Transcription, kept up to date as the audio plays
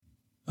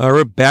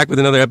We're back with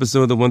another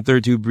episode of the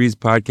 132 Breeze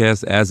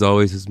podcast. As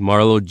always, it's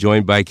Marlo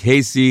joined by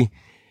Casey.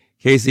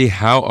 Casey,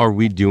 how are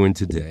we doing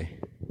today?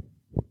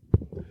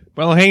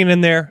 Well, hanging in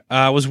there.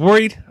 I was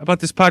worried about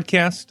this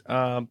podcast,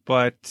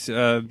 but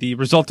the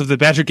result of the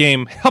Badger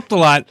game helped a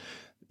lot.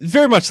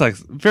 Very much like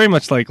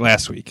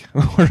last week,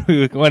 where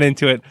we went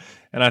into it,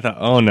 and I thought,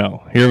 oh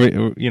no,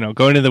 here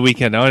going into the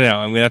weekend. Oh no,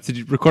 I'm gonna have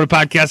to record a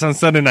podcast on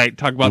Sunday night,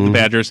 talk about the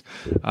Badgers.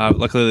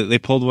 Luckily, they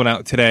pulled one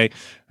out today.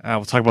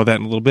 We'll talk about that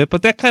in a little bit,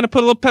 but that kind of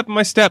put a little pep in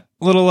my step,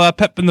 a little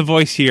pep in the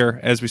voice here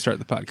as we start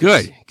the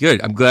podcast.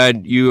 Good. I'm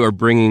glad you're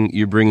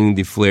bringing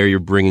the flair, you're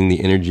bringing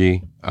the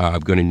energy. I'm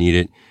going to need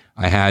it.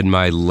 I had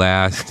my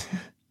last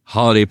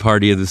holiday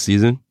party of the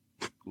season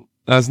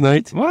last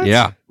night. What?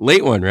 Yeah,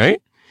 late one,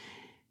 right?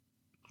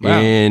 Wow.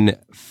 In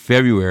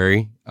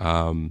February.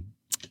 Yeah.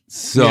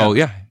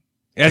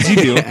 As you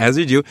do. As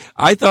you do.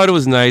 I thought it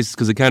was nice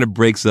because it kind of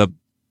breaks up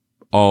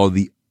all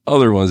the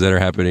other ones that are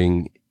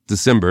happening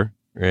December,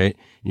 right?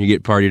 And you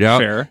get partied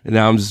out. Fair. And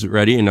now I'm just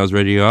ready, and I was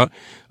ready to go out.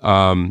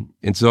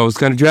 And so I was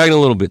kind of dragging a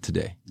little bit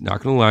today.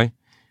 Not going to lie.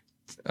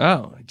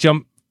 Oh,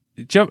 jump.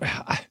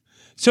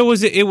 So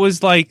it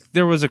was like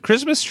there was a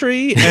Christmas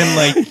tree and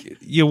like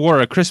you wore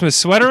a Christmas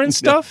sweater and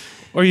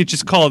stuff? Or you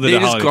just called it a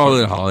holiday party? They just called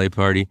it a holiday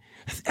party.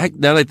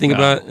 Now that I think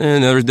about it, no,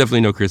 there was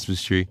definitely no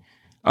Christmas tree.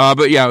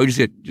 But yeah, we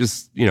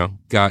just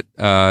got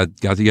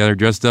together,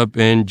 dressed up,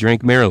 and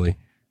drank merrily.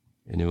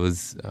 And it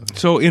was...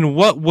 So in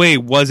what way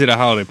was it a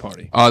holiday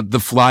party? The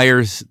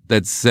flyers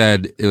that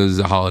said it was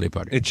a holiday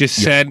party. It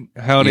just said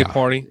holiday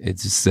party? It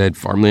just said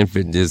Farmland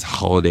Fitness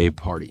holiday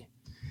party.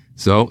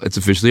 So it's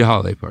officially a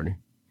holiday party.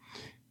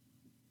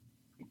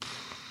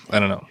 I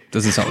don't know.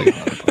 Doesn't sound like a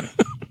holiday party.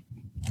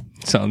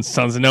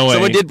 Sounds no way.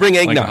 Someone did bring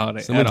eggnog.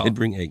 Like Someone did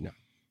bring eggnog.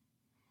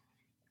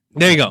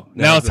 There you go.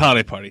 Now it's a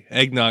holiday party.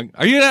 Eggnog.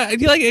 Do you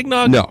like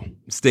eggnog? No.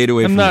 Stayed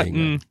away from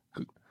eggnog.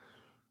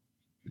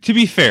 To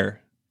be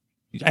fair,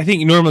 I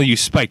think normally you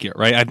spike it,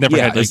 right? I've never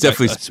had like, it's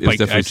definitely, a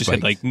spike. I just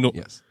had like no.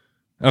 Yes.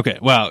 Okay.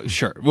 Well,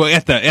 sure. Well,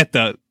 at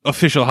the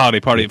official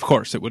holiday party, of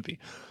course it would be.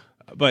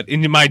 But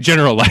in my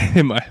general life,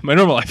 in my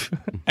normal life,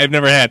 I've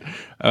never had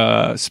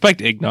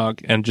spiked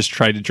eggnog and just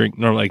tried to drink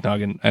normal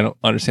eggnog, and I don't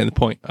understand the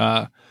point.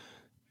 My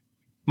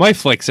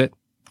wife likes it.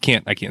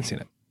 I can't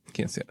stand it.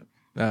 Can't stand it.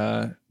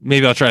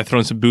 Maybe I'll try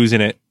throwing some booze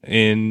in it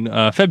in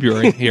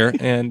February here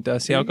and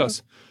see how it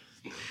goes.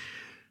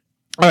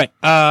 All right.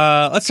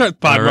 Let's start with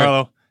pod,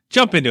 Marlo.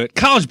 Jump into it.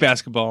 College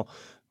basketball.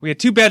 We had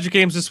 2 Badger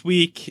games this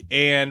week,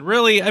 and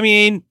really, I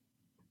mean,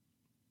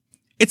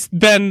 it's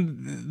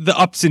been the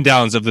ups and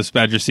downs of this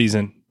Badger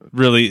season.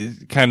 Really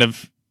kind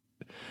of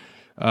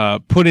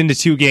put into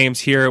 2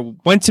 games here.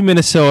 Went to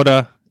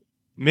Minnesota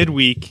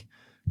midweek,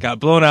 got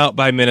blown out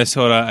by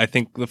Minnesota. I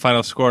think the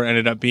final score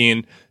ended up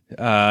being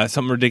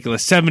something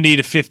ridiculous,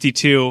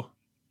 70-52.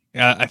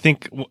 I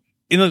think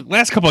in the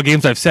last couple of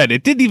games I've said,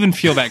 it didn't even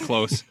feel that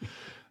close.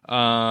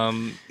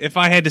 If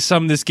I had to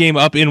sum this game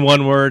up in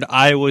one word,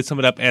 I would sum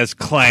it up as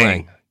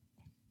clang.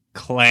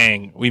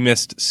 Clang. We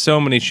missed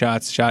so many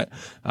shots. Shot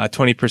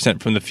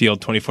 20% from the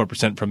field,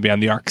 24% from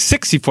beyond the arc,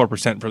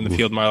 64% from the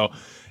field, Marlo.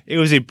 It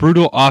was a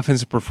brutal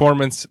offensive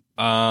performance.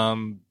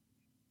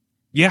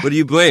 Yeah. What do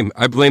you blame?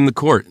 I blame the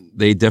court.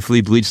 They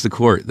definitely bleached the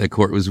court. That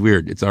court was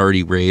weird. It's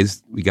already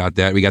raised. We got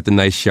that. We got the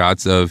nice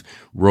shots of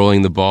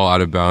rolling the ball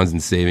out of bounds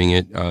and saving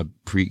it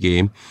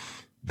pre-game.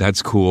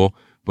 That's cool.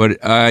 But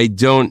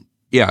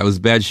it was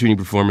a bad shooting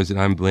performance,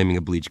 and I'm blaming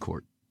a bleached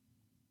court.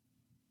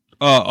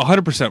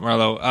 100%,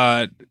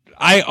 Marlo.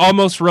 I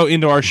almost wrote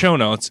into our show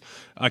notes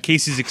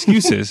Casey's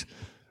excuses,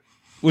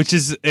 which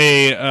is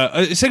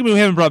a segment we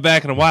haven't brought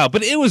back in a while,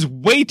 but it was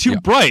way too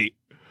bright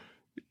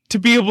to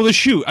be able to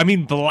shoot. I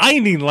mean,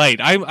 blinding light.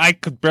 I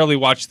could barely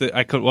watch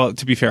well,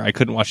 to be fair, I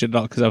couldn't watch it at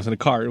all because I was in a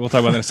car. We'll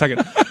talk about that in a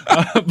second.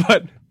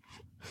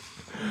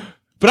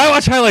 But I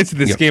watched highlights of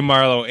this game,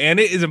 Marlo, and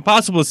it is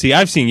impossible to see.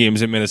 I've seen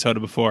games in Minnesota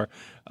before.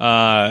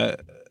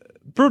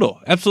 Brutal,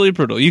 absolutely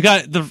brutal. You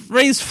got the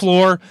raised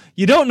floor.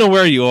 You don't know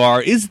where you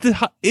are. Is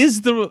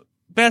the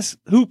best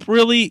hoop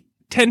really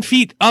 10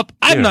 feet up?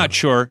 I'm not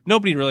sure.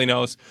 Nobody really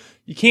knows.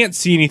 You can't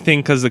see anything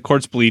because the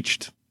court's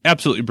bleached.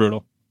 Absolutely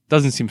brutal.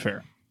 Doesn't seem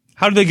fair.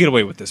 How did they get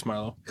away with this,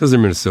 Marlo? Because they're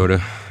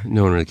Minnesota.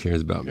 No one really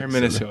cares about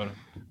Minnesota.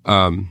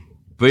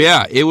 But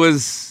yeah, it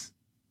was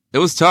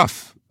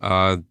tough.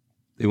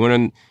 They went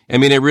on. I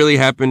mean, it really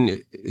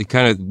happened. It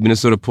kind of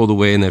Minnesota pulled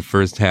away in that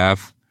first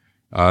half,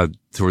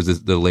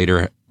 towards the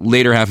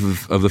later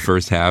half of the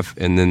first half,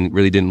 and then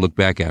really didn't look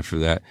back after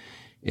that.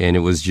 And it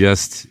was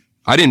just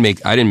I didn't make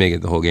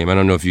it the whole game. I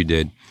don't know if you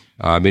did.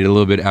 I made it a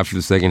little bit after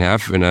the second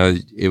half, and I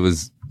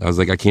was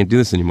like, I can't do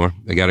this anymore.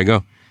 I gotta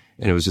go.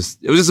 And it was just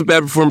a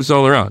bad performance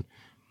all around.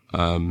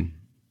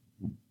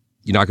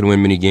 You're not going to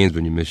win many games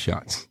when you miss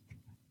shots.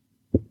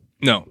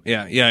 No,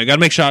 yeah. I got to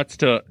make shots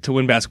to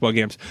win basketball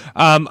games.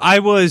 I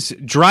was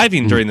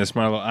driving during this,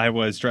 Marlo. I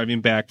was driving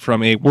back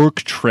from a work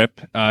trip,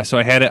 so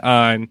I had it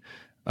on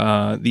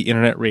the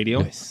internet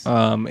radio, nice.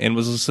 And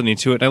was listening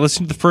to it. I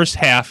listened to the first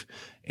half,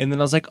 And then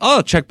I was like, oh,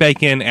 I'll check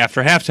back in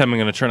after halftime. I'm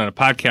going to turn on a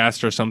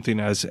podcast or something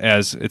as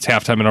it's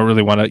halftime. I don't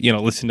really want to,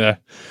 listen to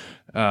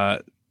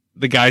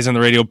the guys on the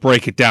radio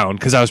break it down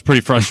because I was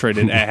pretty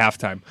frustrated at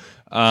halftime.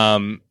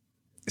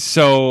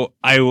 So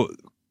I was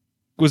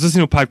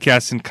listening to a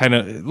podcast and kind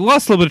of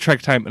lost a little bit of track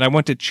of time. And I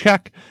went to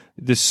check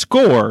the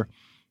score.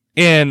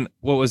 And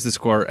what was the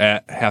score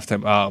at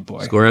halftime? Oh,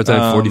 boy. Score at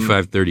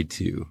halftime,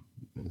 45-32.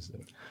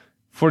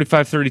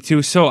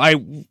 45-32. So I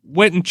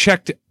went and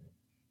checked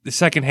the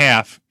second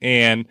half,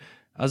 and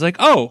I was like,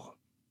 oh,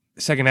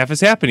 the second half is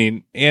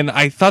happening. And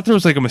I thought there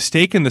was like a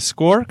mistake in the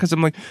score because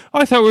I'm like, oh,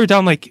 I thought we were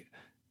down like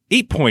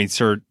 8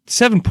 points or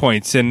 7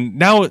 points, and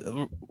now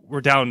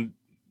we're down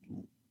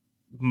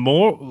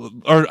more,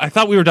 or I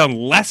thought we were down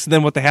less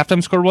than what the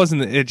halftime score was,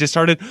 and it just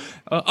started.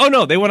 Oh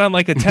no, they went on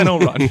like a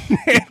 10-0 run,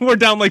 and we're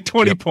down like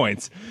 20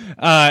 points.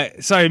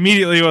 So I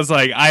immediately was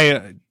like,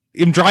 I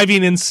am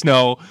driving in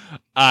snow.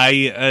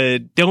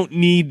 I don't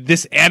need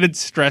this added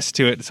stress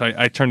to it, so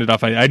I turned it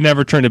off. I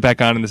never turned it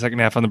back on in the second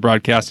half on the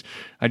broadcast.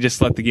 I just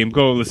let the game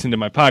go, listen to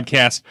my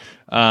podcast.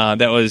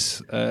 That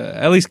was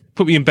at least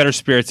put me in better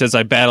spirits as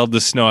I battled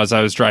the snow as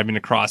I was driving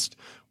across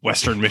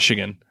Western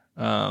Michigan.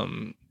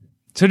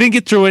 So I didn't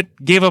get through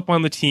it, gave up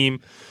on the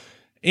team,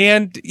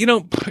 and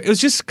it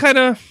was just kind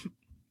of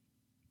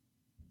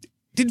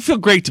didn't feel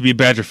great to be a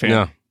Badger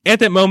fan at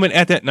that moment,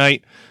 at that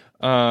night.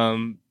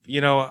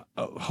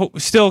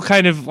 Still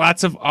kind of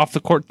lots of off the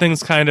court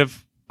things kind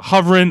of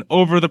hovering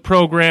over the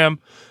program.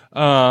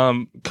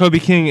 Kobe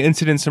King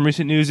incident, some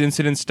recent news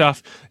incident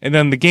stuff, and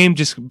then the game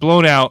just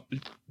blown out.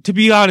 To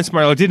be honest,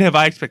 Marlo, I didn't have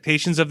high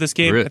expectations of this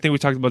game. Really? I think we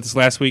talked about this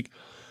last week.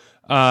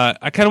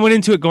 I kind of went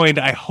into it going,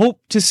 I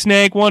hope to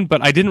snag one,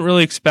 but I didn't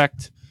really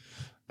expect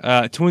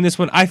to win this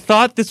one. I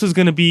thought this was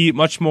going to be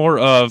much more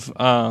of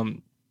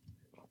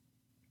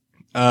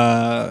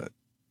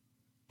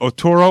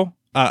Oturu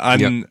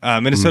on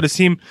Minnesota's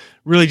team,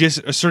 really just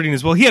asserting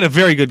as well. He had a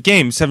very good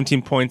game,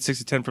 17 points,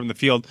 6 of 10 from the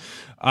field.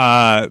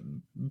 But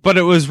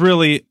it was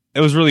really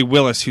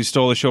Willis who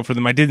stole the show for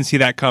them. I didn't see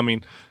that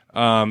coming.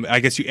 I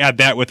guess you add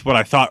that with what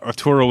I thought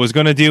Oturu was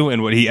going to do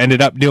and what he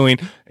ended up doing,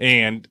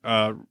 and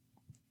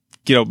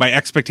my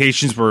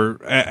expectations were,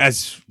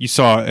 as you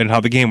saw and how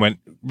the game went,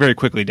 very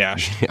quickly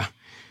dashed. Yeah,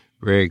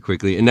 very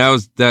quickly. And that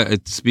was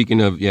that. Speaking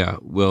of,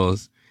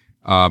 Willis,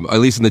 at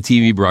least in the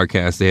TV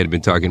broadcast, they had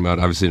been talking about,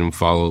 obviously didn't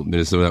follow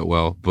Minnesota that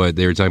well, but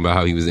they were talking about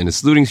how he was in a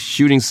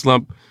shooting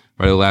slump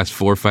for the last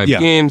 4 or 5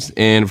 games.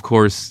 And of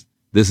course,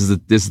 this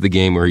is the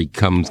game where he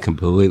comes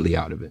completely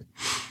out of it.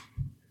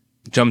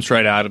 Jumps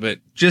right out of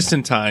it just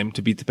in time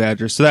to beat the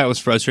Badgers. So that was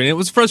frustrating. It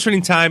was a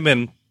frustrating time,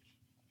 and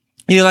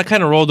that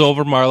kind of rolled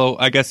over, Marlo,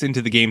 I guess,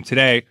 into the game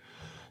today.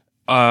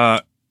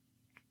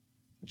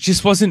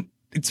 Just wasn't.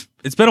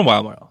 It's been a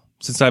while, Marlo,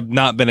 since I've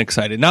not been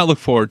excited, not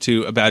looked forward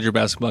to a Badger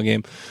basketball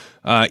game.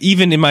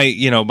 Even in my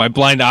my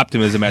blind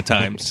optimism at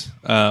times,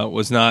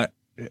 was not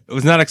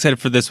excited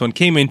for this one.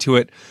 Came into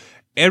it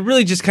and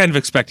really just kind of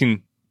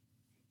expecting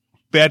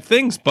bad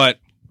things, but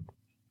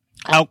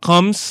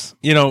outcomes.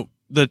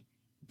 The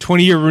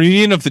 20-year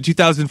reunion of the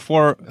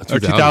 2004 or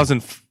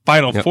 2000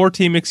 Final Four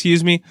team.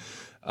 Excuse me.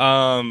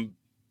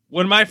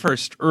 One of my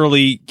first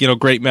early,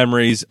 great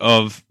memories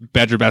of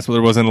Badger basketball.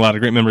 There wasn't a lot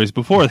of great memories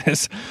before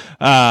this,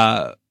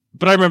 but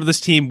I remember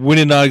this team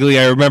winning ugly.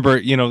 I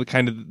remember,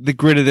 kind of the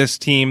grit of this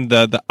team,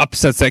 the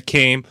upsets that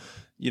came,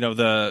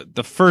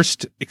 the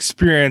first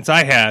experience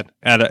I had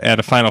at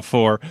a Final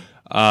Four,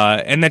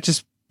 and that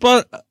just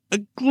but a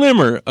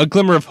glimmer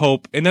of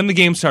hope. And then the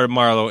game started,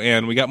 Marlo,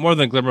 and we got more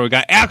than a glimmer. We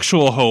got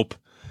actual hope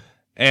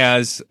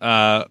as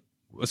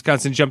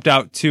Wisconsin jumped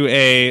out to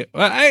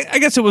I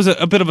guess it was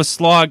a bit of a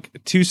slog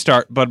to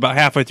start, but about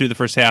halfway through the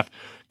first half,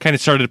 kind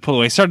of started to pull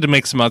away, started to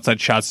make some outside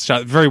shots,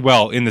 shot very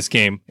well in this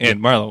game. And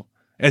Marlo,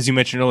 as you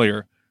mentioned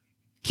earlier,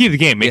 key to the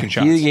game, making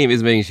shots. Key to the game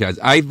is making shots.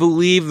 I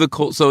believe the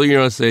Colts,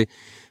 so, say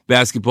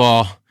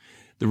basketball,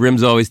 the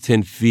rim's always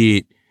 10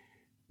 feet.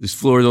 This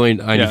floor is only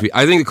 90 feet.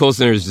 I think the Kohl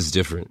Center is just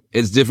different.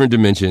 It's different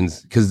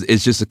dimensions because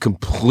it's just a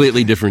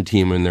completely different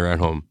team when they're at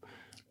home.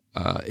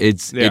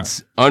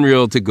 It's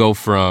unreal to go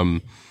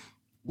from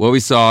what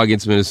we saw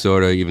against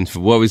Minnesota, even for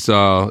what we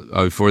saw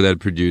before that at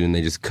Purdue, and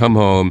they just come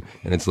home,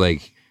 and it's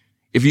like,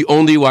 if you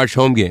only watch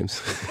home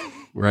games,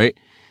 right,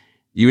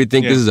 you would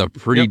think this is a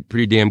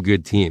pretty damn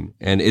good team.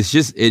 And it's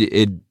just,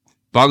 it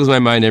boggles my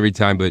mind every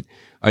time, but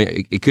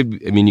you could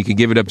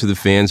give it up to the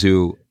fans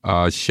who,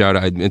 shout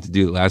out, I meant to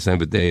do it last time,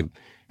 but they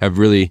have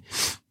really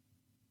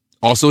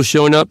also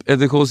shown up at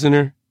the Kohl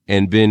Center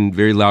and been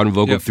very loud and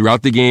vocal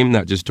throughout the game,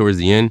 not just towards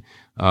the end,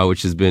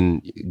 which has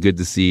been good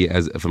to see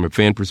from a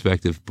fan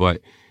perspective.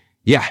 But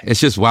yeah, it's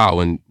just wow.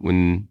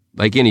 When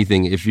like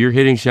anything, if you're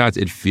hitting shots,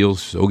 it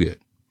feels so good.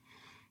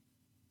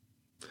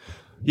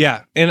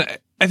 Yeah, and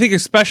I think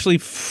especially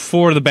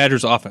for the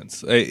Badgers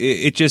offense,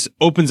 it just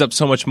opens up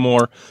so much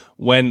more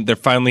when they're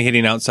finally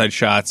hitting outside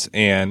shots,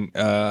 and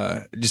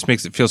it just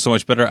makes it feel so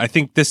much better. I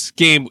think this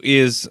game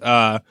is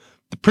the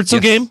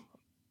Pritzl game.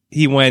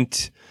 He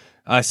went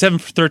 7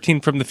 for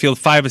 13 from the field,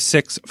 5 of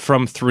 6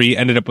 from 3,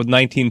 ended up with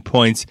 19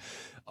 points.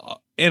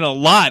 and a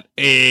lot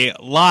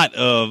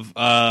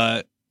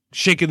of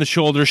shaking the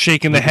shoulder,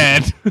 shaking the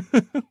head,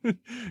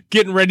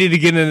 getting ready to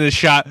get into the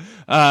shot.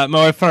 My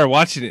wife and I are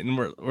watching it, and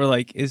we're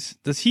like,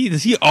 does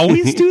he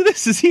always do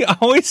this? Is he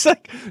always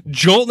like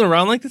jolting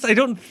around like this? I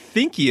don't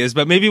think he is,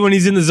 but maybe when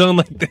he's in the zone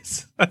like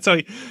this, that's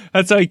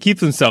how he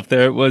keeps himself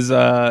there. It was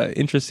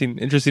interesting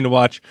to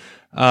watch.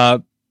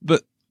 But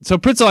so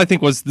Pritzl, I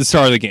think, was the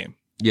star of the game.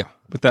 Yeah,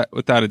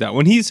 without a doubt.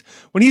 When he's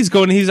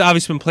going, he's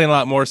obviously been playing a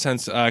lot more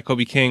since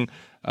Kobe King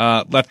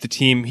left the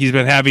team. He's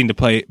been having to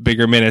play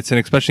bigger minutes, and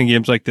especially in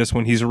games like this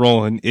when he's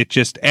rolling, it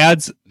just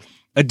adds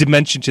a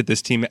dimension to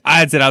this team. It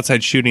adds that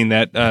outside shooting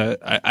that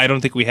I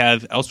don't think we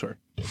have elsewhere.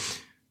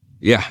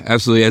 Yeah,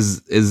 absolutely. As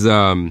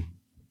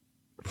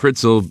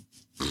Pritzl,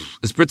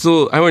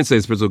 I wouldn't say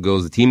as Pritzl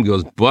goes, the team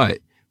goes, but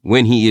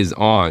when he is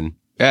on,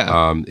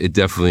 it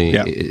definitely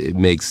it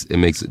makes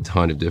a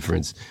ton of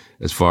difference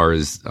as far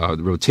as the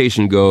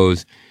rotation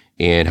goes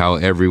and how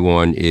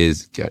everyone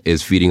is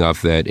feeding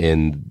off that,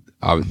 and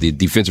the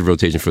defensive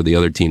rotation for the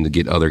other team to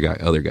get other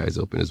guys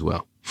open as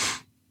well.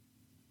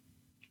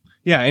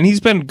 Yeah, and he's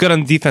been good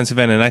on the defensive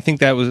end, and I think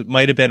that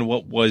might have been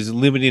what was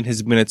limiting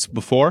his minutes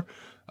before.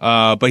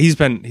 But he's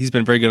been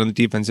very good on the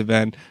defensive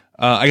end.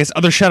 I guess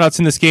other shout-outs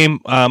in this game,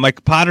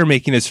 Mike Potter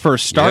making his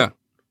first start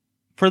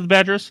for the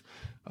Badgers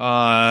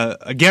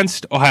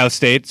against Ohio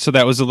State, so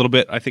that was a little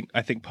bit I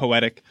think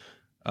poetic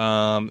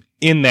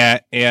in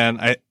that,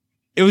 and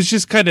it was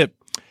just kind of,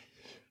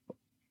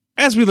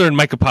 as we learned,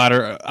 Micah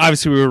Potter,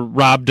 obviously we were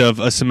robbed of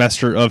a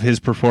semester of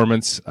his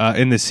performance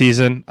in this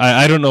season.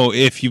 I don't know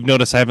if you've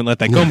noticed I haven't let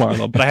that go,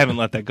 Marlo, but I haven't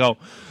let that go.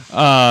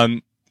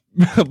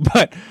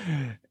 But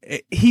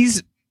he's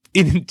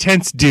an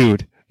intense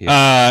dude.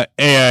 Yeah.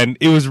 And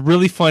it was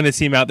really fun to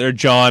see him out there,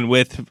 John,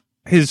 with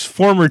his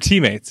former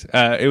teammates.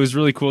 It was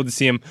really cool to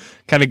see him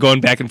kind of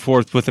going back and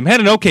forth with them. Had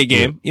an okay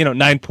game,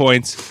 9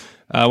 points,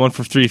 1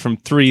 for 3 from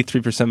 3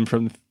 for 7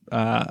 from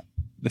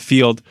the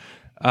field.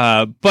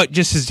 But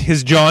just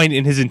his jawing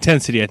and his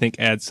intensity, I think,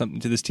 adds something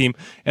to this team.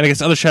 And I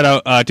guess other shout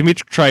out,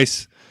 Dimitri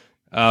Trice,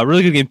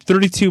 really good game,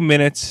 32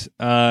 minutes,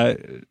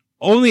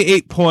 only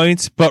 8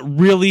 points, but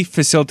really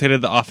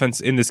facilitated the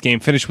offense in this game.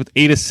 Finished with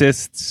 8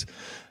 assists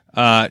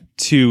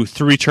to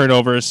 3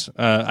 turnovers.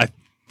 I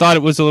thought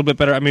it was a little bit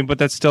better. I mean, but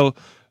that's still,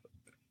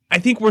 I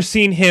think we're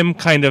seeing him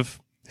kind of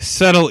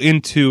settle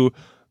into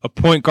a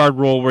point guard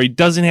role where he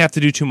doesn't have to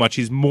do too much.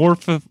 He's more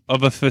of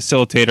a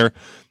facilitator.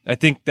 I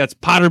think that's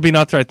Potter being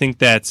out there. I think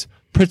that's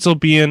Pritzl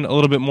being a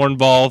little bit more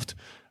involved.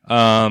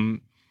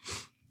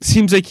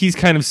 Seems like he's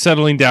kind of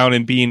settling down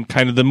and being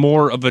kind of the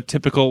more of a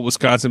typical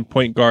Wisconsin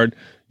point guard,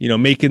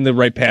 making the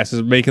right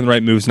passes, making the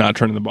right moves, not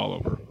turning the ball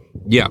over.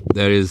 Yeah,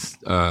 that is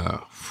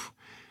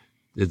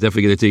it's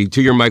definitely good.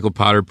 To your Michael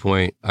Potter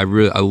point, I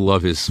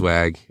love his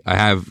swag. I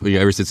have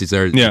ever since he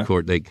started the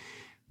court. Like,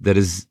 that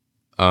is,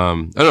 I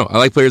don't know. I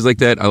like players like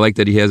that. I like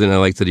that he has it, and I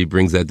like that he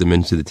brings that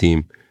dimension to the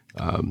team.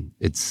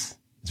 It's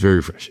very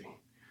refreshing.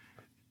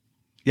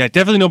 Yeah,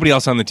 definitely nobody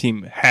else on the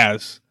team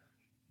has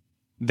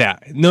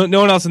that. No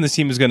one else on this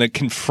team is going to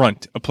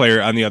confront a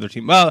player on the other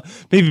team. Well,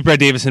 maybe Brad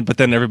Davison, but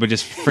then everybody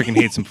just freaking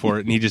hates him for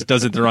it, and he just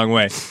does it the wrong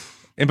way.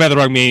 And by the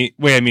wrong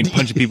way, I mean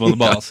punching people in the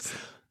balls.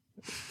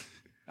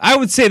 I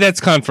would say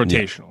that's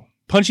confrontational. Yeah.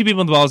 Punching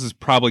people in the balls is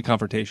probably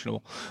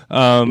confrontational.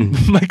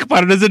 Mike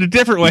Potter does it a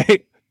different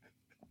way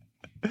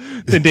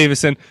than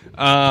Davison.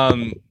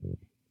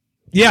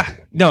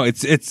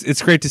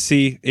 It's great to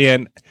see,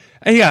 and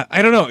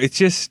I don't know. It's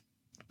just,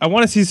 I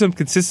want to see some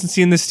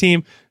consistency in this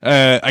team.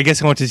 I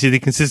guess I want to see the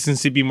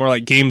consistency be more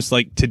like games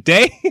like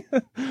today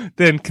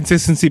than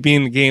consistency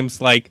being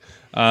games like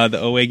the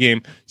OA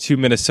game to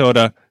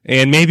Minnesota.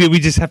 And maybe we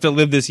just have to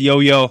live this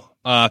yo-yo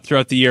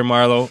throughout the year,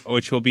 Marlo,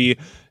 which will be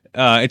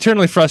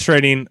eternally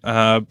frustrating,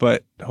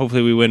 but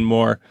hopefully we win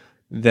more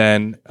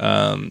than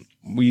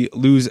we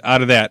lose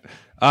out of that.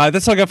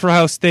 That's all I got for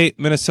Ohio State,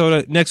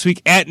 Minnesota. Next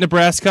week at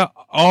Nebraska.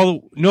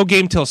 No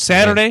game till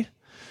Saturday.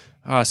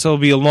 So it'll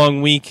be a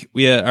long week.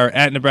 We are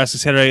at Nebraska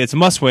Saturday. It's a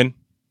must win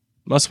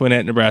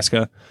at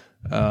Nebraska.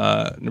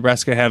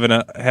 Nebraska having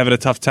a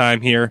tough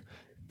time here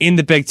in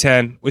the Big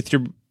Ten with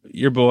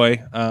your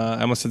boy.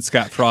 I almost said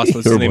Scott Frost.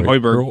 What's his name?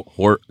 Hoiberg.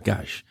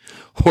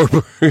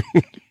 Hoiberg.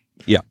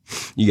 Yeah,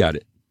 you got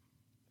it.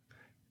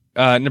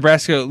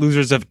 Nebraska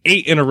losers of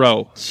 8 in a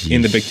row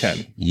in the Big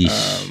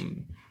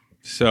Ten.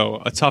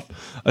 So a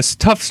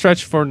tough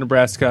stretch for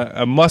Nebraska.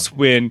 A must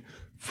win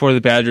for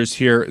the Badgers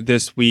here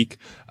this week.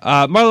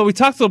 Marlo, we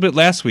talked a little bit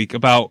last week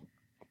about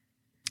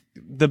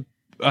the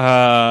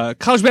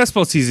college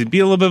basketball season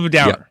being a little bit of a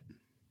downer. Yeah.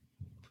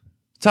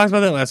 Talked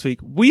about that last week.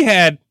 We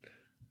had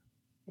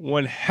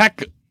one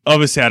heck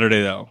of a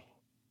Saturday, though,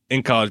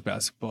 in college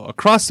basketball.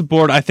 Across the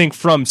board, I think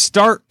from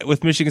start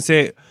with Michigan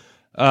State,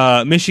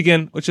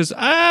 Michigan, which is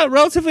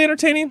relatively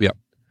entertaining. Yeah.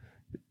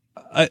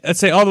 I'd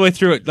say all the way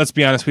through it. Let's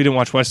be honest, we didn't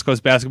watch West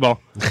Coast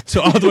basketball.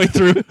 So all the way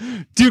through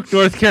Duke,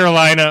 North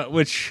Carolina,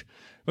 which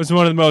was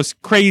one of the most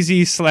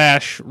crazy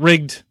 /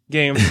 rigged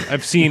games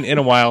I've seen in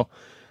a while.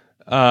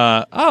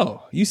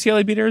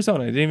 UCLA beat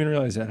Arizona. I didn't even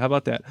realize that. How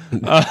about that?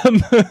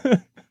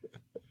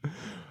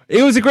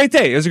 It was a great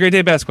day. It was a great day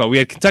of basketball. We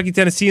had Kentucky,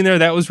 Tennessee in there.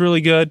 That was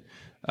really good.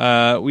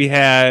 We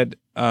had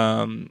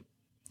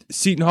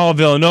Seton Hall,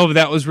 Villanova.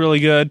 That was really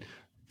good.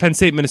 Penn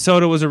State,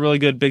 Minnesota was a really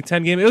good Big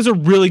Ten game. It was a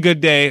really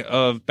good day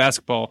of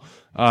basketball.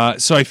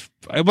 So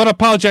I want to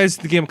apologize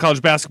to the game of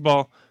college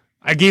basketball.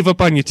 I gave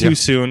up on you too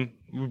soon.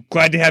 We're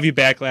glad to have you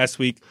back last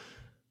week.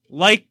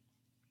 Like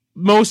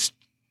most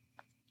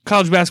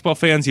college basketball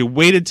fans, you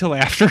waited till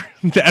after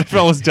the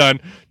NFL was done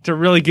to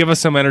really give us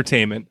some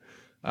entertainment.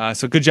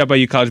 So good job by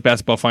you, college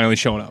basketball, finally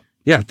showing up.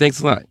 Yeah, thanks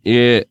a lot.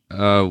 Yeah,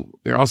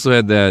 we also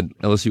had that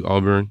LSU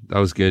Auburn. That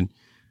was good.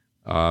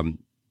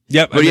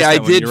 Yep. But I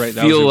did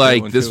feel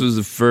like this was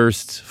the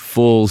first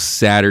full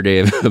Saturday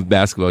of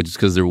basketball just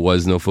because there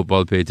was no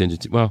football to pay attention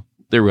to. Well,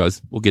 there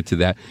was. We'll get to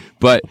that.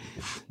 But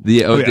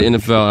the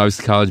NFL,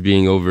 obviously college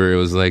being over, it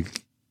was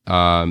like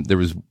there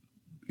was,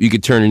 you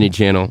could turn any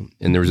channel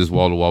and there was just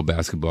wall-to-wall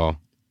basketball.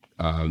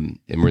 And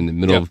we're in the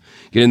middle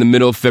getting in the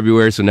middle of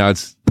February. So now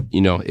it's,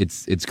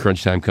 it's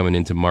crunch time coming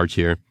into March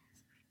here,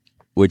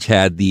 which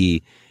had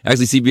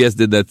actually CBS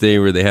did that thing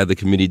where they had the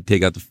committee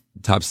take out the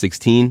top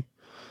 16.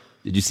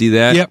 Did you see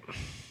that? Yep. I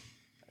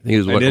think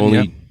it was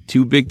only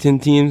 2 Big Ten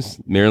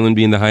teams, Maryland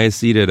being the highest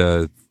seed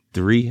at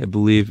 3, I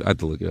believe. I have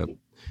to look it up.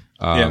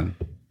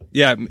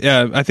 Yeah.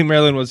 I think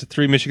Maryland was a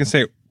 3, Michigan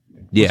State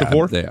was a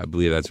 4. I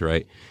believe that's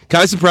right.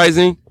 Kind of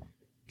surprising,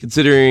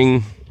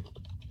 considering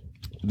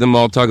them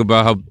all talk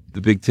about how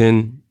the Big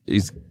Ten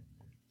is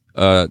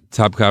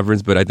top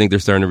conference, but I think they're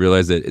starting to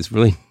realize that it's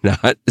really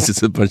not. It's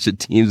just a bunch of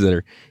teams that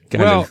are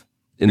kind of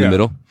in the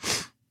middle.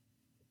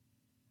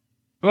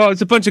 Well,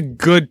 it's a bunch of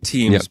good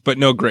teams, but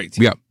no great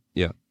teams.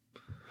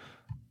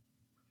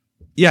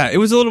 Yeah, it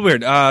was a little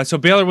weird. So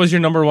Baylor was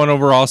your number 1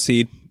 overall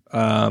seed.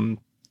 San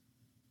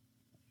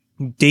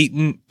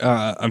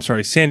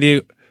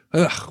Diego.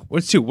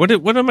 What's 2? What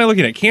am I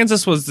looking at?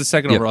 Kansas was the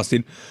 2nd overall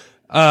seed.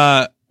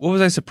 What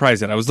was I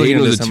surprised at? I was looking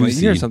at this. I'm like,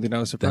 here's something I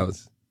was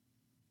surprised.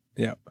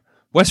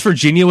 West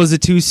Virginia was a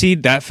 2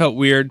 seed. That felt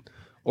weird.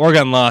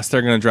 Oregon lost.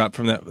 They're going to drop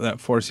from that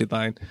 4 seed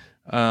line.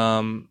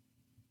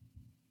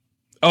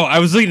 I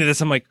was looking at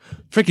this. I'm like,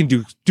 freaking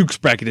Duke's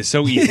bracket is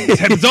so easy. It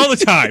happens all the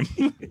time.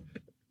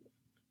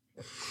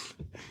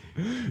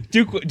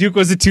 Duke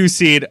was a 2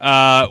 seed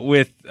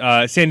with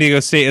San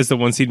Diego State as the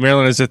 1 seed.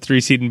 Maryland is a 3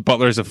 seed, and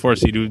Butler is a 4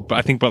 seed.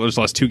 I think Butler's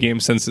lost 2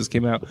 games since this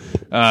came out.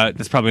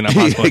 That's probably not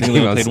possible. I think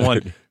they only played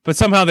 1, but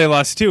somehow they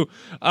lost 2.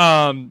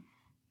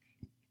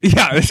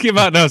 This came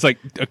out, and I was like,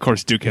 of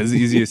course Duke has the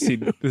easiest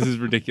seed. This is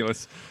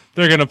ridiculous.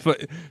 They're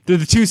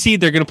the 2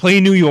 seed. They're gonna play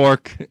in New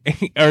York,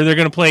 or they're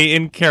gonna play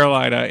in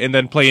Carolina, and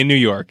then play in New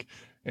York.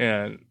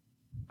 And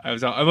I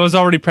was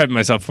already prepping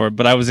myself for it,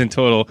 but I was in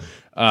total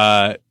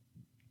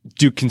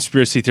Duke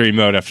conspiracy theory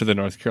mode after the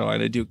North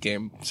Carolina Duke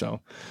game.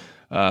 So,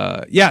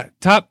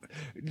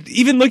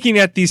 even looking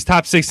at these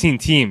top 16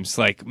 teams,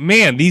 like,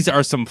 man, these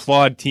are some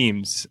flawed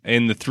teams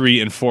in the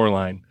 3 and 4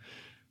 line.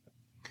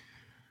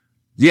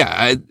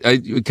 Yeah,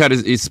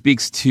 it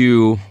speaks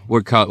to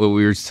what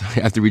we were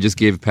after we just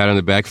gave a pat on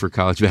the back for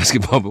college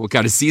basketball, but what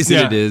kind of season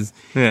it is,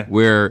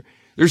 where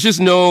there's just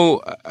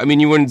no. I mean,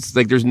 you wouldn't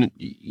like.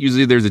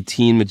 Usually there's a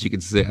team that you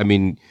could say. I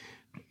mean,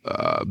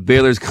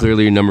 Baylor's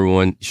clearly number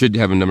 1, should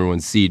have a number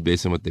 1 seed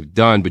based on what they've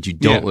done, but you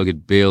don't look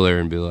at Baylor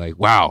and be like,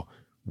 wow,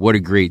 what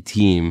a great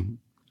team.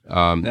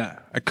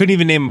 I couldn't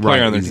even name a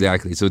player on their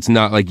team. So it's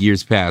not like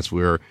years past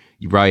where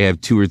you probably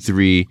have 2 or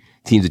 3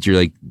 teams that you're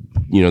like,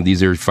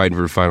 these are fighting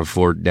for the Final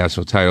Four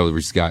national title.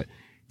 We've just got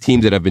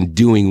teams that have been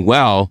doing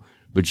well,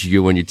 but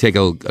when you take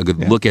a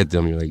good look at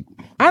them, you're like,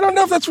 I don't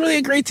know if that's really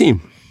a great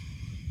team.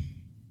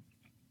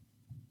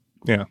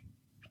 Yeah.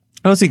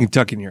 I don't see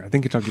Kentucky in here. I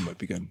think Kentucky might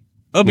be good.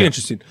 It'll be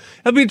interesting.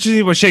 It'll be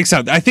interesting what shakes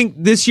out. I think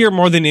this year,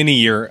 more than any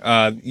year,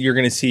 you're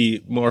going to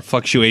see more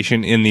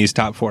fluctuation in these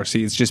top 4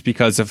 seeds just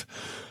because of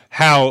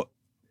how,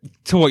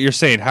 to what you're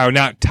saying, how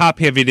not top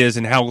heavy it is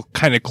and how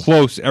kind of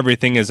close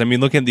everything is. I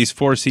mean, look at these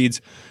 4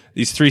 seeds,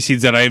 these 3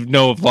 seeds that I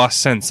know have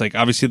lost sense. Like,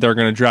 obviously they're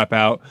going to drop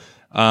out,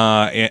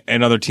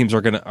 and other teams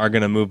are going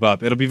to move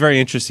up. It'll be very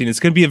interesting.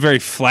 It's going to be a very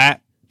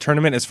flat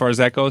tournament as far as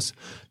that goes.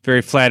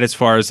 Very flat as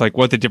far as like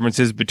what the difference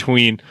is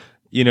between,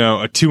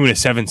 a 2 and a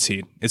 7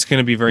 seed. It's going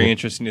to be very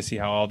interesting to see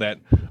how all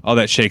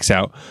that shakes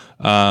out.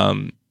 Do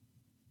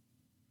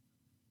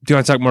you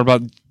want to talk more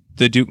about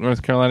the Duke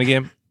North Carolina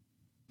game?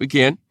 We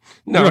can.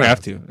 No, we don't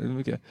have to.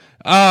 Okay.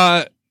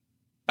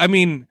 I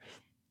mean,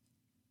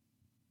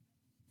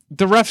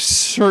 the refs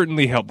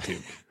certainly helped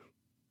Duke.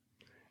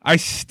 I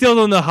still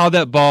don't know how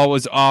that ball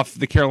was off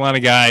the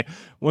Carolina guy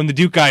when the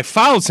Duke guy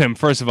fouls him,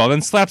 first of all,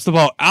 then slaps the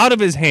ball out of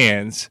his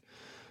hands,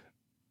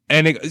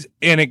 and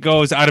it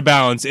goes out of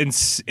bounds. And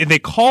they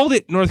called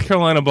it North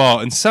Carolina ball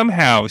and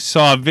somehow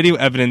saw video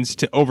evidence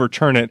to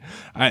overturn it.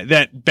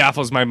 That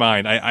baffles my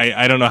mind.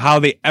 I don't know how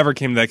they ever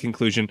came to that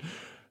conclusion.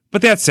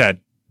 But that said,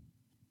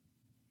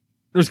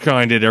 North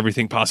Carolina did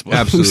everything possible.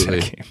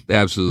 Absolutely.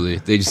 Absolutely.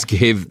 They just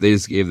gave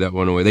that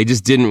one away. They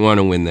just didn't want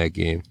to win that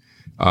game.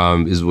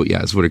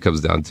 That's what it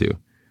comes down to.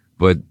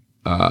 But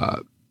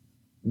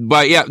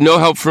yeah, no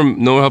help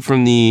from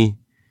the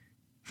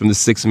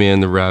 6 man,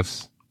 the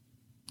refs.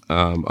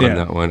 on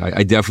that one.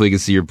 I definitely can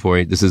see your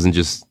point. This isn't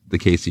just the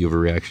Casey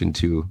overreaction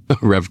to a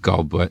ref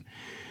call, but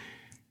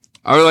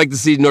I would like to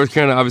see North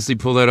Carolina obviously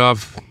pull that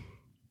off.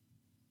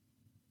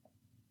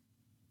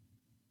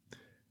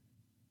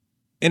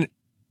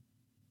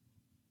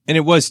 And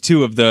it was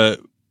two of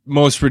the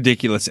most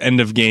ridiculous end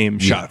of game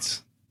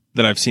shots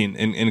that I've seen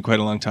in quite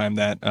a long time.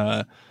 That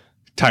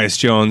Tyus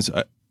Jones,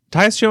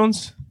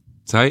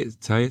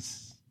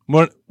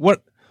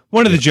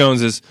 one of the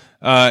Joneses,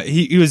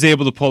 he was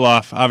able to pull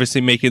off,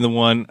 obviously making the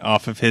one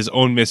off of his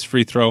own missed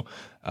free throw,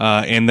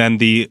 and then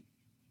the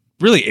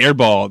really air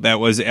ball that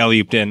was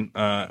alley-ooped in,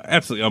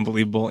 absolutely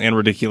unbelievable and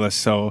ridiculous.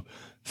 So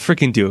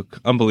freaking Duke,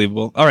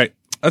 unbelievable. All right,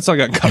 that's all I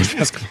got in college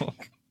basketball.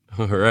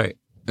 All right.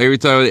 Every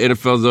time the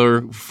NFL's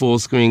over, full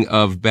swing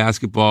of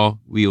basketball.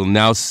 We will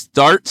now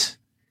start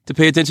to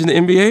pay attention to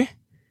NBA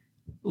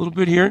a little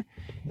bit here.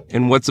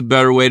 And what's a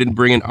better way than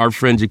bringing our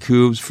friend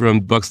Jacobs from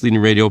Bucks Leading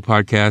Radio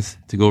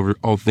podcast to go over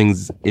all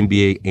things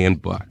NBA and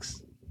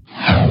Bucks.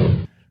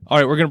 All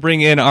right, we're going to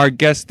bring in our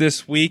guest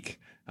this week,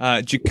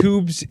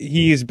 Jacobs.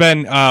 He's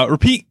been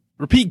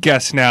repeat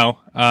guest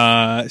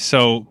now.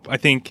 So I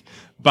think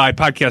by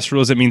podcast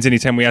rules, it means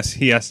anytime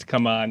he has to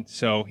come on.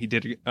 So he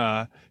did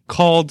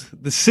called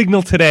the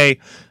signal today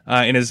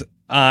and is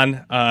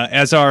on.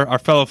 As our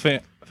fellow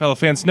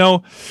fans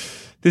know,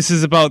 this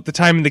is about the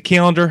time in the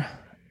calendar.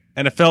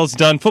 NFL's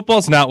done.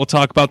 Football's not. We'll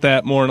talk about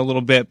that more in a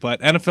little bit,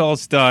 but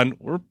NFL's done.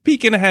 We're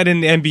peeking ahead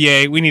in the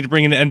NBA. We need to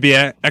bring in an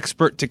NBA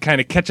expert to kind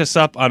of catch us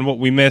up on what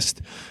we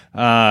missed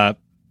in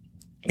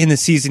the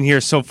season here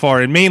so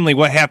far, and mainly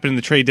what happened in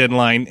the trade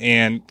deadline,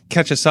 and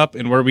catch us up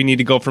and where we need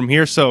to go from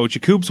here. So,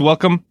 Jacobs,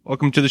 welcome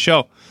to the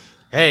show.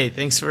 Hey,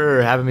 thanks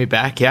for having me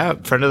back. Yeah,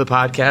 friend of the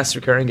podcast,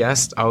 recurring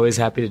guest. Always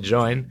happy to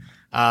join.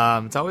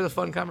 It's always a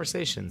fun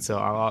conversation, so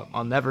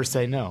I'll never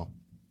say no.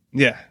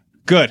 Yeah,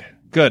 good.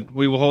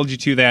 We will hold you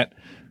to that.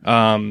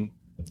 And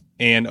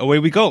away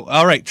we go.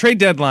 All right, trade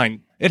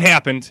deadline. It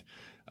happened.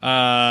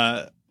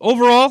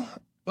 Overall,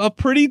 a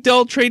pretty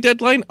dull trade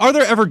deadline. Are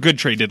there ever good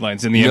trade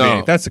deadlines in the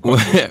NBA? That's the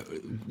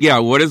question. Yeah,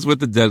 what is with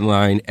the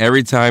deadline?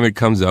 Every time it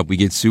comes up, we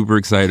get super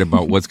excited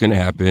about what's going to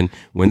happen.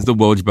 When's the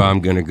Woj bomb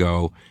going to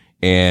go?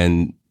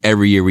 And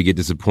every year we get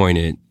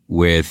disappointed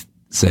with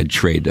said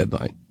trade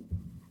deadline.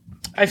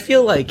 I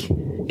feel like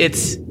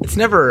it's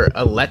never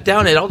a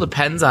letdown. It all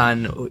depends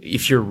on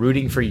if you're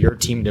rooting for your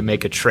team to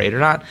make a trade or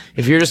not.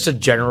 If you're just a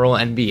general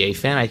NBA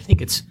fan, I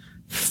think it's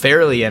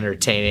fairly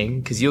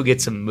entertaining because you'll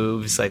get some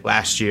moves like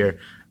last year.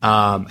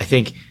 I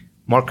think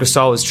Marc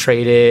Gasol was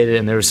traded,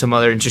 and there were some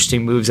other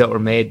interesting moves that were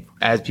made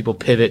as people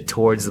pivot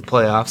towards the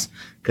playoffs.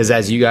 Because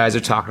as you guys are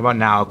talking about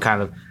now,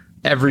 kind of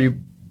every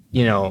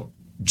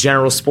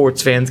general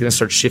sports fans going to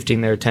start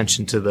shifting their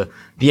attention to the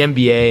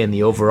NBA and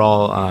the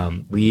overall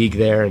league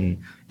there.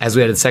 And as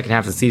we had the second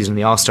half of the season,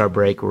 the All-Star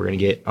break, we're going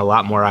to get a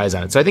lot more eyes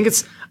on it. So I think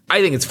it's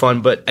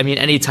fun. But I mean,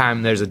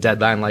 anytime there's a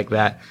deadline like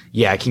that,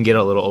 yeah, it can get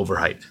a little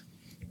overhyped.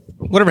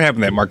 Whatever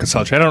happened to that Marc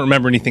Gasol trade? I don't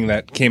remember anything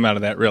that came out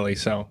of that really.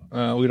 So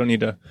we don't need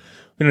to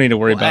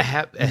worry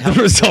about the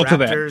result of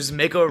that. Raptors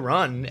make a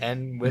run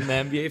and win the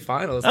NBA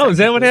Finals. Oh, is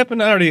that what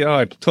happened? I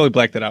totally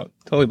blacked it out.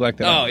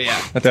 Oh,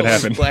 yeah. That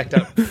happened. Blacked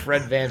out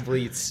Fred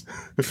VanVleet's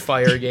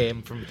fire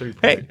game from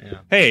 3-point.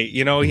 Hey,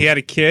 he had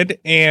a kid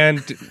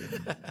and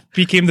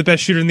became the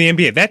best shooter in the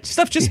NBA. That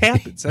stuff just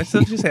happens.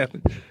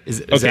 Is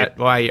that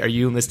why? Are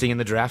you enlisting in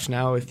the draft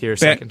now with your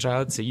second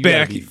child? So you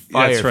gotta be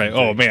fired. That's right.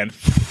 Oh, man.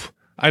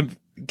 I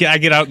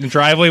get out in the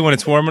driveway when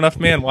it's warm enough,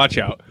 man. Watch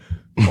out.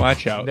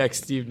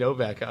 Next Steve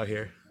Novak out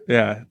here.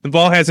 Yeah, the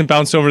ball hasn't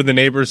bounced over the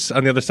neighbors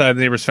on the other side of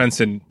the neighbor's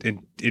fence in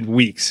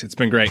weeks. It's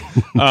been great.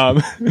 All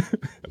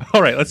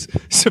right, let's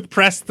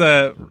suppress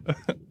the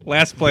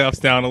last playoffs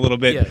down a little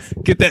bit. Yes.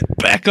 Get that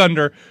back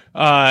under,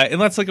 and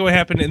let's look at what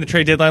happened in the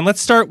trade deadline.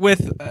 Let's start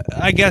with,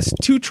 I guess,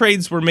 two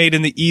trades were made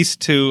in the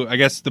East to, I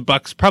guess, the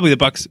Bucks, probably the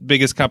Bucks'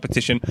 biggest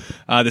competition.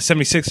 The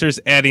 76ers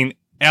adding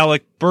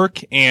Alec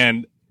Burke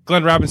and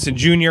Glenn Robinson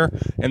Jr.,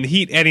 and the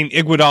Heat adding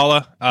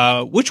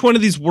Iguodala. Which one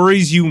of these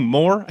worries you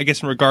more, I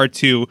guess, in regard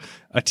to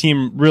a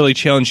team really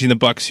challenging the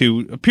Bucks,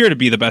 who appear to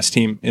be the best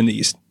team in the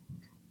East?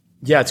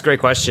 Yeah, it's a great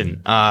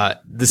question.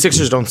 The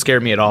Sixers don't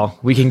scare me at all.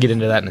 We can get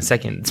into that in a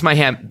second. It's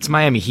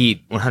Miami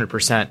Heat,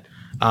 100%.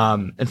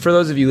 And for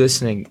those of you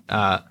listening,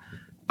 I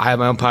have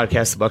my own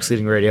podcast, the Bucks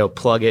Leading Radio.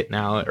 Plug it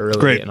now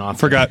early and often.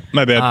 Forgot.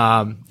 My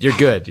bad. You're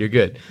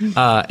good.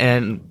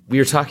 And we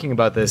were talking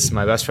about this.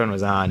 My best friend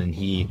was on, and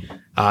he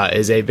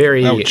has a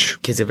very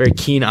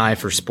keen eye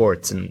for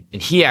sports, and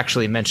he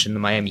actually mentioned the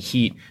Miami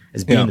Heat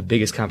as being the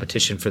biggest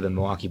competition for the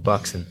Milwaukee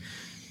Bucks,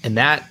 and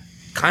that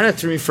kind of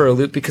threw me for a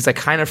loop because I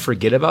kind of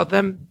forget about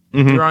them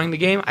during the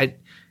game.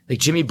 Like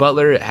Jimmy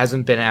Butler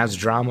hasn't been as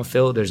drama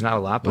filled. There's not a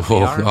lot, but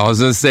they are. I was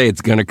gonna say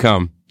it's gonna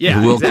come.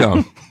 Yeah, it will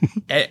come.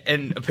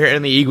 And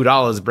apparently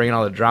Iguodala is bringing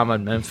all the drama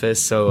in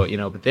Memphis. So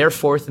but they're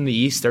fourth in the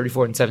East,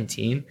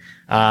 34-17,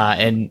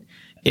 and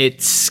they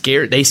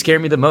scare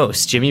me the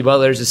most. Jimmy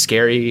Butler's a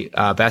scary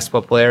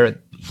basketball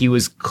player. He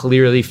was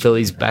clearly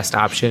Philly's best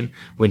option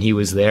when he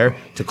was there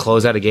to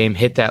close out a game,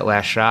 hit that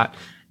last shot.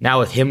 Now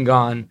with him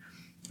gone,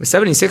 the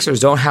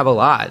 76ers don't have a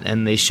lot,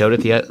 and they showed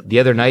it the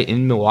other night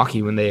in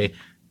Milwaukee when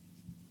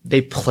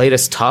they played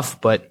us tough,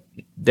 but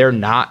they're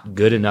not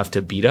good enough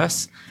to beat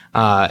us.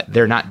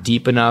 They're not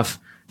deep enough.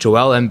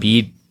 Joel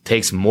Embiid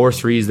takes more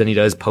threes than he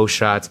does post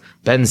shots.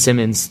 Ben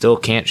Simmons still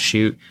can't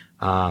shoot.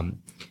 Al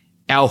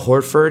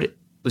Horford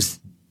was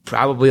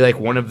probably like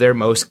one of their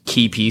most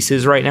key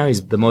pieces right now.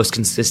 He's the most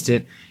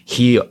consistent.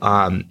 He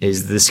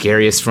is the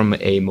scariest from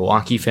a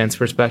Milwaukee fan's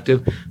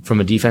perspective, from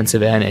a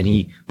defensive end, and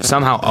he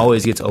somehow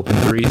always gets open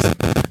threes.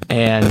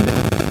 And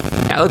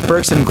Alec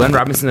Burks and Glenn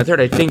Robinson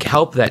III, I think,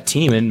 help that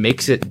team and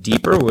makes it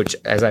deeper, which,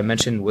 as I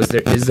mentioned,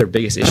 is their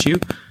biggest issue.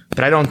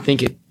 But I don't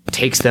think it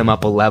takes them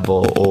up a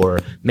level or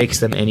makes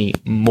them any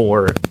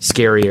more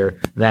scarier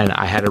than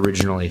I had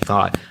originally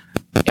thought.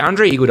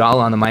 Andre Iguodala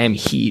on the Miami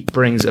Heat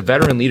brings a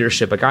veteran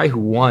leadership, a guy who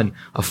won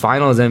a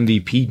Finals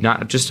MVP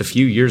not just a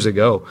few years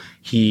ago.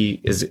 He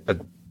is a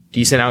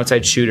decent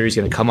outside shooter. He's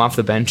going to come off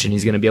the bench and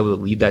he's going to be able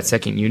to lead that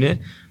second unit,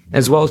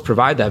 as well as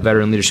provide that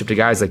veteran leadership to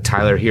guys like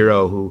Tyler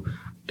Hero, who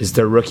is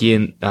their rookie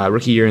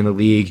year in the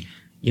league.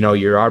 You know,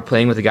 you are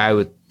playing with a guy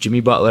with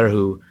Jimmy Butler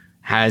who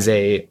has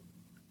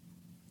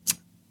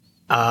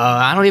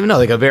I don't even know,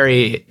 like a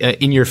very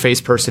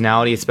in-your-face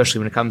personality, especially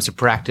when it comes to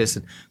practice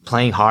and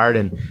playing hard.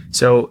 And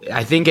so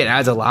I think it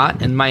adds a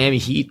lot. And Miami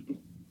Heat,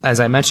 as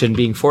I mentioned,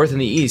 being fourth in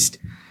the East,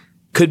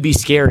 could be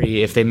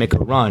scary if they make a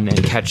run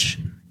and catch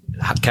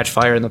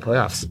fire in the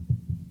playoffs.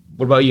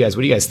 What about you guys?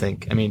 What do you guys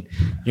think? I mean,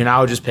 you're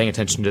now just paying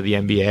attention to the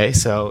NBA,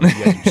 so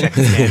you guys can check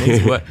the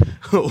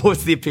standings.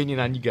 What's the opinion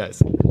on you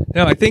guys?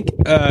 No, I think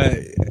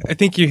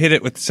you hit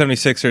it with the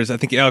 76ers. I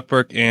think Alec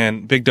Burke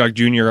and Big Dog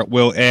Jr.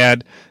 will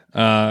add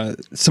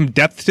some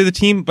depth to the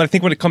team, but I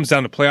think when it comes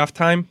down to playoff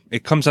time,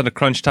 it comes down to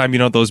crunch time,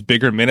 those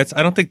bigger minutes.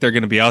 I don't think they're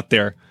going to be out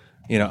there,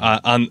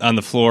 on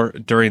the floor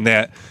during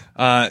that.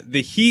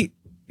 The Heat,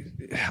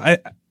 I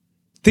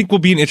think will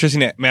be an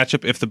interesting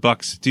matchup if the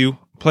Bucks do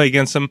play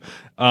against them.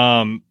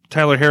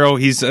 Tyler Hero,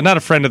 he's not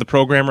a friend of the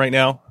program right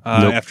now,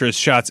 nope, after his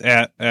shots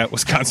at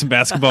Wisconsin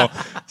basketball.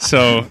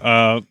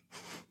 So,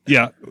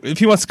 yeah, if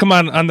he wants to come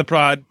on the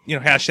pod,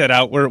 hash that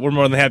out. We're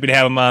more than happy to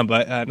have him on,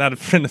 but not a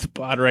friend of the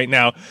pod right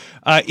now.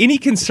 Any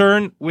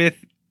concern with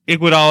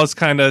Iguodala's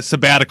kind of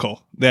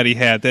sabbatical that he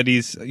had, that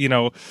he's,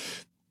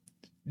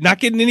 not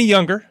getting any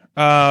younger?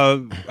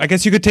 I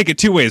guess you could take it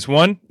two ways.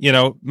 One,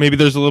 maybe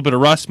there's a little bit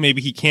of rust.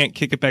 Maybe he can't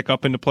kick it back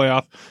up into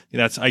playoff.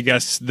 That's, I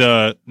guess,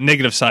 the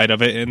negative side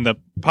of it. And the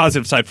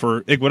positive side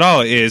for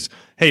Iguodala is,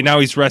 hey, now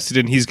he's rested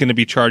and he's going to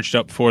be charged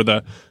up for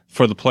the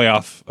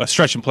playoff,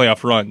 stretch and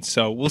playoff run.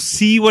 So we'll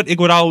see what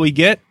Iguodala we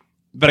get,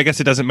 but I guess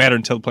it doesn't matter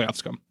until the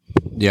playoffs come.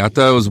 Yeah, I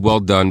thought it was well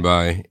done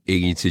by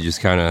Iggy to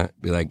just kind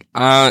of be like,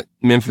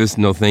 Memphis,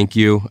 no thank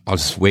you. I'll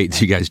just wait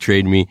till you guys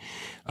trade me.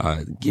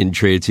 Getting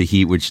traded to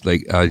Heat, which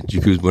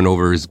Jacuz went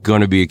over, is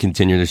going to be a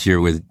contender this year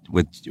with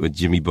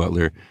Jimmy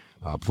Butler.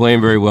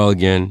 Playing very well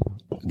again,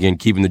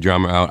 keeping the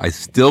drama out. I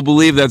still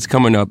believe that's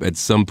coming up at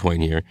some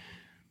point here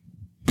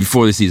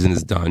before the season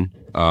is done.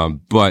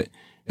 But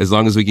as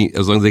long as they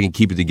can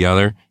keep it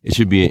together, it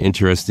should be an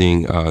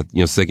interesting,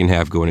 second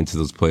half going into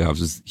those playoffs.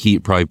 This Heat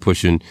probably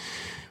pushing.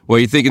 Well,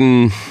 you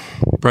thinking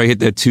probably hit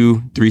that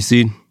 2-3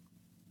 seed?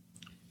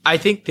 I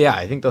think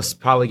they'll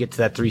probably get to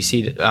that 3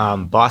 seed.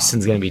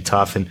 Boston's going to be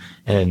tough, and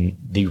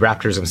the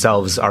Raptors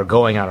themselves are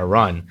going on a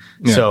run.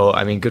 Yeah. So,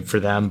 I mean, good for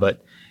them.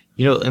 But,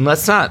 and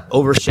let's not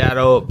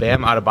overshadow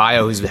Bam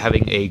Adebayo, who's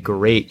having a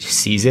great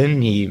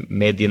season. He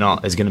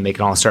is going to make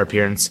an All-Star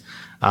appearance,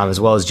 as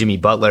well as Jimmy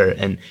Butler.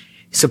 And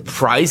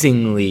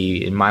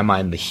surprisingly, in my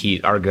mind, the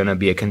Heat are going to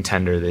be a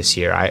contender this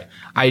year.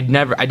 I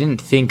didn't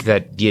think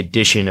that the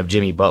addition of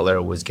Jimmy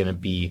Butler was going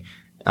to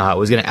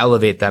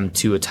elevate them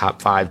to a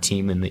top 5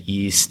 team in the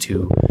East,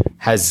 who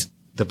has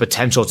the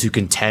potential to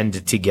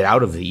contend to get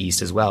out of the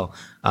East as well.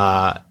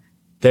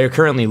 They're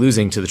currently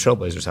losing to the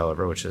Trailblazers,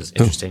 however, which is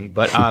interesting.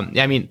 But, Bam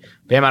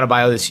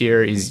Adebayo this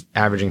year, he's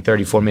averaging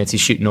 34 minutes.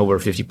 He's shooting over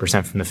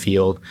 50% from the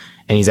field,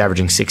 and he's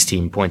averaging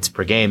 16 points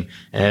per game.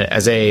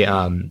 As a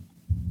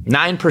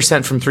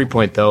 9% from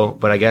 3-point, though,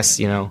 but I guess,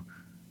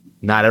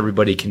 not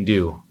everybody can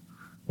do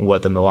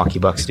what the Milwaukee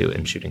Bucks do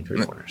in shooting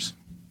 3-pointers.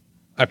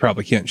 I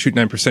probably can't shoot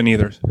 9%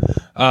 either.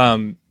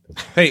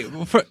 Hey,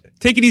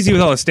 take it easy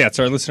with all the stats.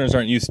 Our listeners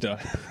aren't used to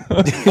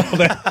all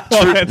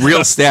that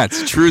real stuff.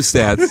 Stats, true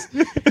stats.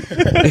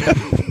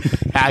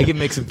 I can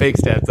make some fake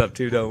stats up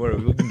too. Don't worry,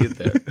 we can get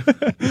there.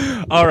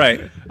 All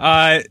right.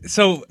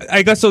 So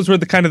I guess those were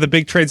the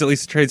big trades, at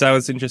least the trades I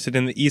was interested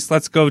in the East.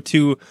 Let's go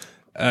to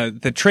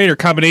the trade or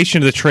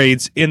combination of the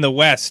trades in the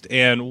West.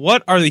 And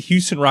what are the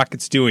Houston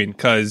Rockets doing?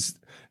 Because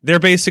they're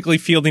basically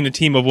fielding a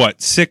team of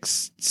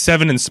 6,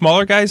 7 and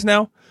smaller guys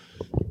now.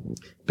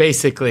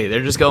 Basically,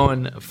 they're just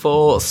going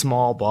full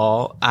small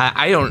ball.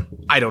 I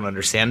don't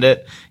understand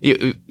it.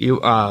 You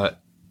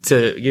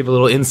to give a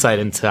little insight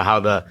into how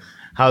the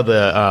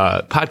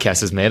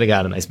podcast is made. I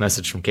got a nice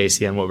message from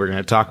Casey on what we're going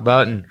to talk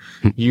about, and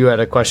you had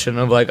a question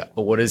of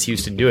what is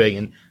Houston doing?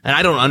 And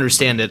I don't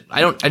understand it.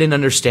 I didn't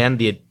understand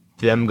the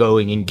them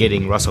going and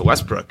getting Russell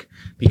Westbrook,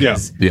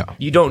 because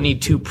you don't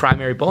need two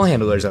primary ball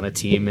handlers on a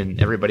team, and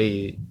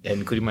everybody,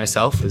 including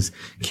myself, is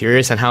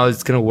curious on how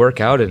it's going to work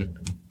out, and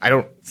I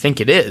don't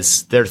think it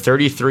is. They're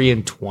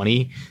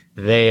 33-20.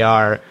 They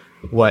are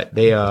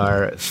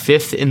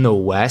fifth in the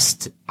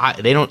West.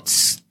 They don't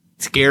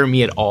scare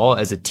me at all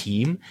as a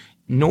team,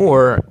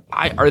 nor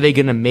are they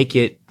going to make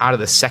it out of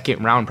the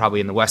second round, probably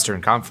in the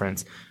Western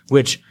Conference,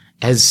 which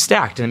has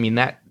stacked. I mean,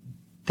 that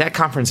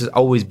conference has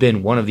always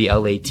been one of the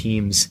LA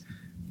teams'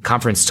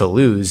 conference to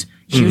lose.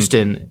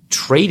 Houston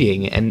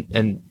trading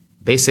and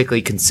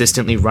basically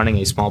consistently running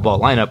a small ball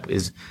lineup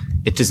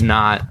it does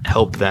not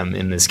help them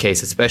in this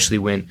case, especially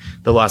when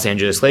the Los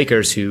Angeles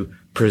Lakers, who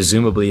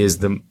presumably is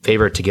the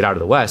favorite to get out of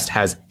the West,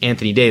 has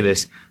Anthony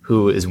Davis,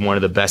 who is one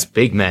of the best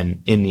big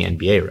men in the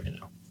NBA right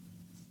now.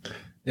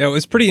 Yeah, it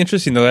was pretty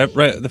interesting, though.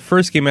 The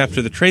first game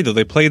after the trade, though,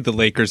 they played the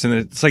Lakers, and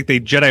it's like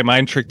they Jedi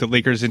mind tricked the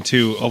Lakers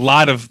into a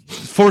lot of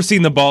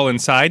forcing the ball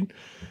inside,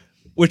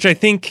 which I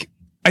think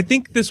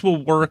this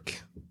will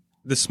work.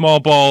 The small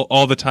ball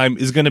all the time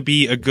is going to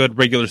be a good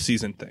regular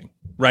season thing,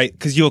 right?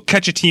 Because you'll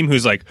catch a team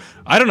who's like,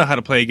 I don't know how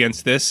to play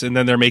against this, and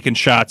then they're making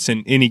shots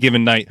in any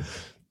given night.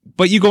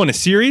 But you go in a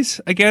series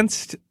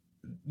against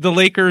the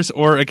Lakers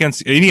or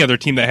against any other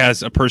team that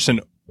has a person,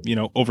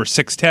 over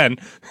 6'10",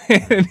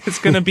 and it's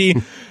going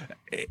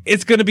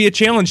to be a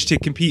challenge to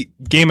compete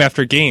game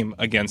after game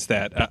against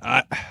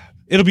that.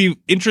 It'll be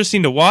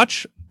interesting to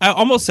watch. I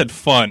almost said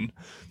fun.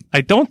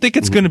 I don't think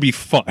it's going to be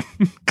fun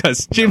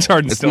because James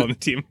Harden's still on the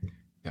team.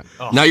 Yeah.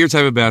 Oh. Not your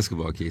type of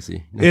basketball,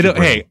 Casey.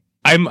 Hey,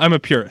 I'm a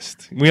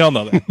purist. We all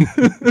know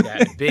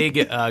that. Big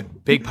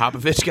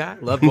Popovich guy.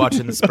 Loved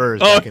watching the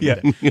Spurs. Oh yeah.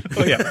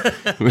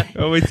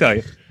 Let me tell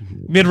you,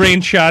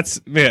 mid-range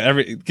shots.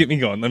 Man, get me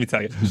going. Let me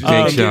tell you.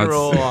 Pick and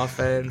roll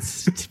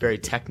offense. It's very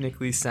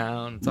technically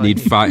sound.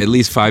 Need at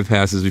least 5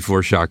 passes before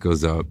a shot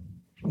goes up.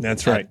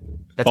 That's right.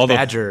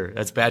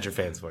 That's Badger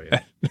fans for you.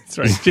 That's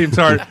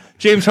right.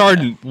 James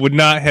Harden would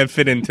not have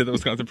fit into the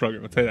Wisconsin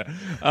program. I'll tell you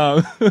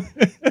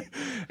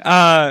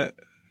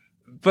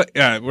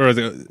that. Where was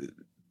it?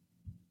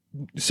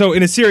 So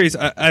in a series,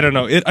 I don't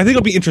know. I think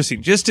it'll be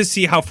interesting just to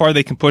see how far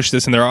they can push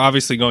this, and they're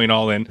obviously going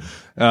all in.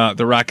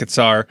 The Rockets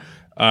are,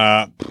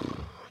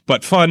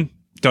 but fun.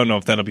 Don't know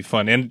if that'll be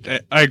fun.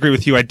 And I agree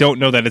with you. I don't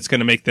know that it's going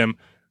to make them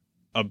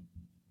a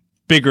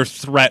bigger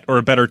threat or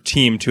a better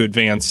team to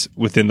advance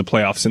within the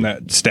playoffs in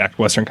that stacked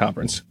Western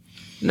Conference.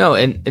 No,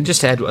 and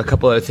just to add a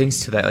couple other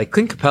things to that, like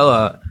Clint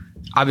Capella,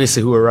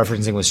 obviously who we're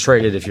referencing was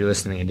traded, if you're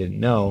listening and didn't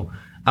know.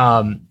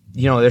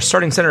 They're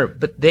starting center,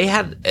 but they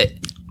had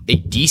a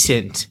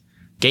decent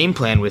game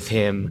plan with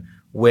him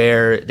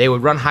where they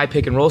would run high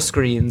pick and roll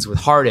screens with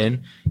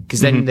Harden, because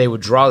then they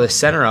would draw the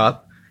center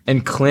up,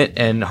 and Clint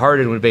and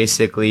Harden would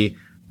basically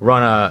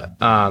run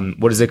a,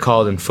 what is it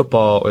called in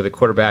football, or the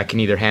quarterback can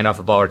either hand off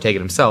the ball or take it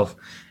himself.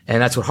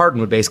 And that's what Harden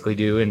would basically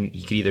do. And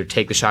he could either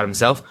take the shot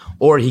himself,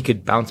 or he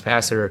could bounce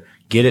pass or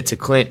get it to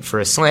Clint for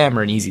a slam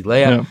or an easy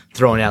layup,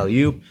 throw an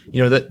alley-oop.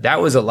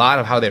 That was a lot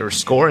of how they were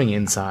scoring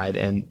inside.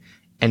 And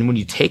when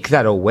you take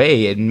that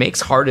away, it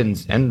makes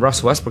Harden's and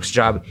Russell Westbrook's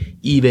job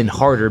even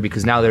harder,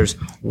 because now there's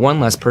one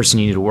less person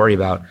you need to worry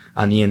about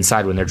on the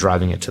inside when they're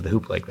driving it to the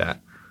hoop like that.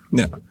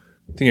 Yeah.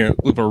 I think you're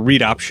looking for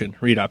read option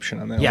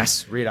on that.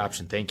 Yes, read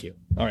option. Thank you.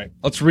 All right,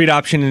 let's read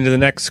option into the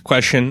next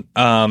question.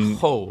 The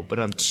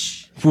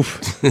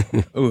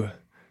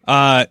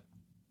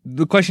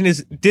question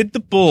is: did the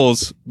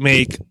Bulls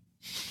make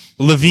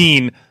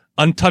LaVine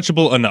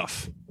untouchable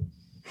enough?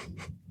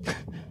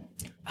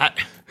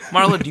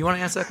 Marlon, do you want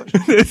to answer that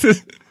question?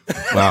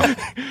 Wow.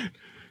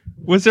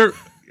 Was there?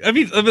 I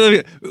mean,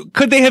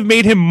 could they have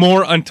made him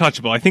more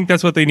untouchable? I think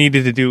that's what they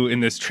needed to do in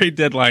this trade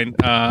deadline.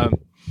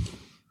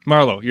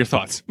 Marlo, your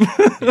thoughts?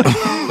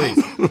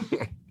 Please.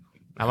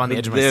 I'm on the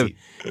edge of my seat.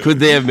 Could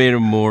they have made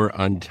him more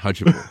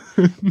untouchable?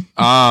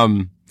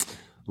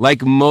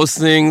 Like most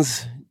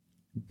things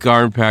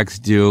guard packs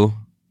do,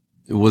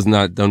 it was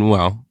not done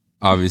well,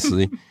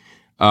 obviously.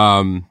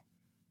 But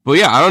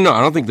yeah, I don't know.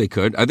 I don't think they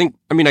could. I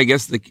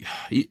guess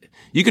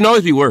you can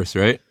always be worse,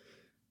 right?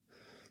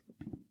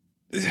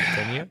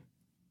 Can you?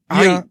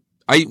 Yeah.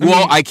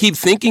 I keep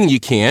thinking you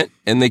can't,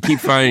 and they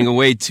keep finding a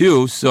way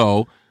to,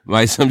 so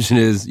my assumption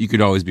is you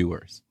could always be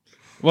worse.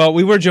 Well,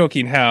 we were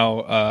joking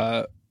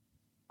how,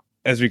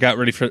 as we got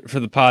ready for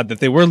the pod, that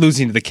they were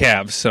losing to the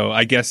Cavs. So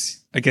I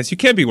guess you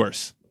can be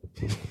worse.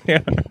 Yeah,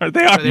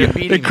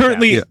 they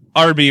currently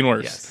are being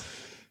worse. Yes.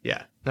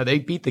 Yeah. No, they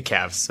beat the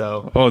Cavs.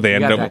 So they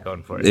ended up that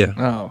going for it. Yeah.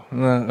 Oh,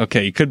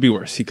 okay. He could be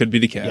worse. He could be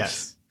the Cavs.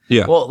 Yes.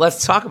 Yeah. Well,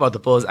 let's talk about the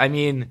Bulls. I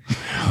mean,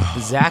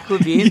 Zach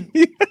LaVine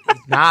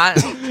not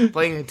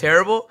playing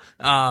terrible.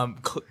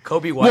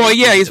 Kobe White. Well,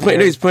 yeah, he's playing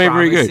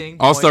very good.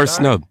 All-star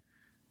snub.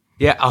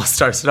 Yeah,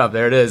 all-star snub.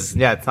 There it is.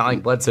 Yeah, it's not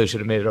like Bledsoe should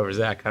have made it over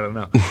Zach. I don't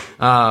know.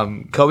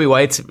 Kobe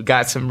White's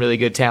got some really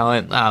good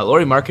talent.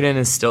 Lauri Markkanen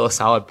is still a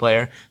solid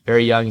player.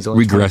 Very young. He's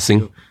only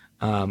regressing.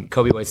 22.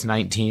 Kobe White's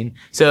 19.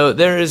 So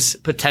there is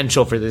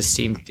potential for this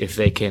team if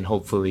they can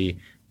hopefully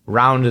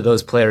round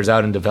those players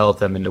out and develop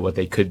them into what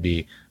they could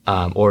be.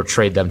 or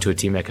trade them to a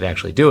team that could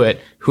actually do it.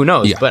 Who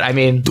knows? Yeah. But I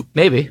mean,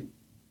 maybe.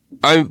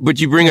 But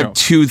you bring up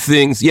two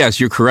things. Yes,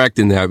 you're correct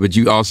in that. But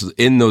you also,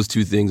 in those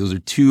two things, those are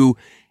two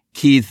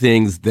key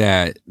things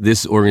that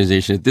this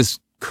organization, at this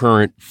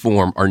current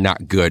form, are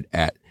not good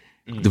at.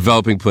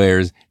 Developing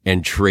players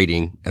and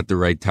trading at the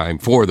right time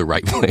for the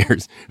right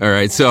players. All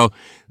right. So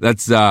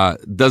that's,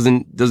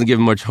 doesn't give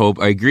him much hope.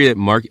 I agree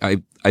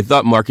that I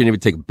thought marketing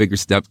would take a bigger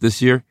step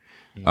this year,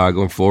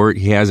 going forward.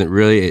 He hasn't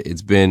really.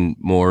 It's been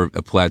more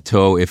a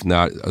plateau, if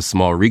not a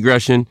small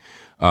regression.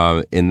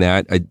 In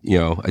that, I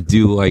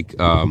do like,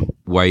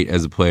 White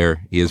as a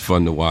player. He is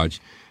fun to watch.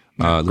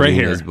 Great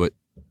hair. But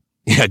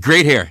yeah,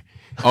 great hair.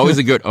 Always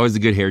a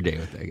good hair day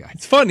with that guy.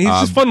 It's fun. He's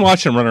just fun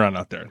watching him run around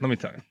out there. Let me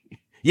tell you.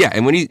 Yeah,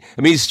 and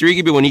he's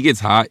streaky, but when he gets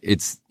hot,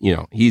 it's,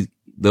 when he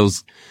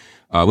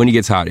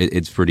gets hot,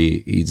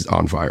 he's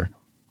on fire.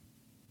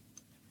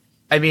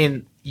 I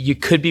mean, you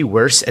could be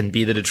worse and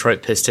be the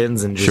Detroit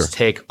Pistons and just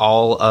take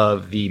all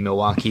of the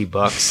Milwaukee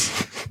Bucks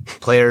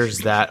players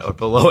that are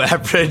below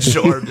average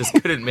or just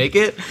couldn't make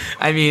it.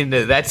 I mean,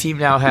 that team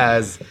now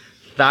has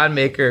Thon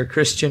Maker,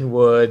 Christian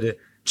Wood,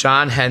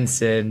 John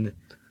Henson,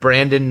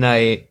 Brandon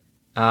Knight,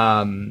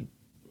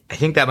 I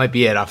think that might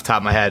be it off the top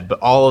of my head, but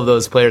all of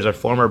those players are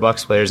former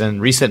Bucks players in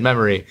recent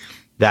memory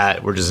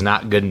that were just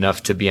not good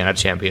enough to be on a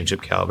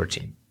championship caliber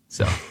team.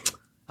 So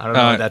I don't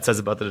know what that says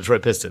about the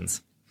Detroit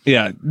Pistons.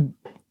 Yeah.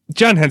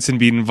 John Henson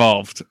being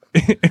involved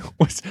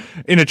was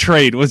in a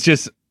trade was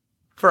just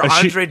for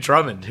Andre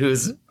Drummond,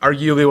 who's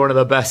arguably one of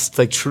the best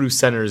true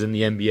centers in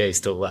the NBA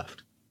still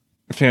left.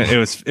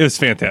 It was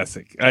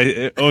fantastic.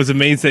 I was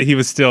amazed that he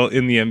was still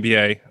in the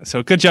NBA.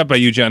 So good job by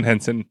you, John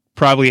Henson.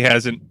 Probably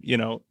hasn't,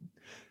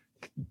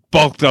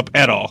 bulked up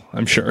at all,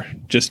 I'm sure.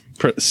 Just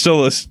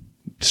still a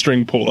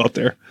string pull out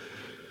there.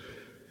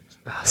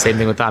 Same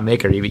thing with Thon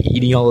Maker. He was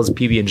eating all those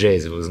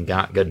PB&Js. It was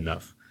not good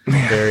enough.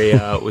 Very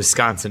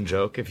Wisconsin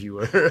joke if you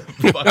were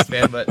a Bucks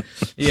fan, but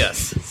yes,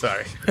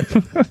 sorry.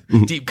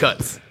 Deep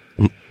cuts.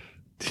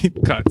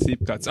 Deep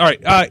cuts. All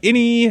right.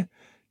 Any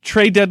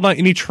trade deadline,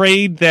 any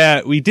trade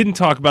that we didn't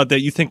talk about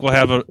that you think will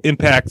have an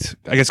impact,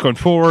 I guess, going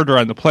forward or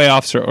on the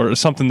playoffs or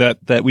something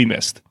that we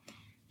missed?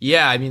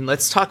 Yeah, I mean,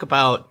 let's talk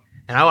about,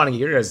 and I want to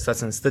get your guys'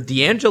 thoughts on this, the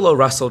D'Angelo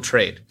Russell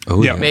trade.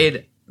 Oh, yeah.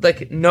 Made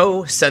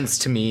no sense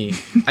to me.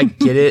 I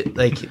get it.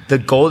 The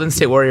Golden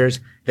State Warriors,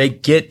 they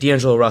get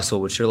D'Angelo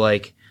Russell, which you're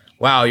like,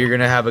 wow, you're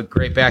going to have a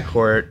great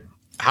backcourt.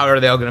 How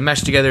are they all going to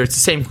mesh together? It's the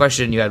same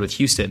question you had with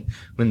Houston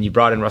when you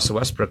brought in Russell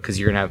Westbrook, because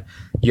you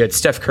had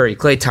Steph Curry,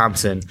 Klay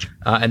Thompson,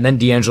 and then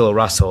D'Angelo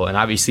Russell, and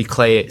obviously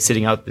Klay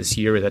sitting out this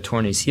year with a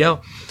torn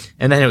ACL.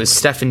 And then it was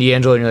Steph and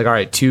D'Angelo, and you're like, all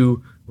right,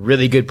 two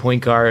really good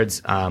point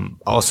guards,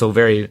 also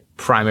very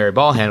primary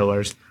ball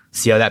handlers.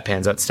 See how that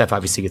pans out. Steph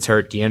obviously gets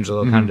hurt.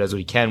 D'Angelo kind of does what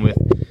he can with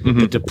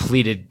the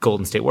depleted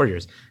Golden State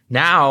Warriors.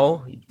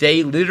 Now,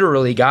 they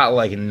literally got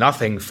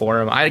nothing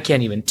for him. I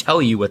can't even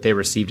tell you what they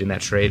received in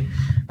that trade.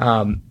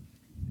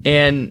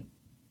 And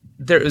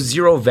there was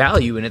zero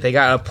value in it. They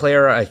got a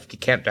player, I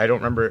don't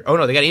remember. Oh,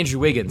 no, they got Andrew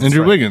Wiggins.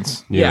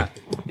 Wiggins. Yeah.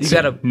 You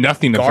got a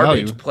nothing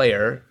garbage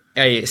player,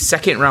 a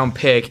second-round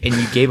pick, and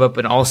you gave up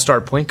an all-star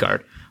point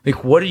guard.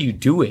 What are you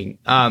doing?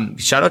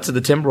 Shout out to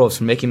the Timberwolves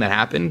for making that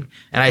happen.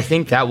 And I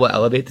think that will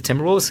elevate the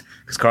Timberwolves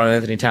because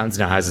Karl-Anthony Towns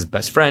now has his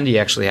best friend. He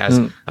actually has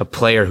a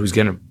player who's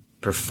going to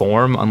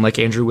perform unlike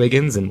Andrew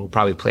Wiggins and will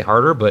probably play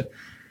harder. But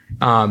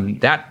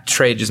that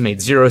trade just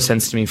made zero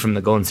sense to me from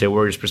the Golden State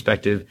Warriors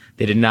perspective.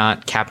 They did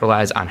not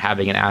capitalize on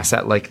having an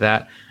asset like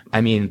that.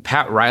 I mean,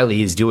 Pat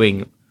Riley is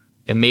doing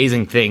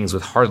amazing things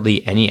with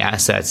hardly any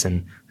assets,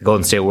 and the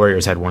Golden State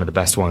Warriors had one of the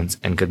best ones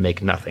and could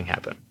make nothing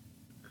happen.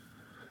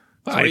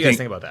 So what do you guys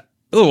think about that?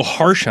 A little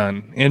harsh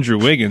on Andrew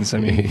Wiggins. I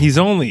mean, he's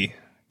only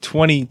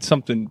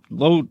 20-something,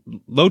 low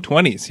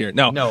 20s here.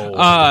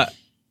 No.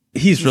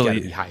 He's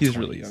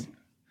really young.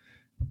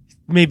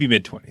 Maybe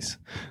mid-20s.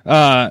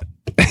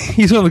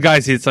 He's one of the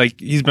guys, it's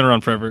he's been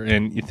around forever,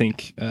 and you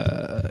think,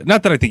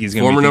 not that I think he's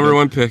going to be. Former number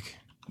one pick.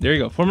 There you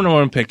go. Former number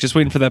one pick. Just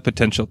waiting for that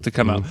potential to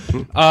come out.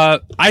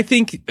 I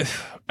think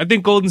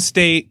Golden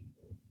State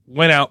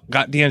went out,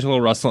 got D'Angelo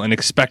Russell, and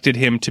expected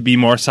him to be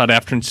more sought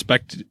after and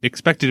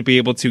expected to be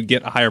able to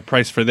get a higher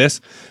price for this.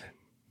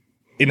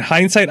 In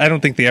hindsight, I don't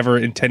think they ever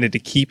intended to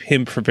keep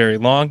him for very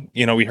long.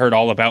 We heard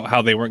all about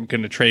how they weren't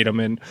going to trade him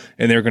and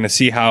they were going to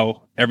see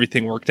how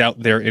everything worked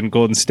out there in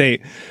Golden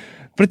State.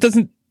 But it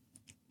doesn't,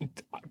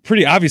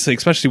 pretty obviously,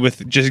 especially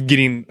with just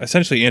getting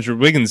essentially Andrew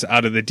Wiggins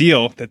out of the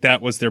deal,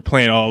 that was their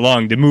plan all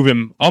along, to move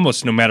him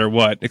almost no matter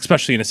what,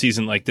 especially in a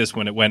season like this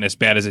when it went as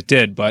bad as it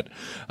did. But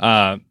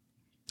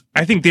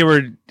I think they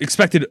were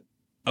expected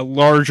a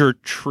larger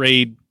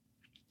trade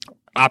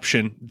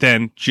option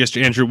than just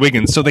Andrew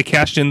Wiggins. So they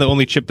cashed in the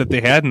only chip that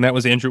they had, and that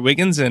was Andrew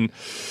Wiggins. And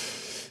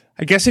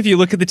I guess if you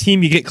look at the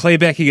team, you get Klay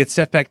back, you get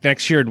Steph back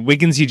next year, and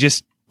Wiggins, you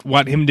just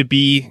want him to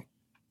be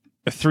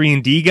a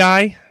 3-and-D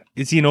guy.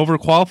 Is he an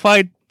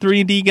overqualified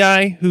 3-and-D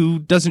guy who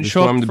doesn't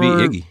show up to be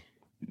Iggy?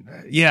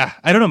 Yeah,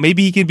 I don't know.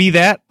 Maybe he can be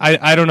that.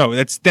 I don't know.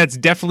 That's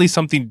definitely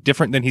something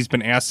different than he's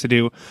been asked to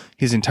do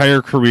his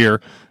entire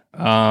career.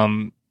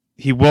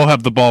 he will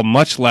have the ball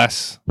much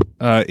less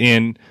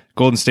in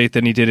Golden State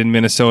than he did in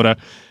Minnesota.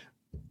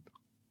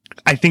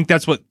 I think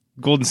that's what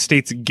Golden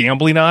State's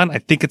gambling on. I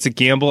think it's a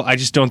gamble. I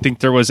just don't think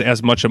there was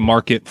as much a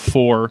market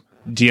for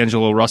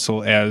D'Angelo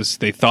Russell as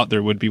they thought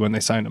there would be when they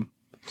signed him.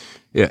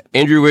 Yeah,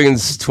 Andrew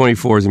Wiggins,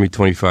 24, is going to be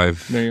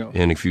 25 there you go.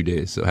 In a few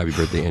days. So happy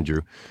birthday,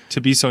 Andrew. To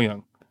be so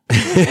young.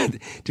 To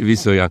be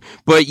so young.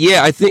 But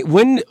yeah, I think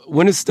when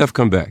does Steph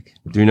come back?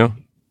 Do you know?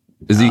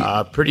 Is he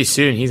pretty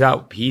soon? He's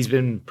out. He's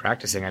been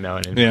practicing, I know,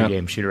 in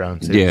pregame shoot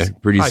around. So yeah,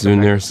 pretty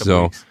soon there.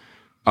 So,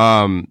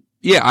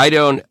 yeah,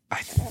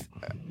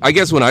 I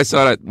guess when I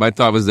saw it, my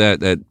thought was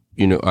that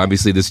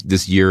obviously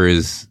this year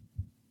is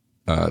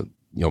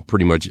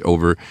pretty much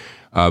over,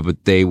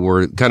 but they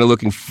were kind of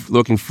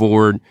looking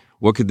forward.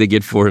 What could they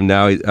get for him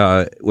now?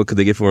 What could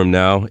they get for him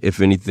now,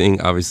 if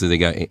anything? Obviously, they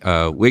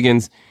got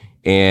Wiggins,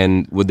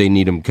 and would they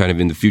need him kind of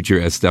in the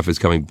future as Steph is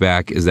coming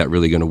back? Is that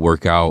really going to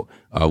work out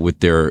with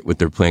their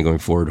plan going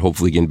forward?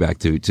 Hopefully, getting back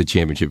to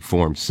championship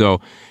form.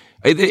 So,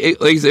 I think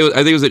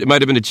it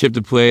might have been a chip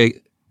to play,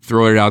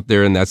 throw it out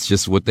there, and that's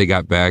just what they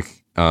got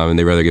back, and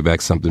they'd rather get back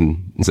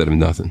something instead of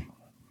nothing.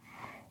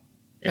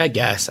 I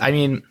guess. I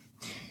mean,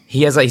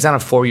 he's on a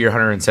 4-year,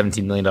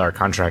 $117 million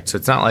contract, so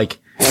it's not like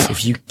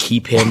if you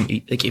keep him,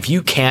 like if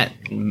you can't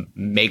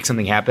make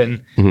something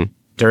happen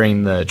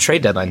during the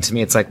trade deadline, to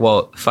me, it's like,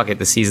 well, fuck it.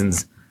 The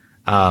season's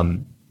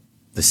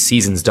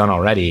done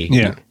already.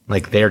 Yeah.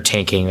 Like they're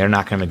tanking. They're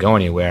not going to go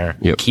anywhere.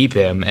 Yep. Keep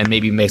him and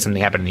maybe make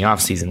something happen in the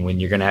offseason when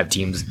you're going to have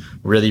teams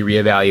really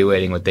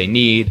reevaluating what they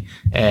need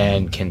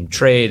and can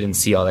trade and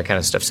see all that kind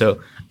of stuff.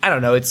 So I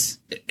don't know.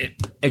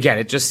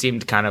 It just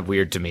seemed kind of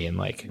weird to me and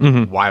like,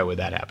 why would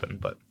that happen?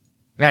 But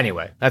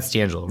anyway, that's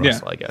D'Angelo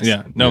Russell, I guess.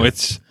 Yeah. No,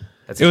 that's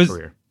his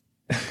career.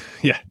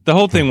 Yeah, the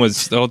whole thing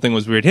was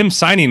weird. Him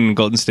signing in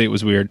Golden State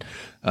was weird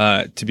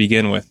to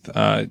begin with.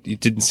 It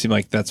didn't seem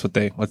like that's what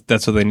they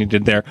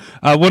needed there.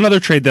 One other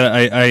trade that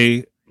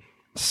I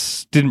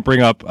didn't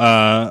bring up: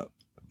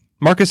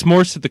 Marcus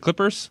Morris to the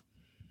Clippers.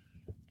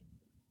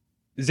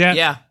 Is that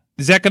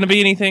going to be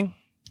anything?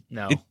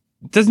 No, it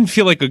doesn't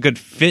feel like a good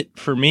fit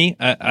for me.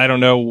 I don't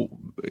know.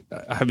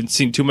 I haven't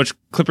seen too much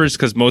Clippers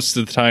because most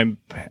of the time,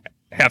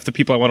 half the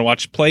people I want to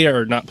watch play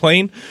are not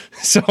playing,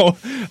 so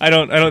I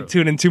don't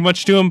tune in too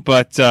much to him.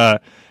 But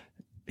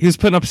he was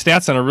putting up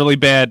stats on a really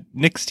bad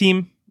Knicks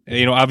team.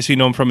 Obviously you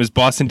know him from his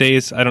Boston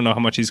days. I don't know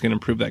how much he's going to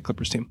improve that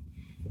Clippers team.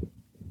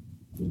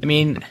 I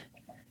mean,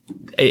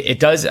 it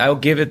does. I'll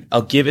give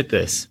it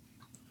this.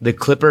 The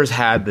Clippers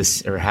have the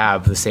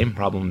same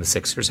problem the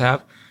Sixers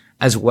have,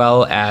 as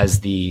well as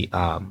the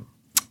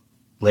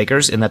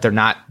Lakers, in that they're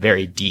not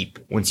very deep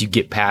once you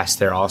get past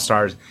their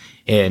all-stars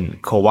in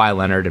Kawhi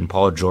Leonard and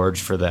Paul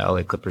George for the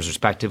LA Clippers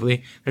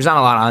respectively. There's not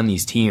a lot on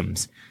these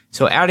teams.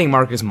 So adding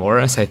Marcus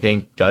Morris, I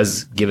think,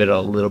 does give it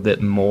a little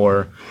bit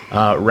more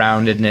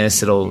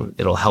roundedness.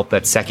 It'll help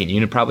that second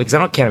unit probably,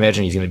 because can't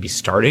imagine he's going to be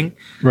starting.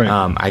 Right.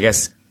 I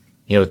guess,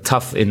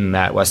 tough in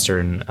that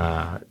Western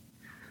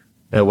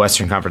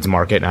Conference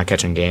market, not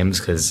catching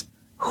games, because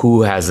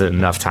who has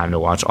enough time to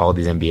watch all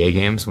these NBA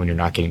games when you're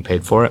not getting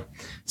paid for it?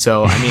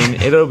 So, I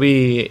mean, it'll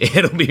be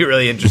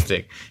really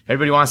interesting. If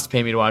everybody wants to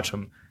pay me to watch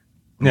them,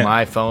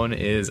 my phone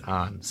is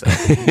on. So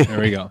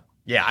there we go.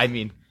 Yeah, I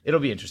mean, it'll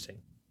be interesting.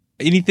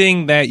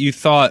 Anything that you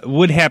thought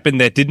would happen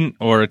that didn't,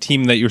 or a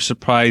team that you're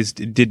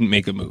surprised didn't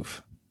make a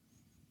move?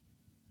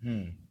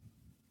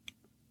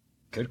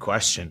 Good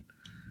question.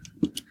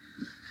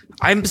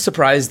 I'm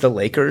surprised the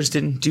Lakers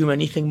didn't do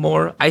anything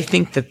more. I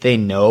think that they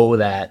know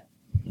that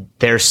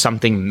there's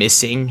something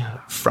missing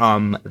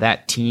from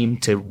that team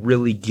to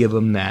really give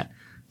them that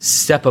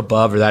step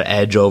above or that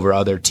edge over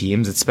other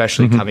teams,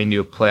 especially coming to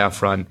a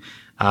playoff run.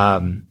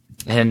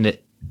 And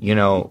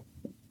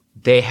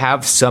they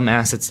have some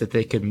assets that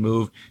they could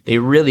move. They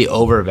really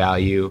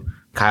overvalue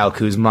Kyle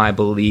Kuzma, I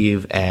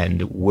believe,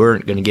 and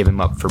weren't going to give him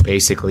up for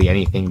basically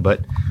anything but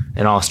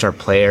an all-star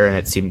player, and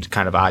it seemed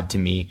kind of odd to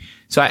me.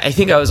 So I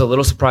think I was a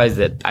little surprised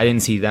that I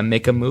didn't see them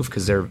make a move,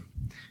 because they're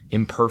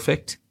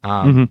imperfect,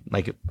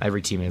 like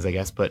every team is, I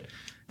guess. But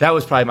that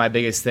was probably my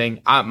biggest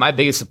thing. My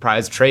biggest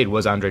surprise trade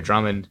was Andre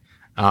Drummond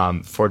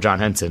for John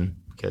Henson,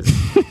 because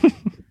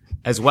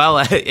as well,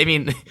 I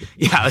mean,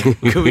 yeah,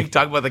 could we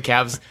talk about the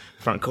Cavs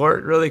front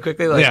court really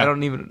quickly? I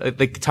don't even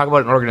talk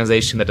about an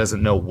organization that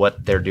doesn't know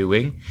what they're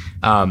doing.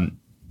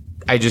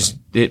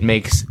 It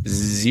makes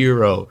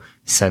zero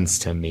sense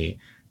to me.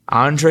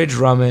 Andre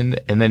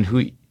Drummond, and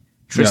then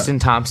Tristan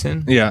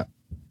Thompson. Yeah.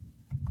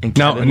 And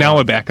now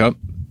a backup.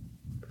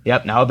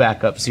 Yep, now a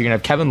backup. So you're gonna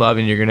have Kevin Love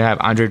and you're gonna have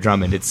Andre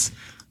Drummond. It's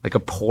like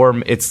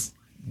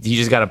you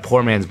just got a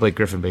poor man's Blake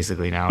Griffin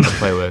basically now to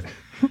play with.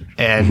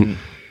 And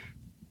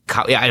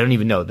I don't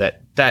even know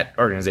that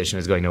organization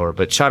is going nowhere.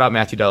 But shout out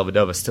Matthew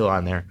Dellavedova, still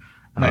on there.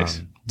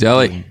 Nice.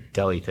 Deli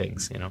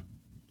things, What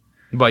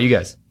about you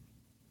guys?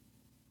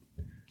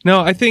 No,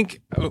 I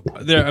think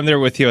I'm there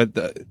with you.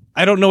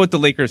 I don't know what the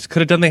Lakers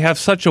could have done. They have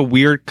such a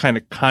weird kind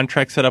of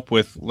contract set up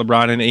with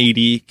LeBron and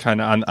AD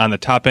kind of on the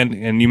top end.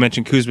 And you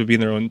mentioned Kuzma being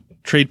their own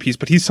trade piece,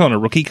 but he's still on a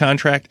rookie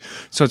contract,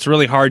 so it's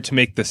really hard to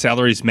make the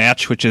salaries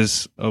match, which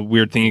is a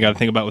weird thing you got to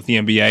think about with the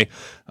NBA.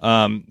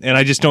 And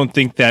I just don't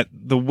think that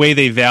the way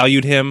they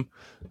valued him,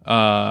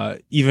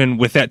 even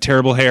with that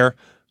terrible hair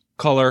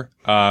color,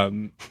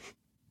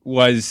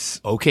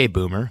 was okay.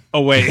 Boomer.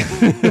 Oh wait,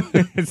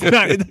 it's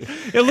not.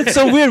 It looks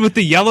so weird with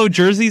the yellow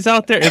jerseys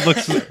out there.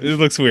 It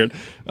looks weird.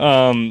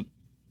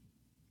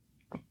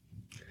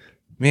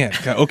 Man,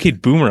 got okay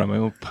Boomer on my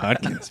own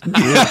podcast.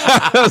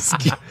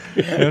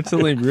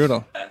 Absolutely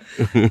brutal.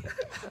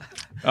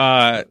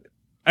 I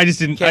just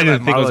didn't think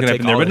it was going to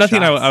happen there, but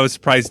nothing I was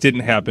surprised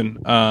didn't happen.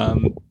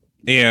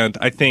 And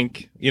I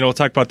think, we'll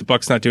talk about the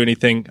Bucks not doing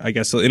anything, I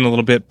guess, in a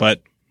little bit,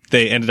 but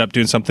they ended up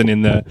doing something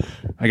in the,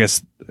 I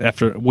guess,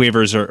 after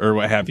waivers or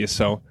what have you.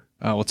 So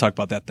we'll talk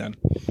about that then.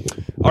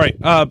 All right.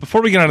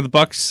 Before we get on to the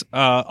Bucks,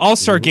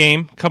 All-Star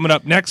game coming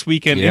up next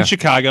weekend in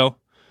Chicago.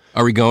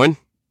 Are we going?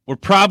 We're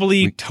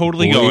probably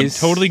totally going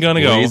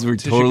to go. We're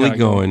totally Chicago.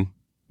 Going.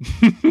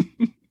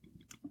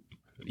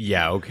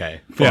 Yeah,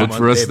 okay. Look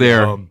for us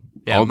there.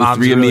 Yeah, all the Mom's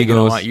three really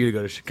amigos. Want you to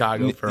go to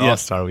Chicago for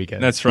All-Star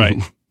weekend. That's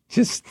right.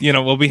 Just,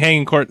 we'll be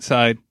hanging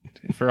courtside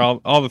for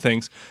all the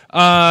things.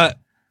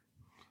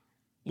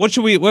 What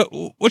should we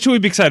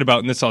be excited about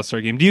in this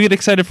All-Star game? Do you get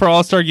excited for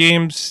All-Star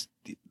games?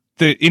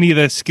 Any of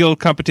the skill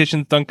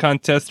competitions, dunk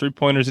contests,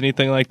 3-pointers,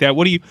 anything like that?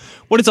 What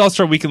does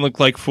All-Star weekend look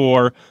like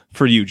for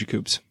you,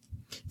 Jacobs?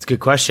 It's a good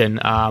question.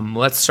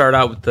 Let's start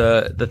out with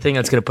the thing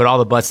that's going to put all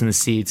the butts in the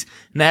seats,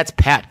 and that's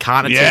Pat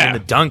Connaughton in the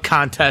dunk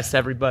contest,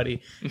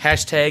 everybody.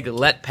 Hashtag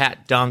let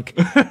Pat dunk.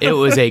 It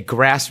was a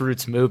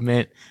grassroots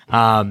movement.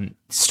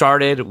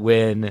 Started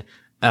when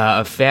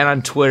a fan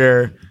on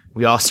Twitter,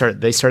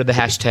 they started the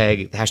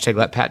hashtag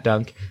let Pat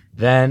dunk.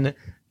 Then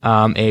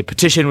a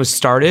petition was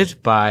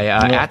started by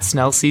at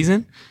Snell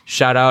Season.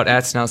 Shout out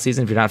at Snell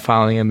Season. If you're not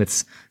following him,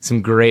 it's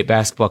some great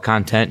basketball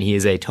content. He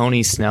is a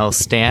Tony Snell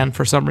stan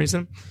for some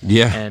reason.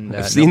 Yeah, and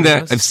I've seen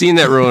that. I've seen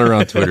that rolling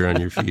around Twitter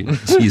on your feed.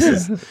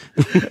 Jesus.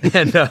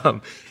 and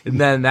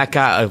then that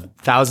got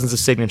thousands of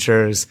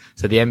signatures.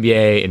 So the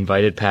NBA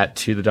invited Pat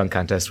to the dunk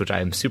contest, which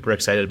I am super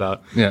excited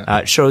about.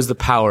 Yeah, it shows the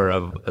power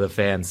of the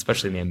fans,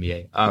 especially in the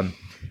NBA.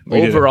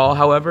 Overall,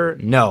 however,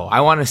 no.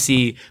 I want to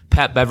see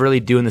Pat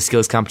Beverly doing the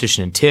skills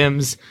competition in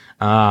Tim's,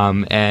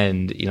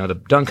 and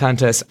the dunk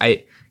contest.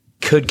 I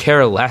could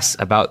care less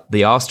about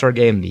the All-Star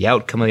game, the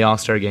outcome of the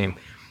All-Star game.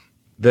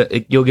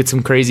 You'll get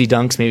some crazy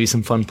dunks, maybe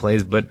some fun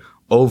plays, but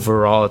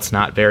overall, it's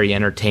not very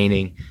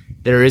entertaining.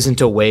 There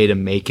isn't a way to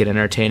make it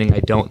entertaining.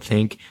 I don't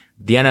think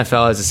the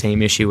NFL has the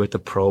same issue with the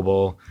Pro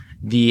Bowl.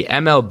 The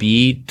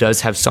MLB does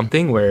have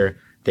something where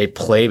they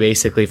play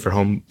basically for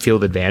home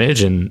field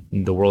advantage in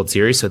the World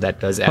Series, so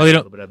that does add a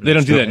little bit of. They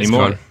don't do that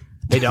anymore.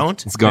 They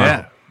don't? It's gone.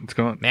 Yeah, it's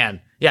gone.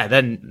 Man, yeah.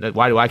 Then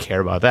why do I care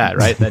about that?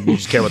 Right? Then you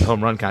just care about the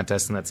home run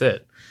contest, and that's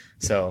it.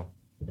 So,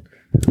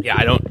 yeah,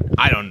 I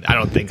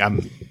don't think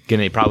I'm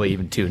gonna probably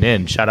even tune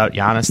in. Shout out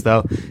Giannis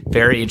though,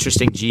 very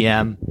interesting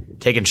GM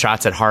taking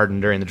shots at Harden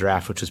during the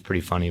draft, which was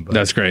pretty funny. But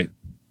that's great.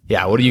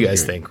 Yeah, what do you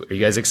guys think? Are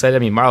you guys excited? I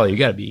mean, Marlo, you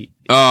got to be.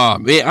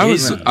 Man,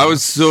 I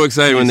was so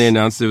excited when they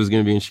announced it was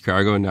going to be in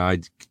Chicago, and now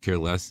I care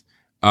less.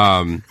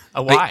 Why?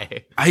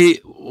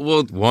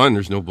 Well, one,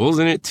 there's no Bulls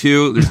in it.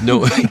 Two, there's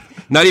no,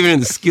 not even in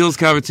the skills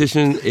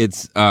competition.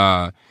 It's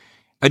I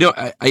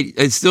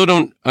still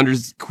don't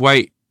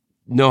quite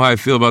know how I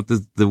feel about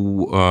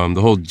the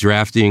whole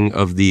drafting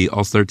of the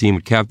All-Star team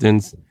with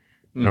captains.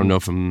 I don't know.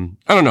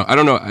 I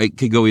don't know. I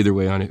could go either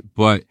way on it,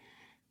 but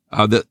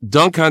the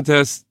dunk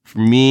contest for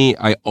me,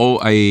 I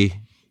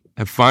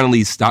have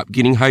finally stopped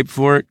getting hyped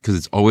for it because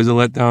it's always a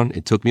letdown.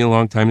 It took me a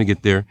long time to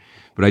get there,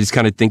 but I just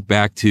kind of think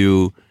back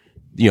to,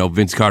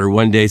 Vince Carter.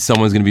 One day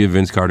someone's going to be a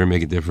Vince Carter and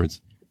make a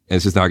difference, and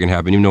it's just not going to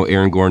happen. Even though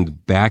Aaron Gordon's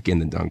back in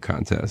the dunk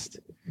contest,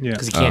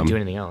 because he can't do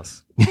anything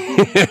else.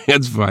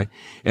 That's fine.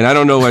 And I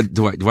don't know what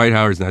Dwight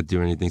Howard's not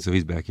doing anything, so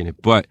he's back in it.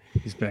 But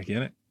he's back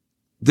in it.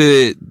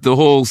 The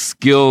whole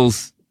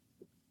skills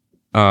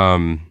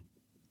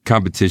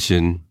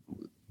competition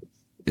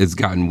has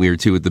gotten weird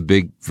too with the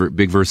big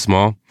versus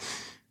small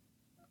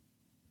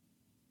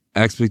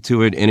aspect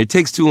to it, and it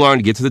takes too long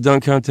to get to the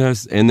dunk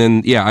contest. And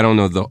then I don't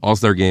know, the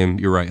All-Star game.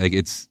 You're right. Like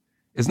it's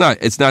not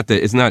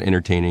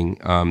entertaining.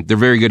 They're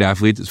very good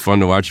athletes. It's fun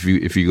to watch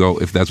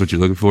if that's what you're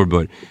looking for.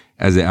 But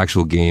as an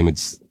actual game,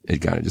 it's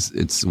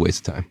a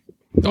waste of time.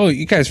 Oh,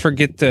 you guys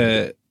forget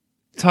to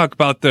talk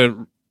about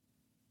the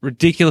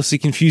ridiculously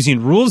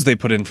confusing rules they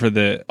put in for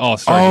the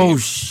All-Star game. Oh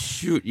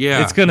shoot,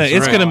 yeah. It's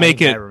gonna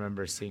make it. I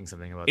remember seeing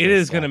something about it. It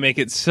is gonna make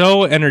it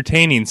so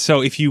entertaining.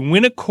 So if you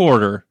win a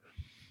quarter,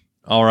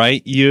 all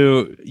right,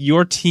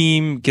 your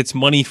team gets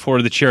money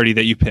for the charity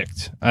that you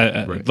picked.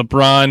 Right.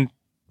 LeBron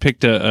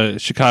picked a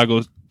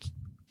Chicago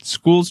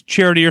schools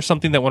charity or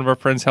something that one of our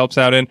friends helps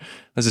out in.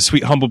 There's a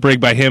sweet humble brag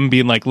by him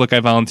being like, look, I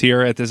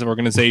volunteer at this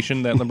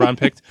organization that LeBron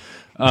picked.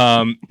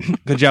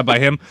 Good job by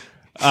him.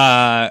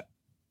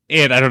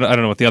 And I don't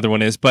know what the other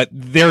one is, but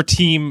their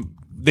team,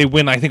 they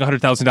win, I think,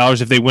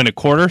 $100,000 if they win a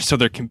quarter. So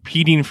they're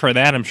competing for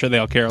that. I'm sure they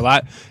all care a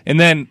lot. And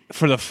then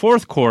for the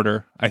fourth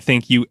quarter, I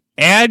think you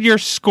add your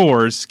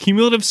scores,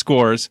 cumulative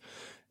scores,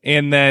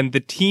 and then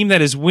the team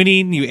that is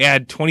winning, you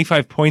add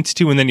 25 points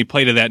to, and then you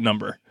play to that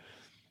number.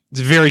 It's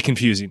very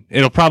confusing.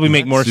 It'll probably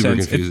make more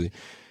sense. Confusing.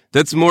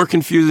 That's more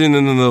confusing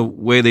than the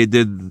way they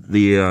did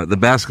the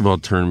basketball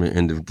tournament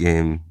end of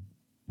game,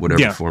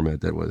 whatever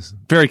format that was.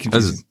 Very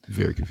confusing. That's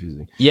very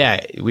confusing.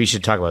 Yeah, we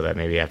should talk about that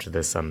maybe after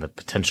this on the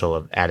potential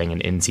of adding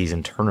an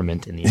in-season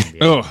tournament in the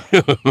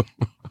NBA.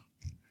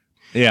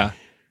 Yeah.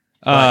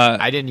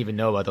 I didn't even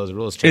know about those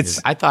rules changes.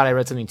 I thought I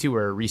read something too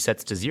where it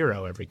resets to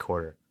 0 every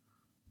quarter.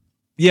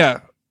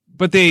 Yeah,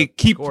 but they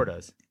keep... Score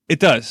does. It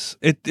does.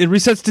 It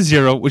resets to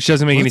 0, which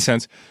doesn't make any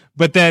sense.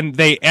 But then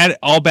they add it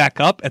all back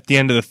up at the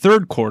end of the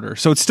third quarter.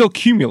 So it's still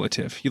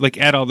cumulative. You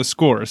add all the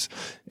scores.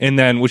 And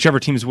then whichever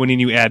team is winning,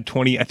 you add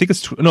 20. I think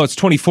it's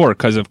 24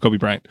 because of Kobe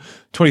Bryant.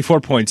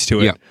 24 points to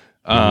it.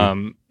 Yeah.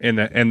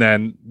 And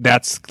then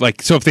that's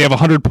so if they have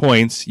 100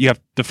 points, you have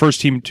the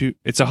first team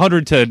it's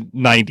 100 to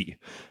 90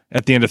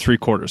 at the end of 3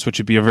 quarters, which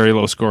would be a very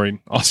low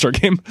scoring All-Star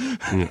game.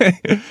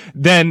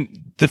 Then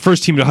the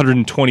first team to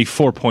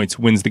 124 points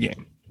wins the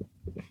game.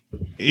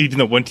 Even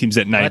though one team's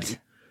at 90. What?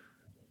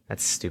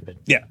 That's stupid.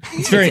 Yeah.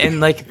 It's very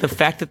and the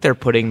fact that they're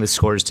putting the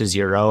scores to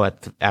 0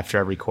 after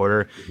every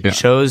quarter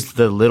shows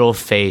the little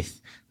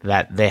faith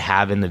that they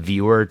have in the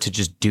viewer to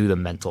just do the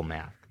mental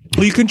math.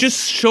 Well, you can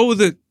just show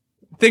the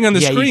thing on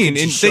the screen,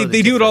 and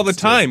they do it all the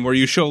time where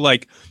you show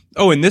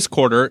in this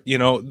quarter,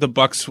 the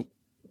Bucks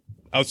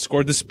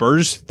outscored the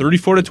Spurs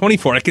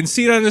 34-24. I can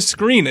see it on the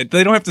screen.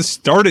 They don't have to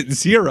start at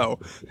 0.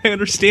 They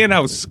understand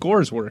how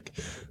scores work.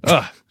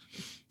 Ugh.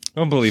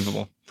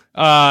 Unbelievable.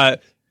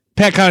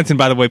 Pat Connaughton,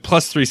 by the way,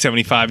 plus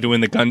 375 to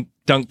win the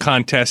dunk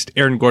contest.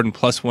 Aaron Gordon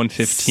plus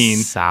 115.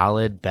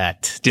 Solid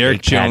bet.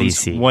 Derek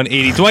Jones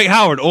 180. Dwight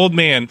Howard, old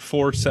man,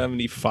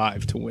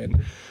 475 to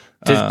win.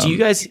 Do you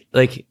guys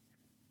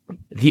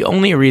the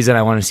only reason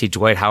I want to see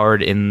Dwight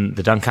Howard in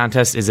the dunk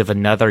contest is if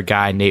another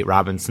guy Nate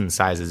Robinson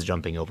size is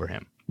jumping over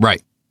him.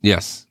 Right.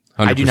 Yes.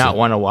 100%. I do not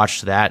want to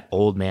watch that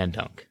old man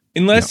dunk.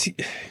 Unless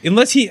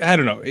he, I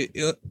don't know.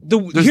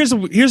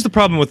 Here's the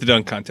problem with the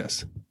dunk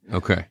contest.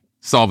 Okay.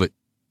 Solve it.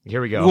 Here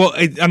we go. Well,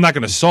 I'm not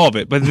going to solve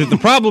it, but the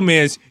problem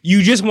is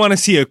you just want to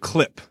see a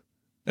clip.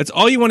 That's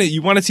all you want to.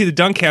 You want to see the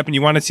dunk happen.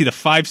 You want to see the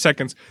 5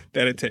 seconds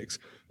that it takes.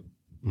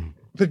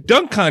 The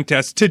dunk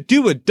contest, to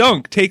do a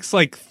dunk, takes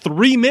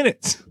 3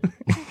 minutes.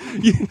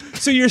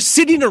 So you're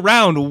sitting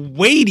around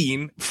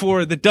waiting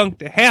for the dunk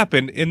to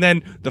happen, and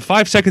then the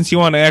 5 seconds you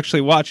want to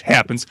actually watch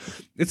happens.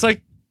 It's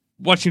like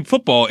watching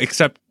football,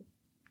 except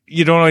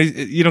you don't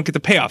get the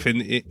payoff in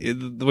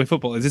the way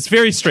football is. It's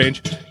very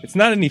strange. It's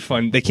not any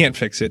fun. They can't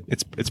fix it.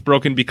 It's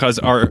broken because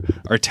our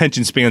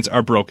attention spans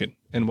are broken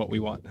in what we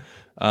want.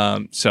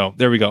 So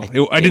there we go.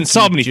 I didn't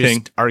solve anything.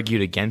 Just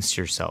argued against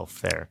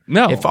yourself there.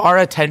 No. If our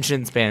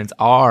attention spans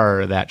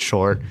are that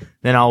short,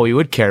 then all we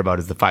would care about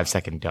is the 5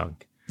 second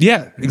dunk.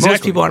 Yeah, exactly.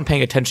 Most people aren't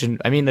paying attention.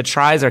 I mean, the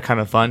tries are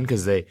kind of fun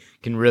because they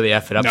can really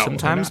F it up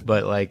sometimes,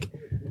 but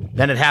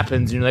then it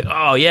happens and you're like,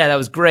 oh yeah, that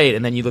was great.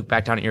 And then you look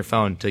back down at your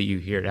phone until you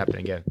hear it happen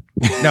again.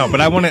 No,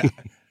 but I want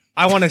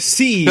to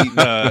see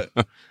that's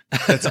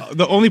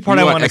the only part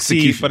I want to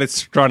see, but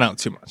it's drawn out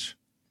too much.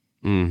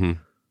 Mm-hmm.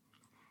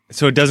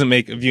 So it doesn't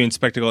make a viewing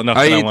spectacle enough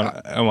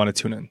that I want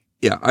to tune in.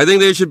 Yeah, I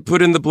think they should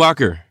put in the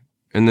blocker,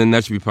 and then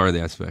that should be part of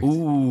the aspect.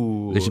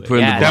 Ooh, they should put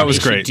in the blocker. That was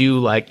great.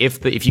 Do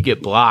if you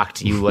get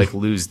blocked, you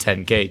lose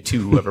 $10K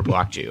to whoever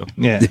blocked you.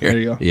 Yeah, there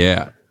you go.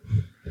 Yeah.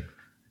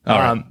 All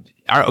right.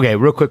 Okay,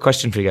 real quick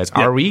question for you guys: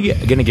 Are we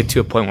going to get to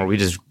a point where we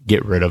just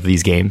get rid of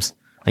these games,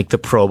 like the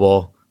Pro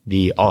Bowl,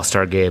 the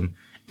All-Star game,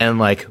 and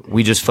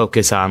we just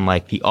focus on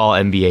the all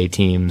NBA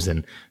teams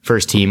and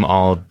first team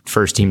all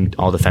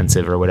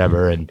defensive or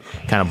whatever, and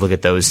kind of look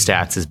at those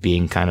stats as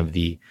being kind of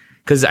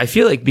because I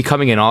feel like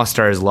becoming an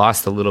All-Star has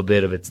lost a little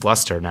bit of its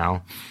luster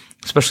now,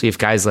 especially if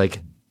guys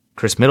like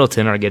Chris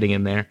Middleton are getting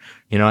in there.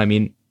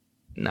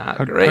 Not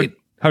great.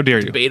 How dare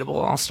you? Debatable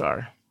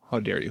All-Star. How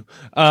dare you?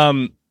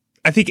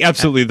 I think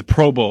absolutely the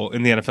Pro Bowl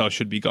in the NFL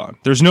should be gone.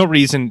 There's no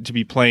reason to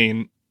be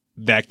playing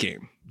that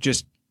game.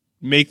 Just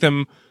make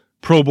them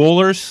Pro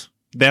Bowlers.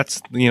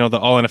 That's, the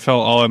all NFL,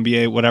 all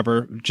NBA,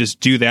 whatever.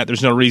 Just do that.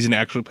 There's no reason to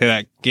actually play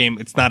that game.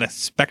 It's not a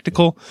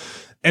spectacle.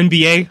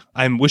 NBA,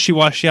 I'm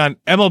wishy-washy on.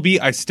 MLB,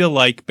 I still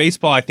like.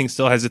 Baseball, I think,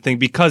 still has a thing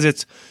because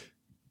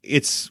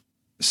it's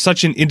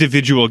such an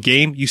individual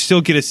game. You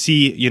still get to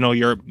see,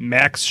 your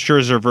Max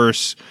Scherzer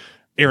versus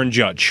Aaron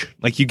Judge.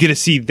 You get to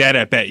see that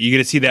at bat. You get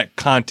to see that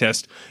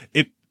contest.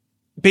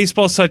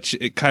 Baseball's such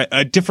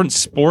a different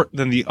sport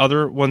than the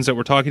other ones that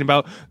we're talking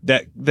about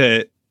that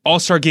the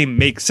All-Star game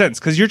makes sense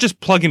because you're just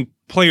plugging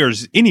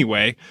players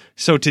anyway.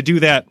 So to do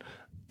that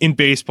in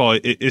baseball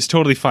is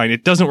totally fine.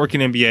 It doesn't work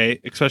in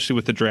NBA, especially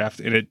with the draft,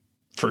 and it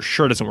for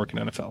sure doesn't work in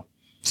NFL.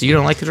 So you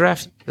don't like the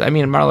draft? I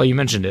mean, Marlo, you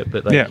mentioned it,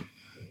 but yeah.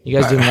 You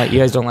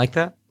guys don't like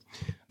that?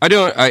 I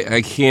don't.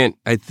 I can't.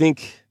 I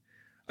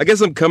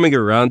guess I'm coming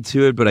around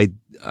to it, but I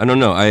don't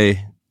know.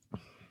 I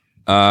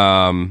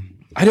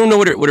don't know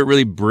what it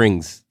really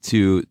brings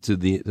to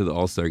the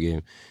All-Star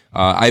game.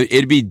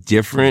 It'd be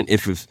different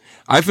if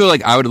I feel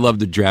like I would love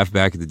the draft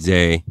back in the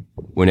day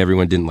when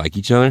everyone didn't like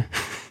each other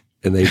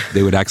and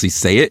they would actually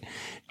say it.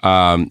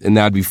 And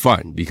that'd be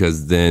fun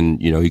because then,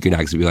 you can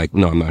actually be like,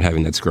 no, I'm not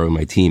having that screw in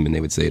my team. And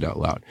they would say it out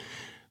loud.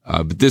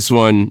 But this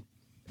one,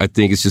 I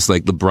think it's just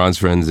like LeBron's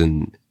friends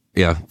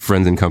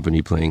and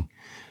company playing,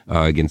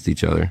 against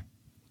each other.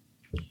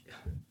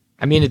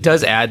 I mean, it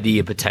does add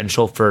the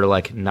potential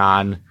for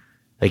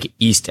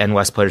East and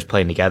West players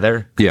playing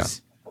together. Yeah.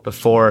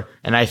 Before,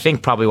 and I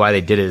think probably why they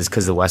did it is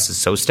because the West is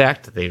so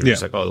stacked that they were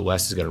just like, oh, the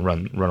West is going to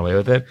run away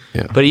with it.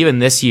 Yeah. But even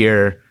this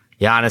year,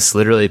 Giannis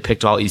literally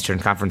picked all Eastern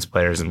Conference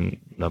players, and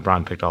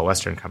LeBron picked all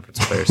Western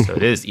Conference players. So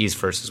it is East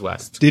versus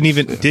West. Didn't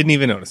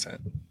even notice that.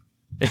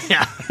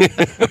 Yeah.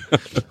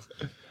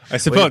 I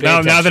suppose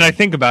now that I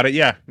think about it,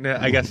 yeah,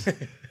 I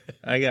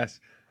guess.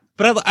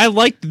 But I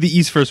liked the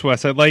East versus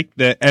West. I like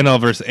the NL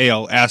versus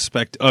AL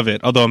aspect of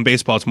it. Although in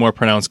baseball it's more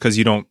pronounced because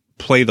you don't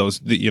play those,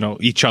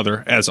 each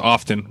other as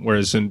often.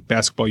 Whereas in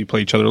basketball you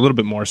play each other a little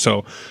bit more,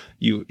 so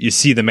you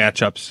see the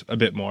matchups a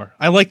bit more.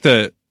 I like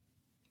the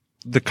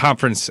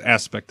conference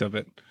aspect of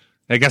it.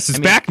 I guess it's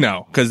back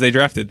now because they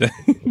drafted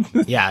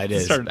the. Yeah, it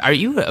is. Are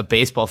you a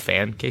baseball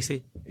fan,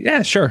 Casey?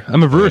 Yeah, sure.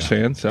 I'm a Brewers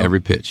fan. So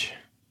every pitch.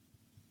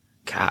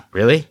 God,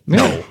 really?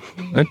 No,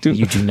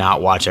 you do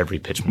not watch every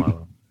pitch,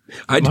 Marlo.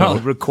 I don't.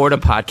 You record a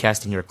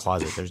podcast in your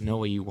closet. There's no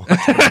way you watch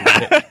every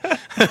pitch.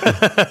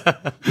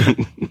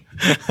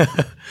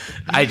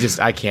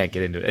 I can't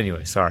get into it.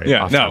 Anyway, sorry.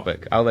 Yeah, off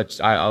topic. I'll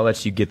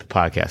let you get the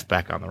podcast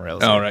back on the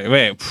rails. All right,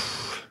 wait.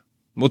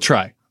 We'll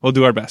try. We'll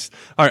do our best.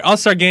 All right,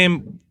 All-Star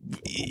Game.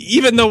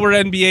 Even though we're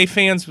NBA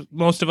fans,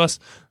 most of us,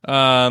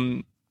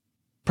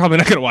 probably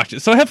not going to watch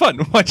it. So have fun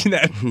watching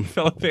that,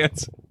 fellow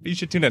fans. You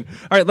should tune in.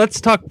 All right,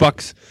 let's talk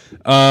Bucks.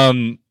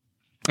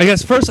 I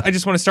guess first I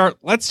just want to start.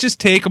 Let's just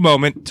take a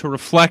moment to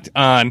reflect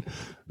on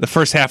the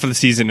first half of the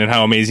season and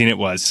how amazing it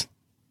was.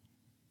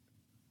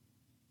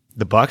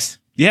 The Bucks?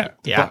 Yeah.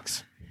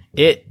 Bucks.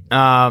 It's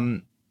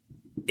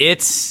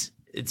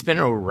been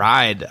a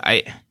ride.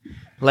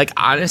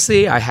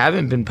 Honestly, I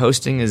haven't been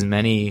posting as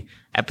many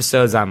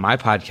episodes on my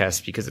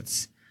podcast because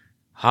it's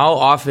how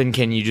often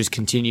can you just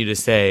continue to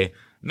say,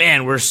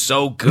 man, we're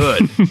so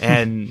good.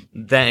 And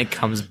then it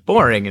comes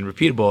boring and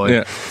repeatable.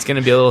 And It's going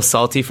to be a little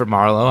salty for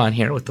Marlo on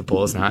here with the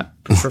Bulls not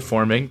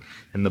performing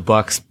and the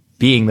Bucks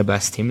being the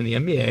best team in the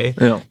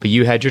NBA. Yeah. But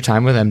you had your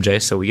time with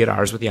MJ, so we get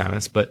ours with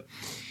Giannis. But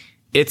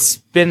it's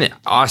been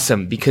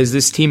awesome because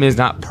this team is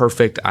not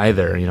perfect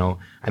either.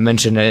 I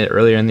mentioned it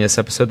earlier in this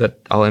episode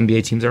that all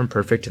NBA teams are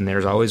imperfect and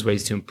there's always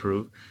ways to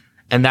improve.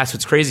 And that's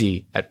what's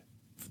crazy. At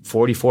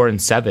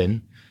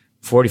 45-7,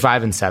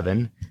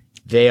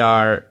 they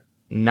are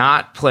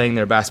not playing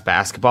their best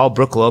basketball.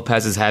 Brook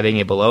Lopez is having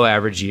a below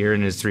average year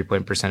in his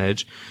 3-point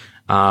percentage.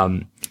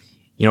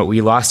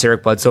 We lost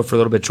Eric Bledsoe for a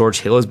little bit.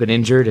 George Hill has been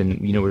injured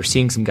and, we're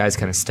seeing some guys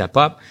kind of step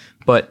up,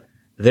 but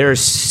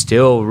there's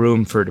still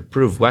room to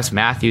prove. Wes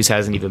Matthews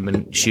hasn't even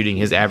been shooting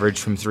his average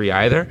from three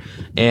either.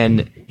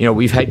 And,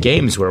 we've had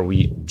games where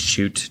we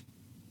shoot,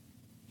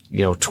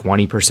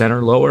 20%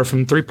 or lower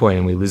from 3-point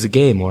and we lose a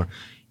game, or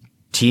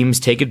teams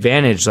take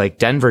advantage like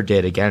Denver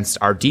did against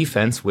our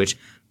defense, which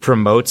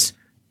promotes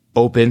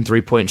open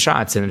 3-point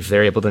shots. And if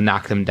they're able to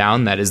knock them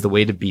down, that is the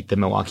way to beat the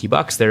Milwaukee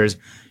Bucks. There's,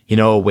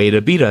 a way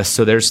to beat us.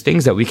 So there's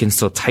things that we can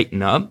still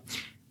tighten up,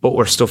 but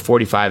we're still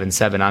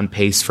 45-7 on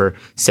pace for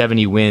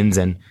 70 wins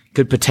and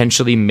could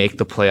potentially make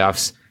the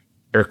playoffs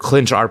or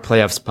clinch our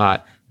playoff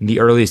spot the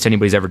earliest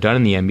anybody's ever done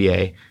in the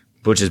NBA,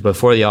 which is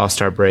before the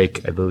All-Star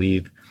break. I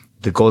believe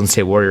the Golden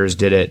State Warriors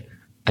did it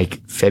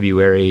like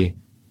February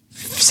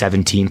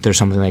 17th or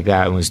something like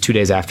that. It was 2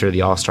 days after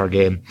the All-Star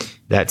game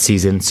that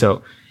season.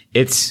 So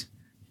it's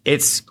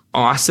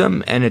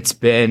awesome. And it's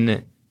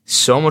been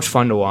so much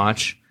fun to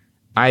watch.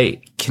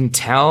 I can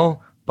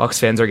tell Bucks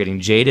fans are getting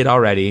jaded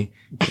already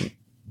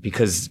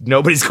because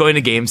nobody's going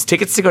to games.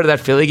 Tickets to go to that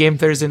Philly game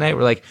Thursday night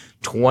were like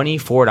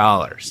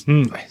 $24.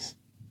 Nice.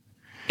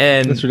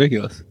 And that's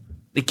ridiculous.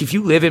 Like if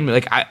you live in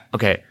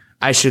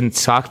I shouldn't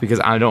talk because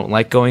I don't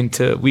like going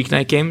to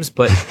weeknight games,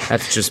 but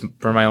that's just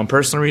for my own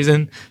personal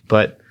reason.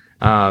 But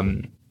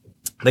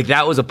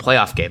that was a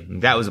playoff game.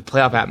 That was a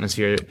playoff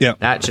atmosphere. Yeah.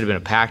 That should have been a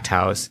packed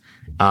house.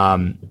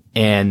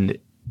 And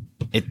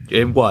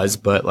it was,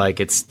 but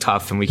it's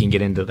tough and we can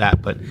get into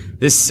that. But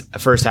this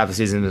first half of the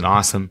season has been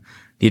awesome.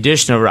 The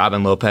addition of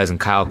Robin Lopez and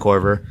Kyle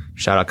Korver,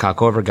 shout out Kyle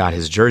Korver, got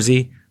his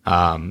jersey.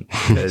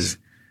 Because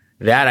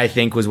that I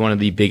think was one of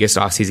the biggest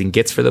offseason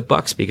gets for the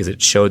Bucks because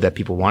it showed that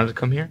people wanted to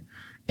come here.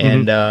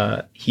 And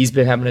he's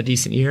been having a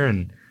decent year.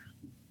 And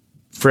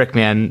frick,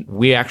 man,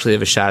 we actually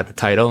have a shot at the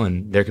title,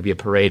 and there could be a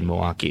parade in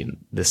Milwaukee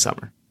this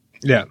summer.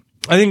 Yeah,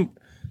 I think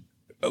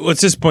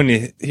it's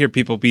disappointing to hear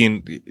people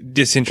being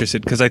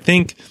disinterested because I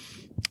think,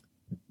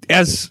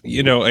 as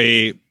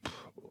a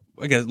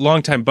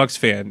longtime Bucks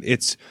fan,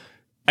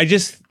 I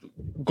just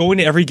go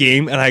into every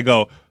game and I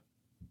go,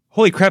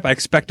 holy crap, I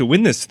expect to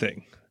win this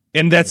thing,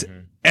 and that's.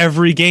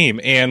 Every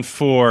game. And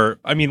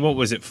what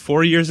was it?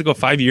 5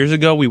 years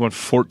ago, we won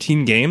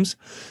 14 games.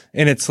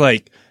 And it's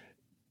like,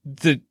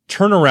 the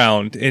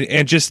turnaround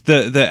and just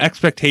the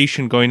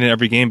expectation going into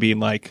every game being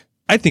like,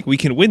 I think we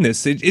can win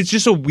this. It's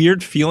just a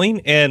weird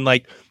feeling. And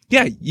like,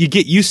 yeah, you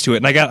get used to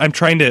it. And I'm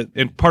trying to,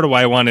 and part of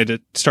why I wanted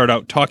to start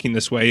out talking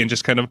this way and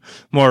just kind of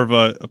more of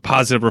a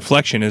positive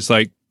reflection is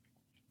like,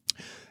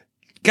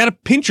 got to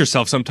pinch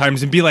yourself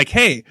sometimes and be like,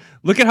 hey,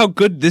 look at how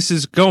good this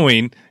is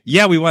going.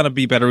 Yeah, we want to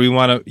be better. We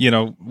want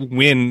to,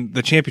 win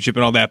the championship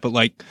and all that. But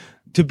like,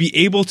 to be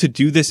able to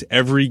do this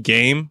every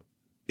game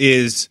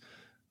is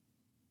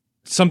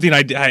something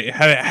I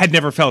had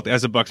never felt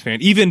as a Bucks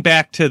fan. Even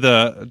back to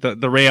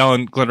the Ray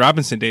Allen, Glenn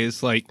Robinson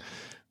days, like,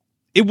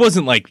 it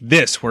wasn't like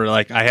this where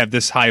like I have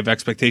this high of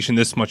expectation,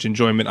 this much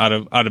enjoyment out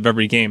of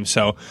every game.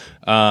 So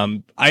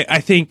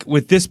I think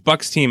with this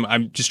Bucks team,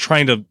 I'm just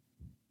trying to,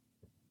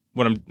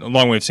 a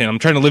long way of saying, I'm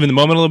trying to live in the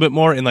moment a little bit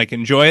more and like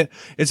enjoy it.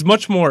 It's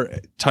much more,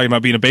 talking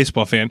about being a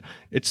baseball fan,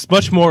 it's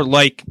much more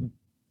like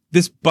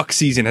this Buck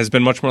season has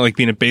been much more like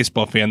being a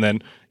baseball fan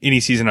than any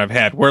season I've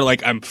had, where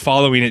like I'm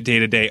following it day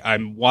to day.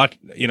 I'm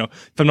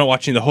if I'm not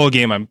watching the whole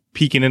game, I'm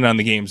peeking in on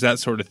the games, that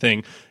sort of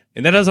thing.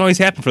 And that doesn't always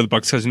happen for the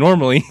Bucks because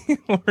normally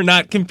we're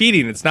not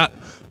competing. It's not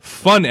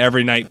fun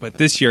every night, but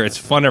this year it's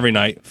fun every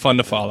night, fun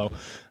to follow.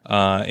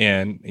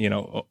 And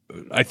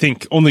I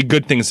think only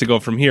good things to go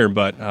from here,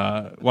 but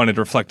wanted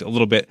to reflect a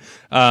little bit.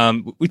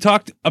 We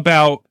talked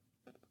about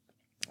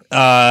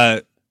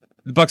the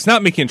Bucks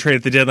not making a trade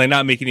at the deadline,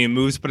 not making any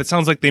moves, but it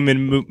sounds like they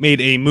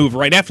made a move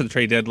right after the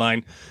trade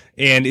deadline.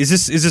 And is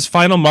this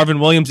final? Marvin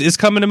Williams is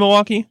coming to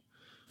Milwaukee?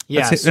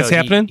 Yeah, that's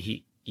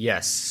happening?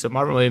 Yes. So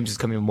Marvin Williams is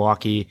coming to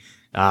Milwaukee.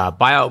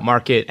 Buyout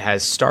market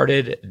has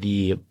started.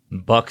 The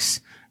Bucks,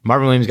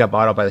 Marvin Williams got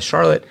bought out by the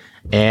Charlotte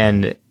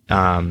and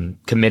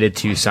committed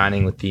to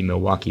signing with the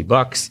Milwaukee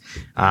Bucks.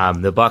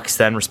 The Bucks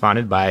then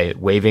responded by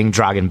waiving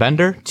Dragan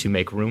Bender to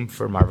make room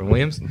for Marvin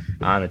Williams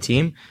on the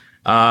team.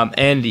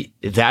 And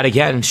that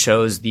again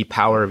shows the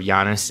power of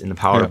Giannis and the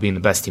power of being the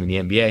best team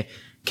in the NBA.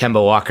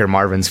 Kemba Walker,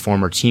 Marvin's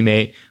former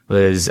teammate,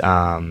 was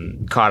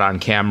caught on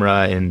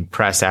camera in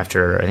press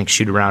after, I think,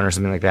 shoot around or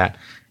something like that.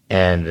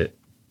 And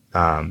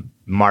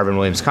Marvin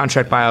Williams'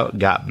 contract buyout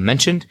got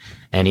mentioned,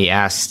 and he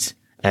asked,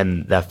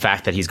 and the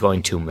fact that he's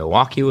going to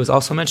Milwaukee was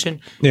also mentioned.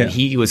 Yeah. And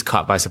he was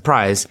caught by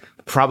surprise,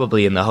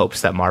 probably in the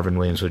hopes that Marvin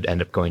Williams would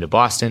end up going to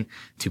Boston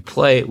to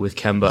play with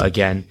Kemba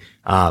again.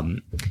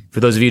 For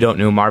those of you who don't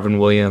know, Marvin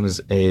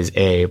Williams is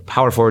a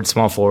power forward,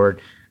 small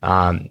forward.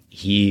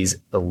 He's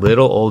a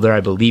little older.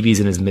 I believe he's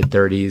in his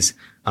mid-30s.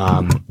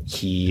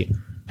 He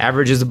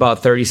averages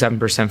about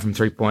 37% from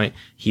three-point.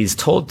 He's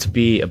told to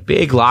be a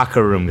big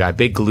locker room guy,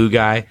 big glue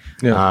guy.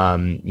 Yeah.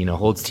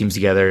 Holds teams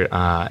together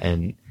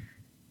and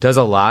does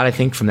a lot, I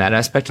think, from that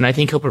aspect. And I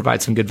think he'll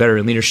provide some good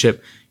veteran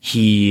leadership.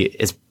 He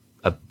is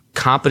a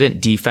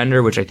competent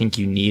defender, which I think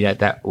you need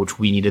which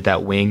we need at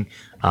that wing.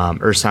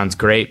 Ersan's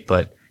great,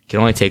 but can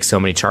only take so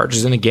many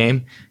charges in a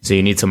game. So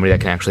you need somebody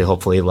that can actually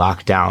hopefully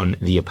lock down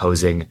the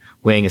opposing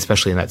wing,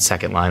 especially in that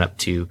second lineup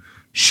to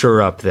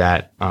shore up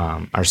that,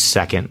 our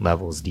second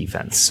level's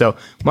defense. So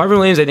Marvin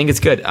Williams, I think it's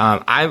good.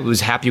 I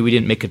was happy we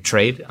didn't make a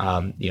trade,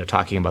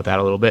 talking about that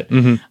a little bit.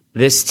 Mm-hmm.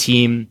 This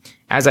team,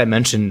 as I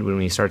mentioned when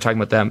we started talking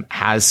about them,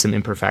 has some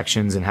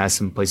imperfections and has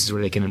some places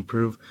where they can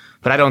improve.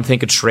 But I don't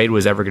think a trade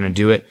was ever going to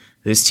do it.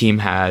 This team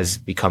has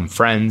become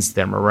friends.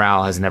 Their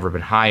morale has never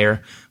been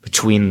higher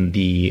between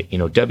the,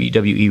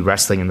 WWE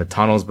wrestling in the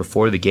tunnels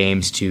before the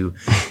games to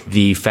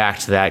the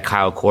fact that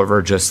Kyle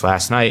Korver just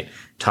last night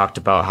talked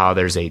about how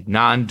there's a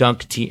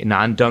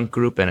non-dunk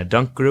group and a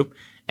dunk group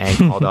and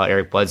called out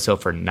Eric Bledsoe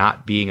for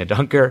not being a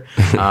dunker.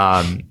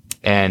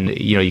 And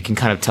you can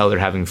kind of tell they're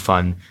having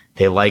fun.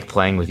 They like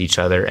playing with each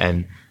other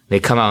and they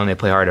come out and they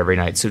play hard every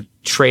night. So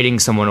trading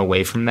someone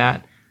away from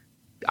that,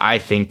 I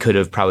think could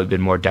have probably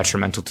been more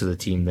detrimental to the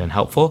team than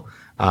helpful.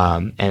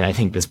 And I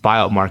think this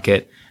buyout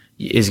market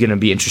is going to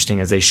be interesting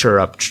as they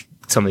shore up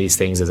some of these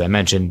things, as I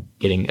mentioned,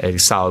 getting a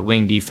solid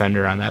wing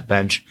defender on that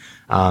bench.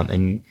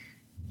 And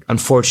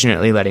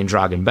unfortunately letting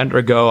Dragan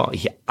Bender go.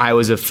 I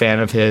was a fan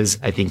of his.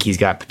 I think he's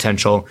got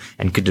potential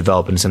and could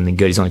develop into something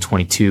good. He's only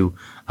 22,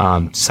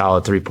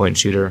 solid 3-point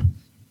shooter.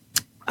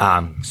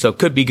 So it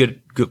could be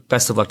good.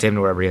 Best of luck to him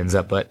wherever he ends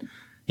up. But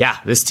yeah,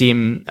 this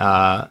team,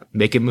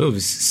 making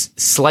moves,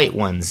 slight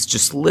ones,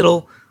 just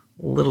little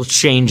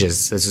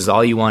changes. This is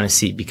all you want to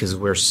see because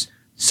we're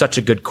such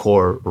a good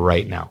core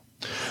right now.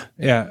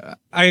 Yeah,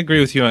 I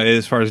agree with you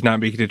as far as not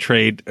making a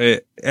trade.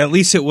 At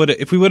least it would,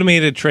 if we would have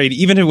made a trade,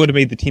 even if it would have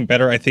made the team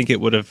better, I think it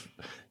would have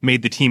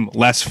made the team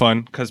less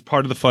fun because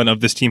part of the fun of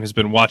this team has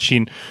been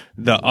watching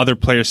the other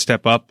players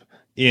step up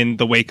in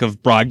the wake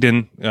of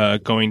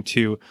Brogdon going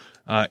to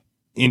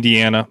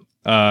Indiana.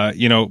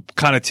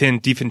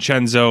 Connaughton,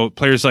 DiVincenzo,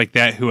 players like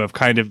that who have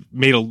kind of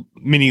made a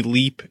mini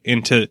leap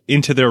into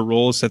their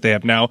roles that they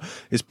have now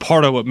is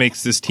part of what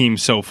makes this team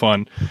so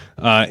fun.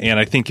 And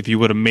I think if you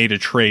would have made a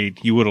trade,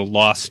 you would have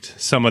lost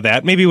some of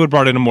that. Maybe you would have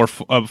brought in a more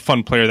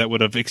fun player that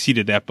would have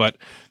exceeded that, but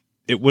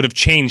it would have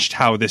changed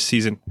how this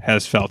season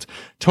has felt.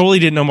 Totally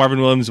didn't know Marvin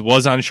Williams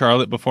was on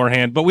Charlotte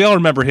beforehand, but we all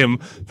remember him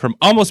from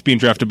almost being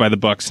drafted by the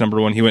Bucks. Number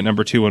 1, he went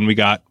number 2 when we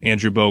got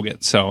Andrew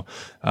Bogut. So,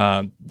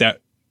 that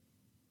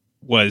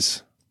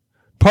was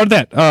part of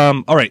that.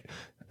 All right.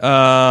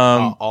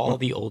 All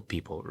the old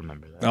people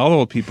remember that. All the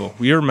old people.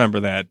 We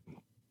remember that.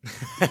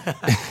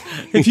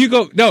 If you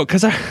go, no,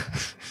 because I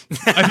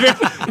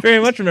very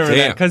much remember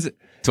that because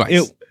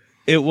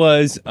it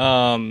was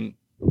Bogut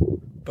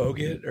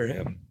or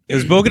him. It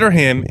was Bogut or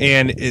him,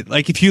 and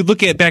if you look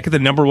back at the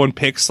number one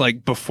picks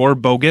before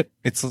Bogut,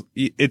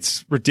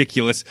 it's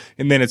ridiculous,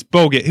 and then it's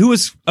Bogut, who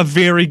was a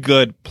very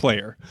good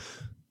player,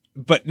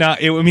 but not.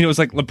 It was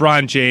like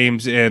LeBron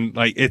James, and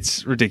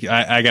it's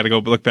ridiculous. I got to go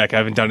look back. I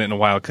haven't done it in a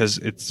while because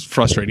it's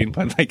frustrating,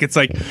 but it's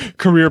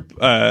career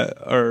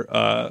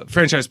or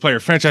franchise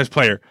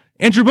player.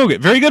 Andrew Bogut,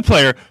 very good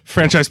player,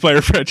 franchise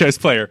player.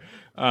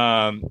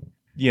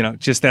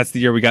 Just that's the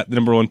year we got the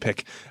number one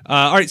pick.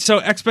 All right, so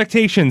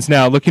expectations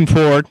now, looking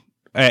forward,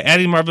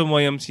 adding Marvin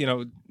Williams,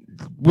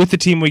 with the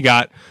team we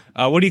got,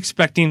 what are you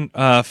expecting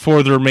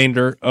for the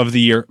remainder of the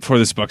year for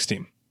this Bucks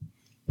team?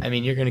 I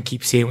mean, you're going to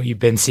keep seeing what you've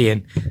been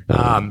seeing.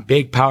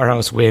 Big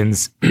powerhouse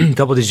wins,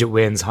 double-digit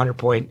wins,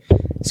 100-point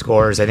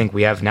scores. I think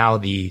we have now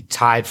the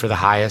tied for the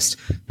highest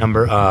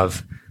number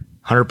of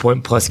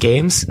 100-point-plus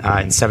games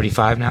in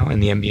 75 now in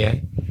the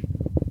NBA.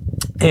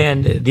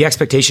 And the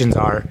expectations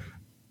are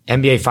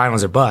NBA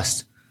Finals or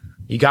bust.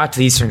 You got to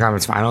the Eastern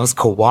Conference Finals.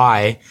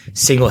 Kawhi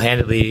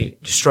single-handedly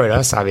destroyed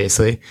us,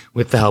 obviously,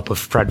 with the help of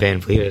Fred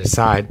VanVleet at his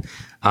side.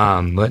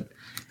 But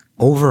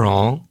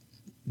overall,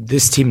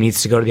 this team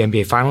needs to go to the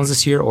NBA Finals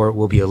this year, or it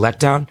will be a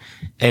letdown,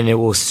 and it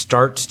will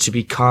start to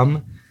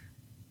become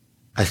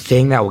a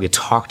thing that will get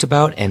talked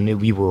about,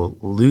 and we will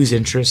lose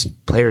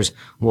interest. Players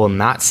will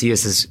not see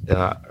us as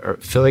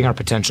filling our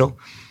potential.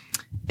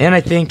 And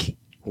I think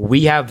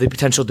we have the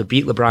potential to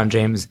beat LeBron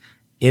James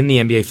in the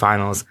NBA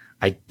Finals.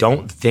 I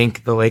don't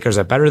think the Lakers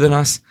are better than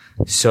us,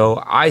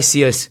 so I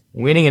see us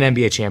winning an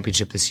NBA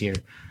championship this year.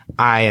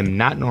 I am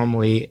not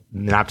normally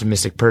an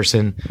optimistic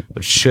person,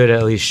 but should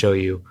at least show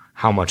you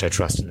how much I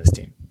trust in this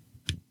team.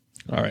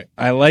 All right.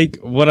 I like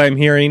what I'm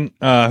hearing.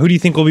 Who do you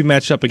think will be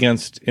matched up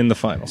against in the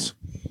finals?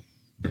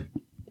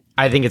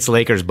 I think it's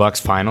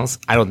Lakers-Bucks finals.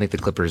 I don't think the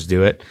Clippers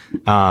do it.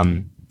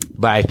 But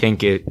I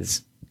think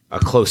it's a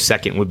close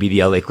second would be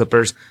the LA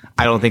Clippers.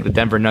 I don't think the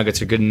Denver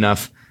Nuggets are good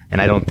enough,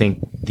 and I don't think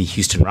the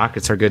Houston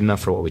Rockets are good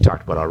enough for what we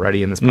talked about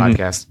already in this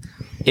podcast.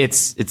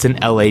 It's an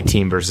LA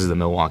team versus the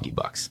Milwaukee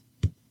Bucks.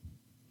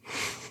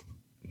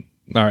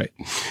 All right.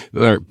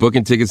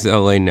 Booking tickets to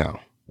LA now.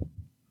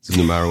 So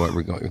no matter what,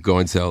 we're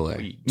going to LA.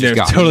 They're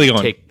totally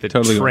going. Take the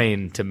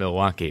train to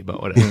Milwaukee,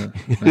 but whatever.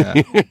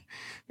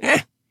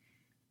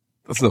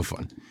 That's no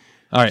fun.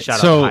 All right. Shout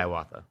out so to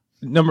Hiawatha.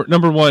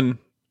 number one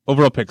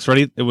overall picks.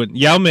 Ready? It went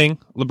Yao Ming,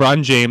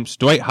 LeBron James,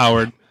 Dwight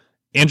Howard,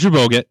 Andrew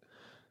Bogut,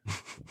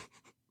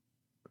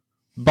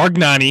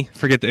 Bargnani.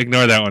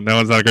 Ignore that one. That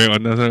one's not a great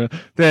one.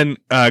 Then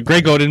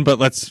Greg Oden, but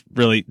let's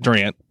really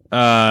Durant.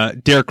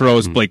 Derrick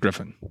Rose, Blake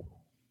Griffin.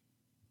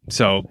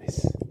 So,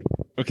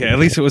 okay, at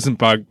least it wasn't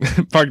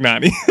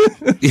Bargnani.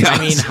 Yes. I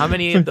mean, how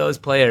many of those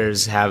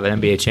players have an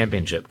NBA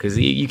championship? Because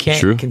you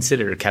can't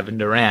consider Kevin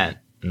Durant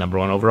number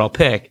one overall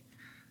pick.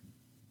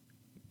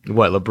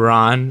 What,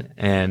 LeBron,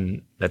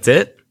 and that's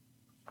it?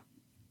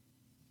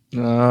 Did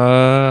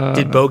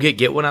Bogut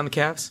get one on the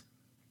Cavs?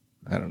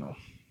 I don't know.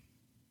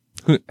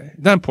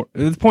 Not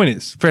important. The point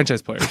is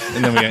franchise players,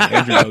 and then we got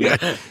Andrew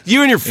Bogut.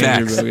 You and your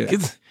facts,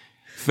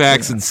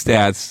 facts and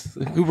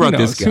stats. Who brought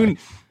this guy?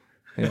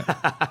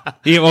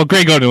 Well,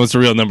 Greg Oden was the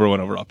real number one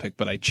overall pick,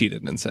 but I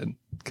cheated and said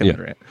Kevin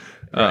Durant.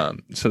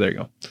 So there you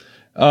go.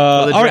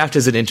 Well, the draft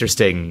is an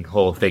interesting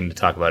whole thing to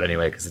talk about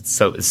anyway, because it's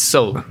so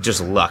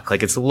just luck.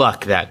 Like, it's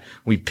luck that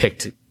we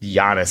picked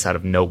Giannis out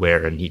of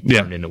nowhere and he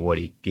turned into what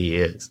he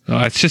is.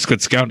 It's just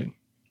good scouting.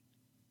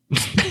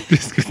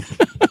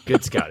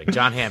 Good scouting.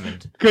 John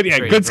Hammond.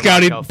 Good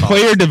scouting.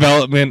 Player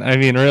development. I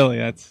mean, really,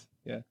 that's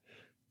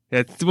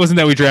it wasn't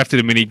that we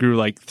drafted him and he grew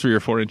like 3 or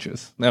 4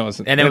 inches. That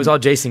wasn't. And it was all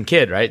Jason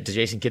Kidd, right?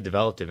 Jason Kidd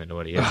developed him into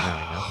what he is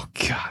now. Oh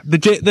God,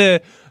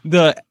 the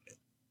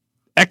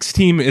X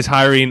team is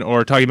hiring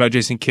or talking about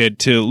Jason Kidd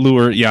to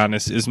lure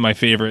Giannis is my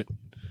favorite.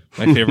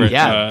 That's what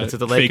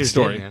the Lakers fake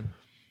story. did, man.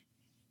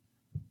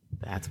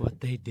 That's what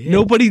they did.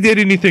 Nobody did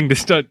anything to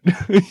stunt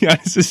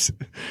Giannis's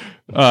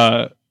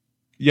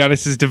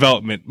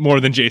development more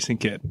than Jason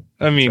Kidd.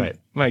 I mean,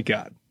 my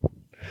God.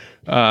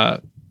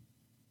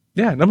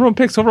 Number one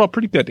picks overall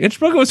pretty good.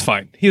 Andrew Bogut was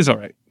fine. He was all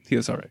right.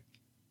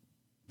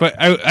 But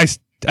I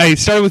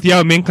started with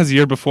Yao Ming because the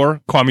year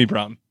before, Kwame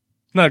Brown.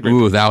 Not a great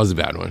pick. That was a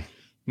bad one.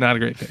 Not a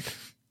great pick.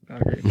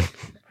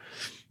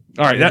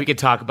 All right. We could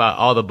talk about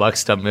all the Bucks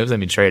stuff moves. I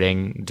mean,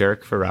 trading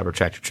Dirk for Robert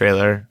Tractor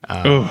Trailer.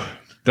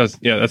 That's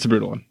a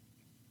brutal one.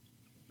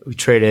 We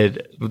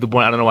traded the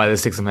one. I don't know why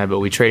this sticks in my head, but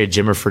we traded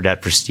Jimmer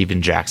Fredette for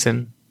Steven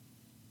Jackson,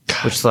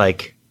 which is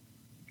like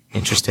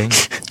interesting.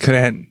 Could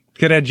have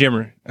had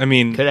Jimmer. I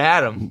mean, could have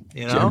had him.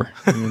 You know,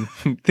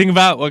 think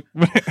about what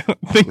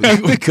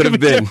could have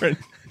been.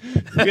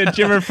 We had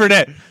Jimmer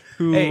Fredette,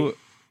 who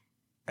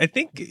I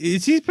think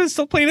is he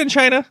still playing in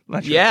China?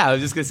 Not sure. Yeah, I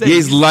was just gonna say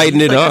he's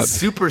lighting it up. A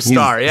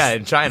superstar,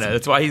 in China.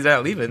 That's why he's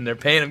not leaving. They're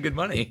paying him good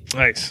money.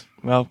 Nice.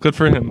 Well, good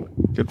for him.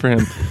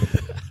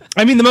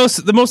 I mean, the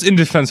most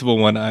indefensible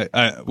one,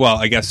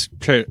 I guess,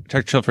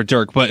 check for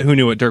Dirk, but who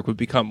knew what Dirk would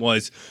become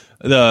was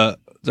the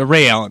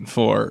Ray Allen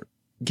for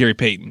Gary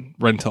Payton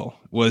rental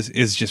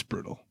is just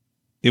brutal.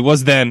 It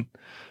was then.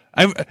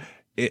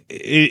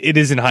 It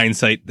is in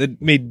hindsight.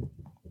 That made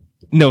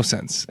no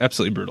sense.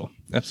 Absolutely brutal.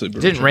 Absolutely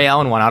brutal. Didn't Ray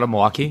Allen want out of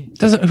Milwaukee?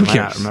 Who Am I cares?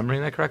 not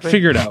remembering that correctly?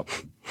 Figure it out.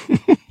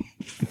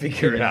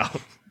 Figure it out.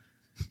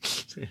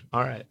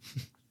 All right.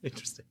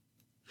 Interesting.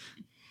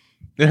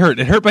 It hurt.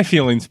 It hurt my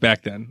feelings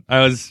back then.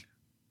 I was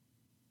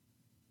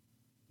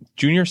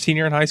junior,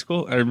 senior in high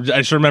school. I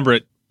just remember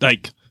it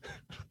like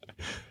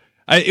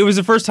it was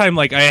the first time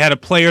like I had a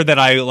player that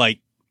I like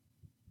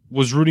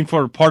was rooting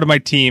for, part of my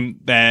team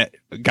that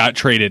got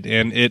traded,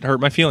 and it hurt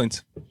my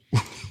feelings.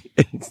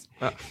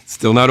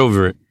 Still not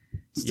over it.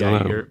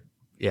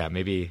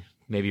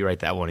 Maybe write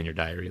that one in your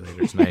diary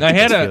later tonight.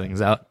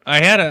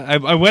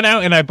 I went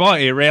out and I bought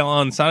a Ray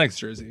Allen Sonics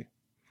jersey.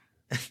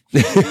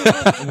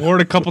 Wore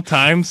it a couple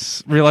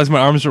times, realized my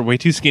arms were way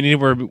too skinny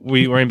to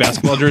be wearing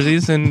basketball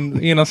jerseys,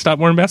 and stopped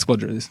wearing basketball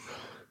jerseys.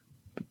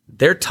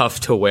 They're tough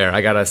to wear,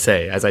 I gotta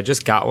say. As I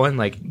just got one,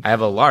 like I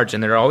have a large,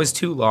 and they're always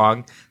too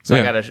long, so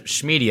I got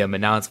a medium,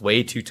 and now it's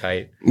way too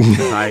tight.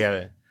 I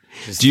gotta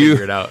just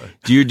figure it out.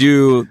 Do you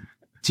do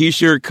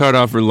t-shirt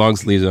cutoff or long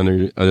sleeves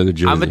under the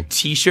jersey? I'm a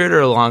t-shirt or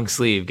a long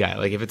sleeve guy.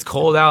 Like if it's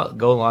cold out,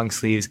 go long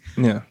sleeves.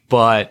 Yeah,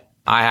 but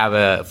I have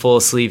a full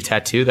sleeve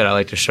tattoo that I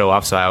like to show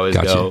off, so I always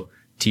go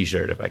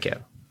t-shirt if I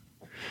can.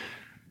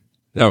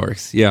 That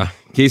works. Yeah.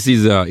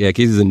 Casey's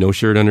a no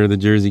shirt under the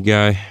jersey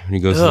guy when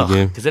he goes to the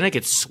game. Because then it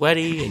gets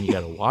sweaty and you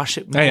got to wash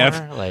it more.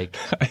 I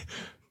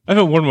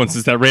haven't worn one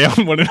since that Ray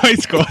Allen one in high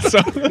school. So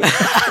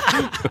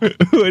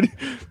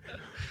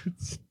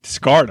it's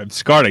scarred. I'm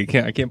scarred. I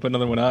can't put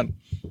another one on.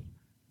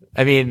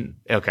 I mean,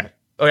 okay.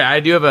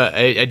 I do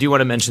want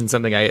to mention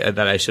something that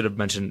I should have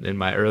mentioned in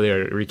my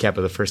earlier recap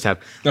of the first half.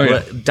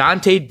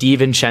 Dante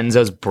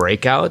DiVincenzo's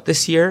breakout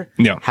this year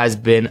has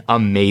been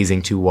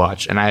amazing to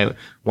watch. And I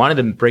wanted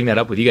to bring that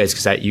up with you guys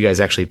because you guys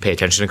actually pay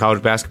attention to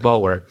college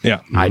basketball where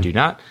I do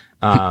not.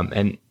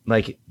 And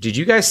like, did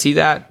you guys see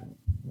that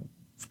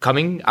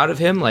coming out of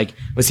him? Like,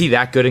 was he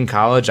that good in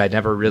college? I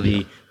never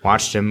really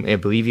watched him. I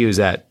believe he was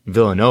at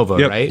Villanova,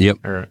 right?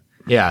 Yep.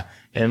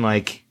 And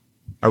like,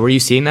 or were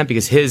you seeing that?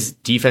 Because his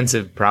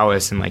defensive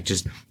prowess and like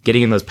just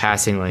getting in those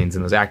passing lanes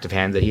and those active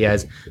hands that he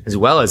has, as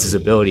well as his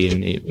ability,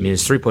 and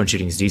his 3-point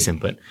shooting is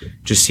decent, but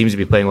just seems to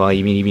be playing well. He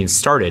even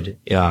started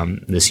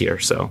this year,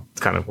 so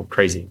it's kind of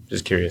crazy.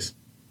 Just curious.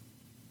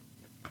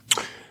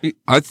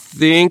 I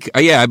think,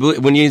 I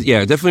believe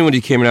definitely when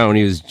he came out when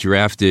he was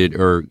drafted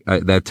or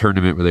that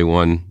tournament where they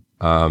won,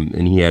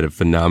 and he had a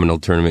phenomenal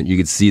tournament. You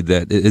could see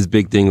that his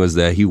big thing was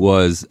that he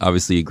was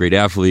obviously a great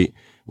athlete,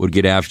 would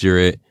get after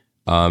it,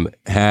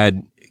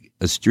 had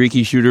a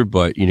streaky shooter,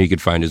 but he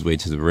could find his way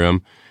to the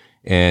rim,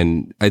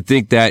 and I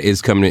think that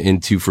is coming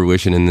into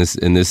fruition in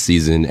this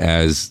season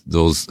as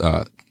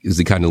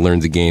he kind of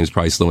learns the game, is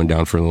probably slowing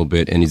down for a little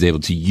bit, and he's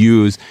able to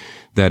use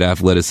that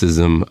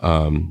athleticism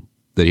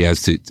that he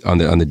has on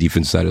the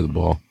defense side of the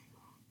ball.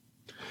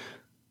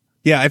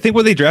 Yeah, I think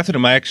when they drafted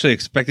him, I actually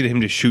expected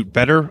him to shoot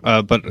better,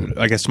 but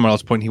I guess to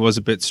Marlo's point, he was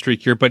a bit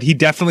streakier, but he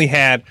definitely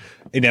had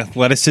an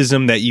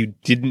athleticism that you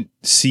didn't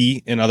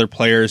see in other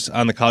players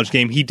on the college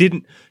game. He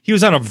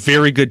was on a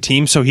very good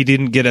team, so he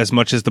didn't get as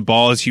much as the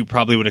ball as you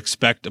probably would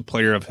expect a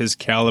player of his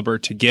caliber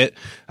to get.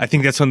 I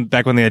think that's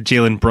back when they had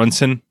Jalen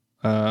Brunson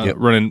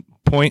running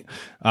point.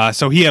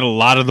 So he had a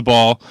lot of the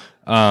ball.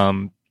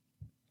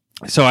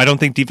 So I don't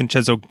think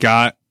DiVincenzo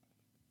got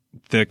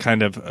the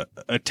kind of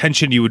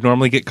attention you would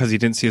normally get because he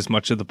didn't see as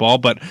much of the ball.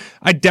 But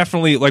I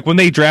definitely, like when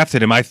they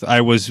drafted him, I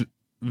was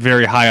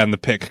very high on the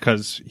pick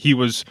because he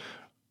was,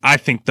 I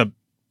think, the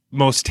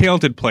most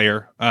talented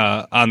player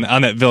on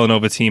that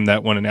Villanova team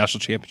that won a national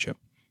championship.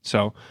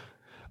 So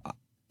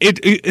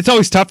it's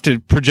always tough to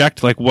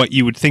project like what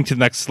you would think to the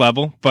next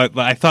level, but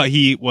I thought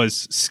he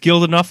was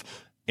skilled enough,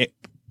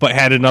 but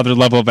had another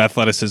level of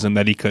athleticism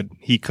that he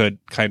could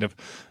kind of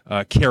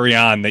carry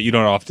on that you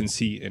don't often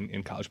see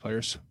in college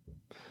players.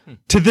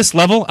 To this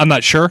level, I'm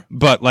not sure,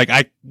 but like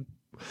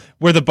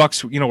where the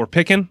Bucks, were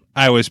picking,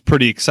 I was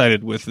pretty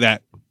excited with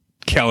that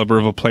caliber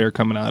of a player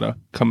coming out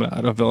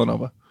of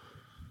Villanova.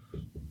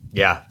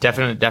 Yeah,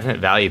 definite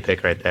value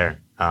pick right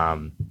there.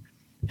 And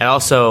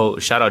also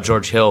shout out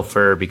George Hill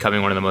for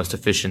becoming one of the most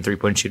efficient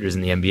 3-point shooters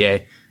in the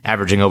NBA,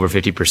 averaging over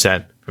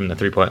 50% from the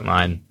 3-point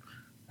line.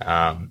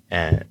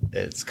 And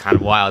it's kind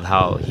of wild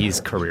how his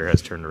career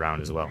has turned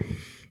around as well.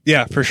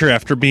 Yeah, for sure.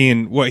 After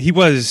being what he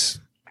was,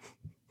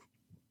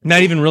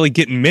 not even really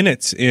getting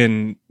minutes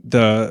in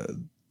the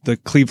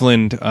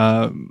Cleveland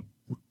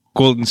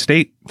Golden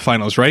State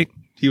finals, right?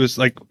 He was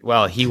like,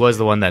 well, he was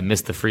the one that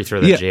missed the free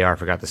throw that JR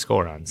forgot to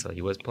score on, so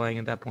he was playing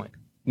at that point.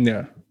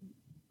 Yeah,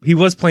 he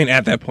was playing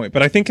at that point,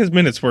 but I think his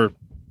minutes were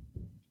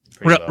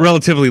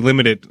relatively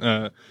limited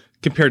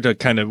compared to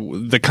kind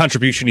of the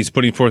contribution he's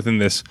putting forth in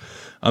this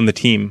on the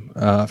team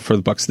for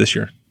the Bucks this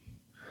year.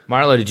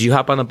 Marlo, did you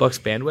hop on the Bucks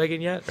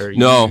bandwagon yet? Or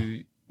No.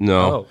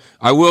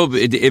 I will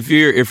be, if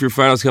your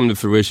finals come to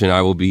fruition,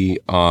 I will be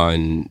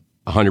on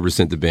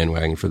 100% the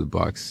bandwagon for the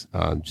Bucks,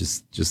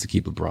 just to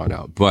keep LeBron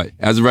out. But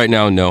as of right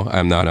now, no,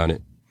 I'm not on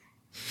it.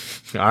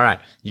 All right,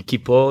 you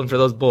keep pulling for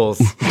those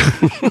Bulls.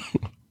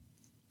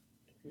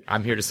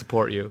 I'm here to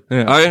support you.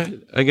 Yeah.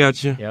 I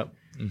got you. Yep.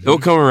 Mm-hmm. It'll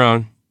come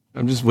around.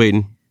 I'm just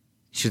waiting.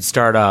 You should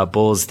start a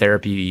Bulls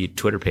therapy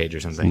Twitter page or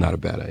something. Not a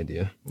bad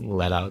idea.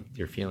 Let out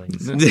your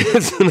feelings.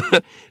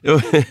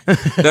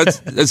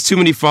 That's too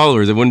many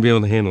followers. I wouldn't be able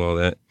to handle all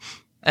that.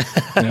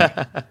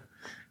 Yeah.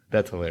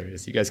 That's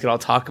hilarious. You guys could all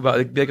talk about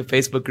it. It'd be like a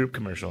Facebook group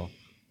commercial.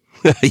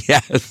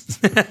 Yes.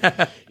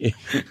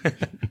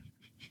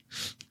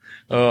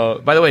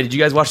 By the way, did you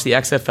guys watch the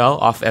XFL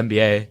off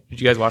NBA?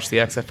 Did you guys watch the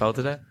XFL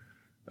today?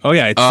 Oh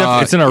yeah,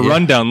 it's in our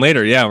rundown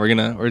later. Yeah,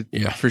 we're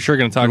for sure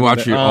gonna talk about it.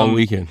 Watch it all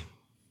weekend.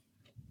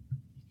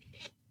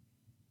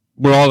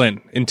 We're all in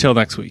until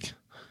next week.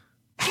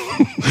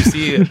 You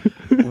see,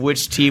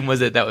 which team was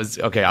it that was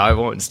okay? I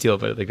won't steal,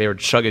 but like they were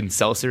chugging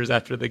seltzers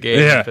after the game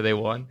after they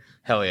won.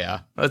 Hell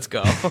yeah, let's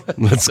go!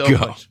 Let's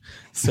go!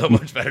 So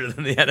much better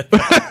than the NFL.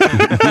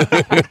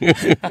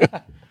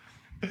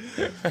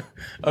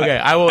 Okay,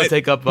 I won't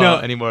take up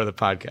any more of the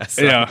podcast.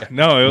 Sorry. Yeah,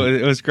 no,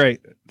 it was great.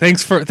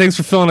 Thanks for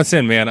filling us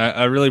in, man.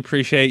 I really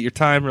appreciate your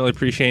time. Really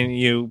appreciate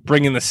you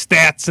bringing the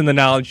stats and the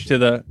knowledge to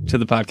the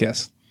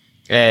podcast.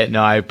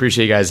 No, I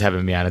appreciate you guys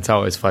having me on. It's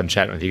always fun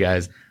chatting with you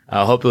guys.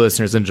 I hope the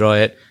listeners enjoy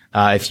it.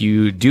 If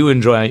you do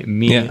enjoy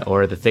me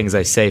or the things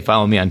I say,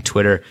 follow me on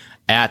Twitter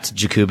at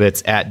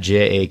Jakubitz, at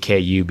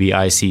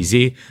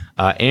JAKUBICZ.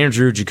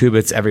 Andrew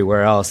Jakubitz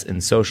everywhere else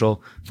in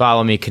social.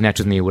 Follow me, connect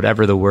with me,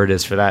 whatever the word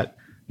is for that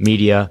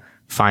media.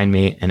 Find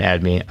me and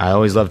add me. I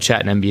always love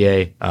chatting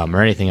NBA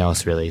or anything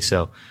else really.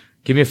 So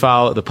give me a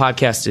follow. The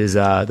podcast is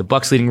the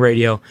Bucks Leading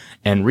Radio,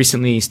 and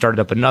recently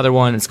started up another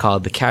one. It's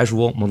called the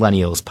Casual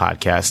Millennials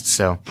Podcast.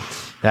 So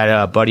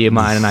that buddy of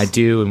mine and I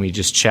do, and we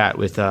just chat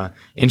with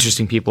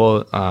interesting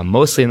people,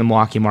 mostly in the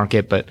Milwaukee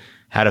market, but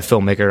had a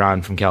filmmaker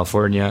on from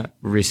California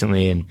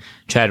recently and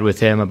chatted with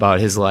him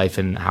about his life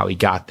and how he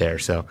got there.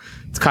 So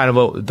it's kind of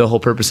what the whole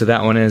purpose of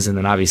that one is. And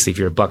then obviously if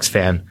you're a Bucks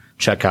fan,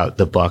 check out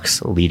the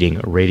Bucks Leading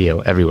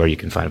Radio everywhere you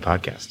can find a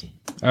podcast.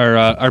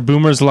 Are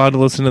boomers allowed to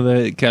listen to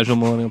the Casual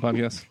Millennial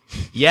Podcast?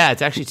 Yeah,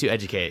 it's actually to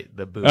educate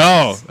the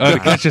boomers. To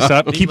catch us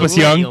up, keep us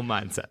young.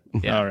 Mindset.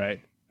 Yeah. All right.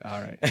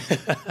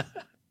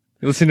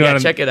 Listen to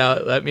check it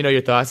out. Let me know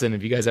your thoughts, and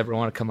if you guys ever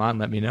want to come on,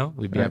 let me know.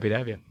 We'd be happy to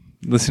have you.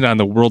 Listen on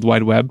the World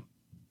Wide Web.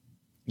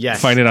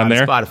 Yes, find it on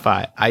there.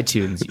 Spotify,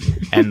 iTunes,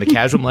 and the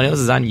Casual Millennials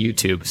is on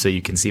YouTube, so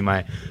you can see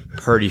my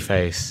purdy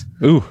face.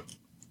 Ooh,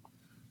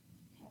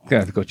 gotta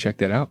have to go check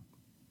that out.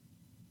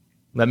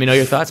 Let me know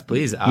your thoughts,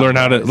 please. Learn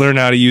how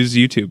to use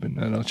YouTube,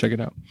 and I'll check it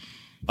out.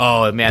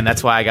 Oh man,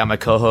 that's why I got my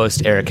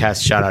co-host Eric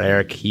Hess. Shout out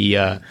Eric. He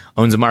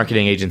owns a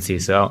marketing agency,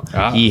 so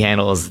he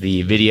handles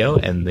the video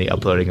and the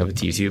uploading of it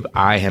to YouTube.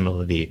 I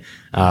handle the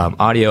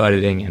audio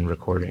editing and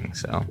recording.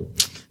 So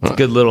it's a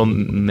good little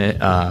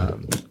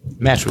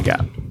match we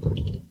got.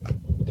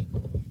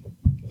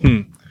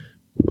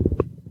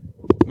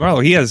 Well,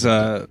 he has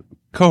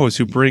co-hosts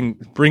who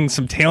bring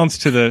some talents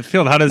to the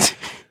field. How does?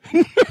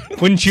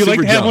 Wouldn't you like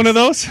to have one of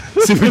those?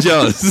 Super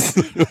jealous.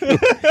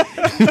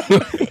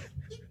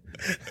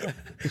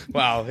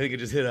 Wow, he could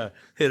just hit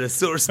a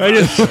sore spot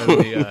in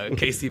the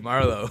Casey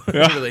Marlowe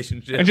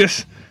relationship.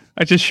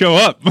 I just show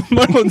up.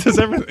 Marlowe does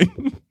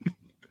everything.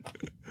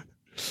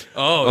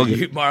 Oh,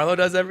 Marlowe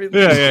does everything?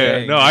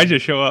 Yeah. No, I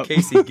just show up.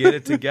 Casey, get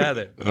it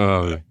together.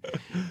 Oh,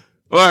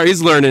 well,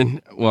 he's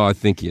learning. Well, I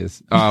think he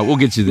is. We'll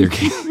get you there,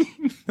 Casey.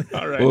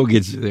 All right. We'll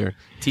get you there.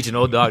 Teach an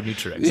old dog new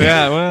tricks.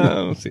 Yeah,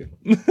 well, we'll see.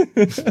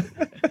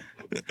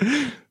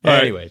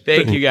 Anyway,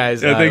 thank you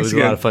guys. Yeah, it was a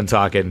lot of fun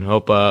talking.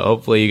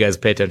 Hopefully you guys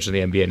pay attention to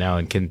the NBA now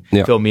and can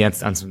fill me on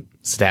some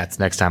stats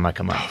next time I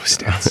come on. Oh,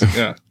 stats.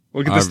 Yeah.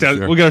 We'll get the stats.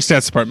 Sure. We'll get our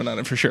stats department on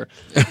it for sure.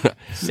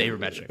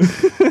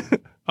 Sabermetrics.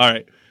 All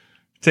right.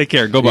 Take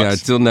care. Go Bucks. Yeah,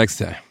 until next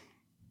time.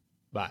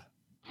 Bye.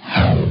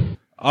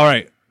 All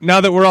right. Now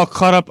that we're all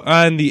caught up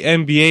on the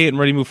NBA and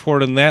ready to move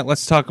forward on that,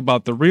 let's talk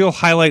about the real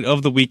highlight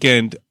of the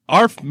weekend.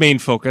 Our main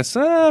focus,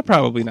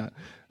 probably not.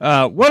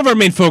 One of our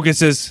main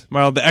focuses,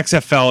 Marl, the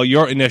XFL.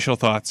 Your initial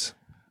thoughts.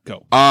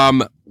 Go.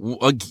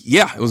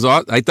 Yeah, it was.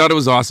 I thought it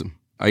was awesome.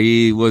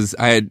 I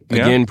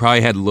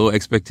probably had low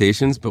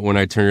expectations, but when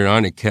I turned it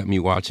on, it kept me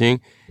watching.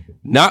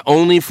 Not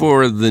only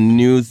for the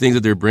new things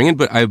that they're bringing,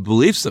 but I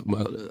believe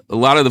a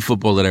lot of the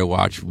football that I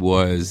watched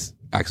was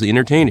actually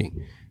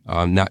entertaining.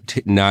 Not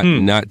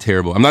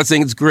terrible. I'm not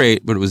saying it's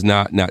great, but it was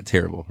not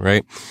terrible,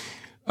 right?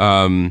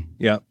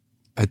 Yeah.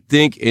 I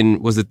think I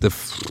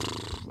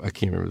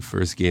can't remember the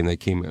first game that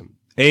came in.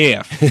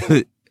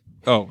 AAF.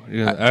 Oh,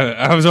 yeah.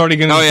 I was already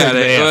going to say the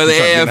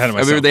AAF. I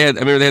remember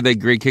they had that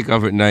great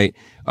kickoff at night.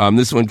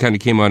 This one kind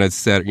of came on at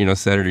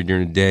Saturday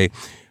during the day.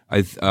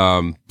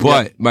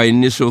 But my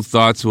initial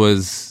thoughts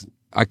was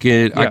I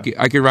could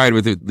ride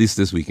with it at least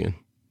this weekend.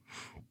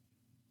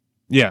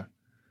 Yeah.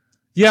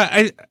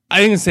 Yeah, I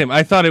think the same.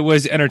 I thought it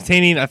was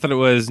entertaining. I thought it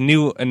was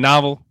new and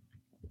novel.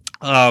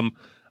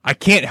 I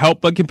can't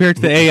help but compare it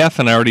to the AF,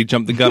 and I already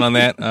jumped the gun on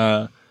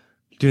that.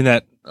 Doing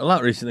that a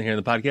lot recently here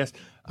in the podcast.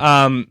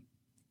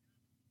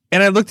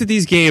 And I looked at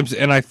these games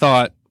and I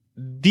thought,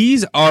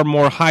 these are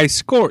more high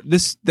score.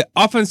 The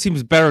offense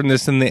seems better in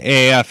this than the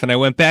AAF. And I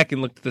went back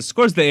and looked at the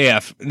scores of the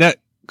AAF. And that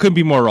couldn't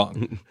be more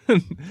wrong.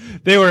 The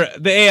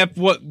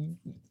AAF,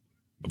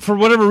 for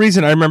whatever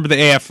reason, I remember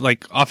the AF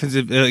like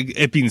offensive,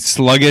 it being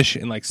sluggish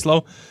and like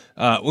slow,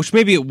 which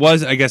maybe it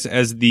was, I guess,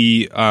 as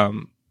the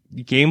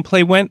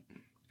gameplay went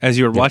as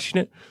you were watching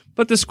it.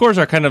 But the scores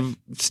are kind of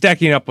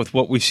stacking up with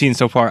what we've seen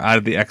so far out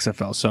of the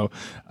XFL. So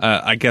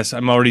I guess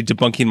I'm already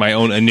debunking my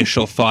own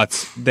initial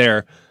thoughts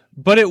there.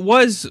 But it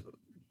was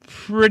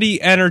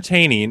pretty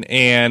entertaining,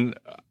 and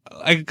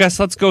I guess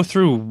let's go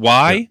through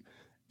why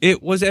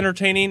it was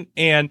entertaining.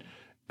 And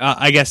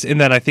I guess in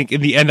that, I think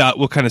in the end,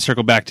 we'll kind of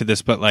circle back to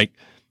this, but like,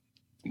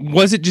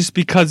 was it just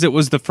because it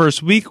was the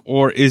first week,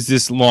 or is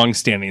this long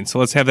standing? So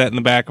let's have that in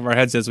the back of our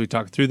heads as we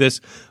talk through this.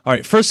 All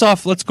right. First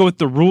off, let's go with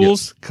the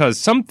rules, because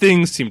some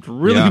things seemed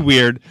really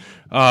weird.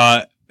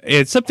 And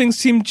some things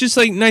seemed just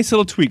like nice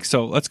little tweaks.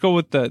 So let's go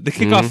with the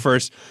kickoff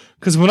first.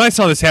 Because when I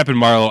saw this happen,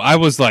 Marlo, I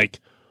was like,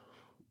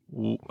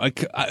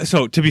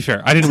 so to be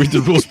fair, I didn't read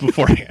the rules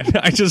beforehand.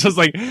 I just was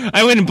like,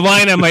 I went in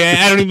blind. I'm like,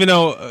 I don't even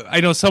know.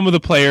 I know some of the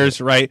players,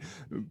 right?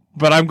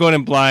 But I'm going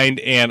in blind,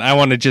 and I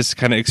want to just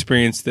kind of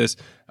experience this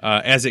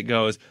as it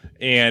goes.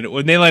 And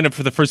when they lined up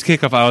for the first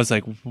kickoff, I was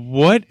like,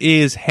 what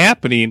is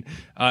happening?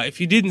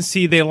 If you didn't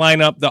see, they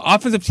line up. The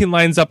offensive team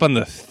lines up on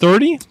the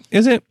 30,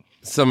 is it?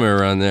 Somewhere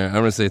around there. I'm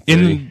going to say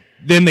 30.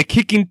 Then the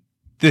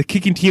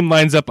kicking team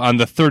lines up on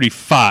the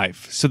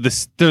 35. So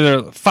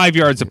they're 5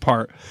 yards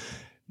apart.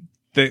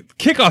 The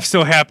kickoff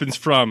still happens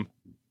from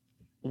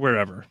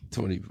wherever.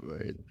 20.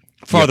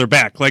 Farther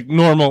back, like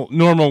normal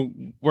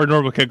where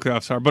normal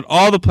kickoffs are. But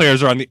all the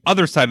players are on the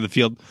other side of the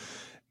field.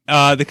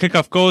 The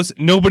kickoff goes.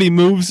 Nobody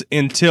moves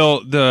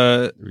until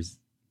the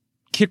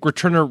kick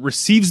returner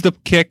receives the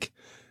kick.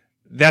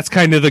 That's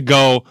kind of the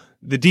go.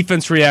 The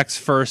defense reacts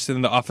first,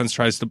 and the offense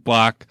tries to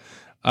block.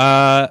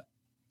 I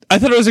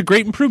thought it was a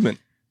great improvement.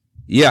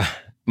 Yeah.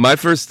 My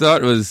first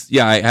thought was,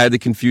 I had the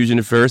confusion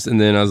at first,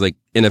 and then I was like,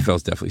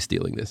 NFL's definitely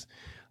stealing this.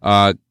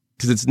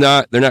 Because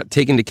they're not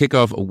taking the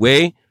kickoff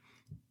away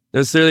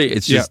necessarily.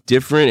 It's just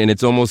different, and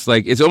it's almost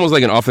like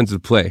an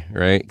offensive play,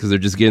 right? Because they're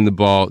just getting the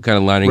ball, kind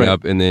of lining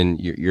up, and then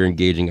you're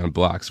engaging on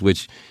blocks,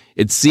 which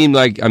it seemed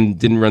like I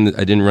didn't run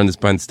this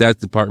by the stats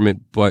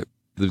department, but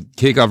the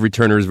kickoff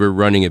returners were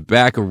running it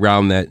back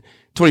around that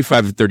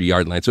 25 to 30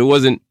 yard line. So it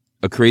wasn't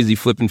a crazy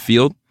flipping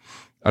field.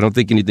 I don't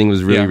think anything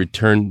was really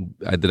returned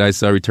that I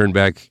saw return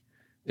back,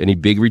 any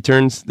big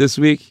returns this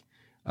week.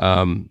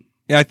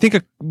 I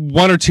think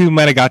one or two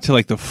might have got to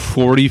like the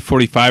 40,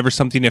 45 or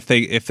something if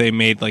they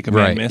made like a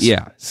man miss.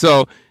 Yeah.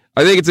 So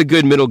I think it's a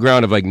good middle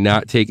ground of like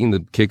not taking the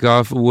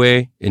kickoff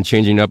away and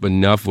changing up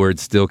enough where it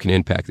still can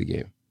impact the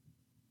game.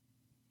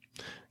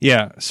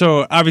 Yeah.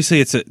 So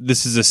obviously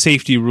this is a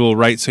safety rule,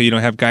 right? So you don't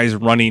have guys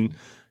running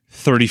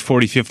 30,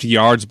 40, 50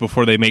 yards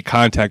before they make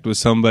contact with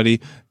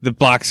somebody. The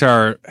blocks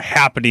are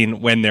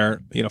happening when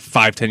they're,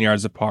 5, 10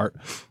 yards apart.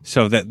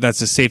 So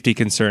that's a safety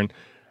concern.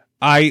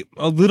 I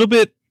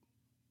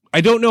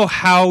don't know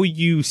how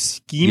you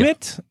scheme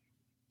it,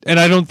 and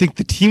I don't think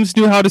the teams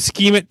knew how to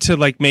scheme it to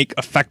like make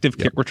effective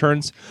kick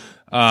returns.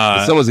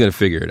 Someone's going to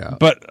figure it out.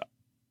 But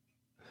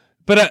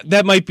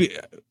that might be,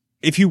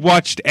 if you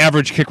watched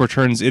average kick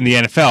returns in the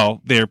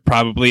NFL, they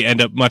probably end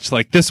up much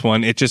like this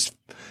one.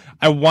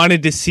 I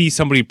wanted to see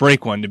somebody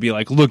break one to be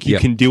like, look, you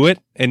can do it.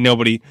 And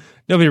nobody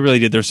really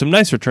did. There's some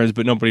nice returns,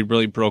 but nobody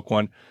really broke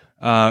one.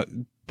 But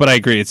I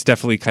agree. It's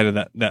definitely kind of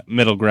that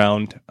middle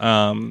ground.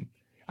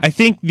 I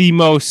think the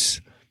most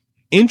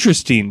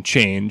interesting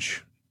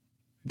change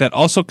that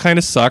also kind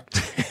of sucked,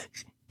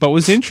 but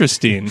was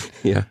interesting.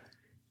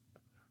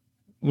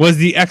 Was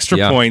the extra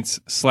points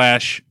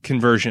 /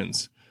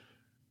 conversions.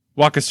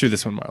 Walk us through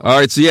this one, Marlon. All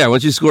right. So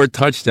once you score a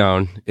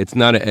touchdown, it's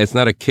not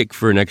a kick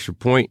for an extra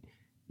point.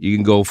 You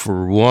can go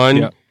for one.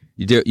 Yep.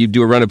 You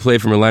do a run of play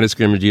from a line of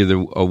scrimmage, either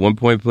a 1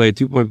 point play,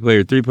 2 point play,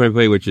 or 3 point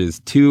play, which is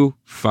 2,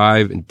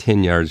 5, and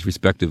 10 yards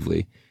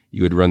respectively.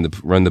 You would run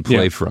the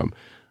play from.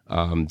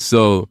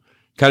 So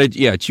kind of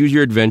choose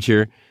your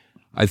adventure.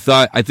 I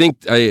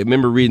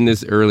remember reading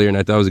this earlier, and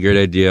I thought it was a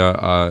great idea.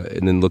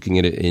 And then looking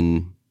at it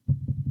in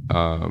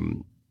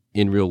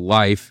real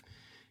life,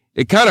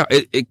 it kind of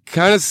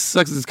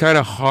sucks. It's kind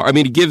of hard. I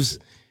mean, it gives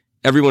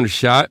everyone a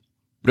shot,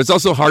 but it's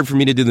also hard for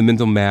me to do the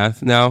mental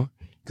math now,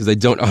 because I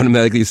don't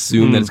automatically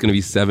assume that it's going to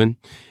be 7.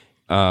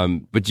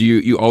 But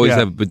you always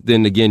have, but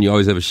then again, you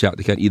always have a shot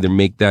to kind of either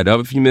make that up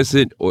if you miss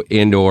it,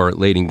 or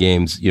late in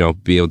games,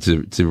 be able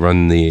to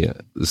run the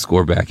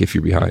score back if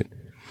you're behind.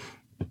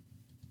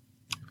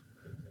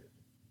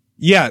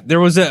 Yeah, there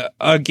was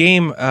a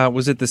game,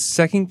 was it the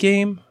second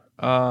game?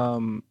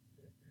 Where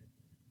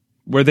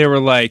they were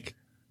like,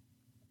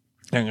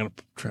 I'm going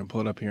to try and pull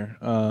it up here.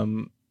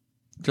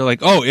 They're like,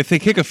 oh, if they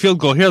kick a field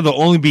goal here, they'll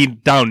only be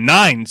down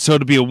 9, so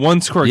it'll be a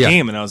 1-score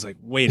game. And I was like,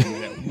 wait a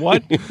minute,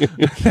 what? It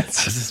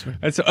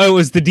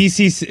was the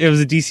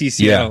DC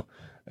Seattle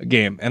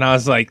game, and I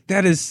was like,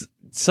 that is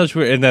such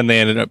weird. And then they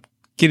ended up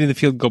getting the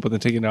field goal, but then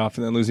taking it off,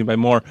 and then losing by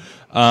more.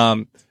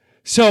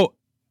 So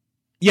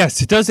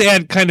Yes, it does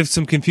add kind of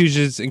some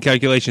confusions and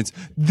calculations.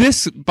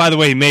 This, by the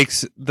way,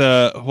 makes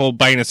the whole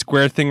buying a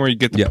square thing where you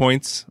get the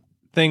points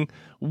thing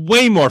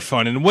way more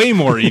fun and way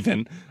more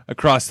even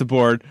across the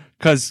board,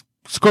 because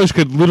scores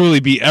could literally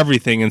be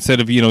everything instead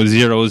of,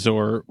 zeros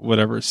or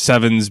whatever,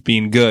 sevens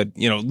being good.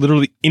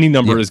 Literally any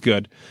number is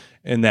good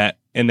in that.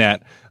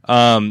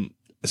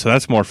 So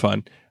that's more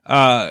fun.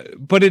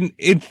 But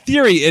in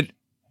theory, it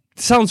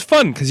sounds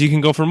fun because you can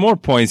go for more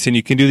points and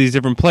you can do these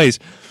different plays.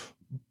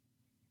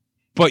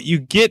 But you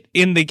get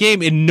in the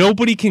game and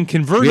nobody can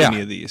convert any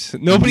of these.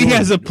 Nobody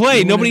has a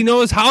play. Nobody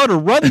knows how to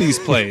run these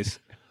plays.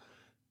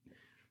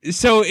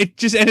 So it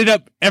just ended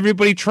up,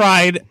 everybody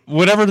tried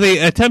whatever they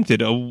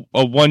attempted, a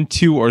 1,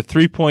 2, or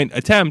 3 point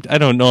attempt. I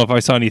don't know if I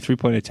saw any 3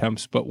 point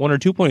attempts, but 1 or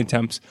 2 point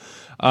attempts.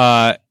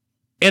 And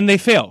they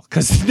fail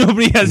because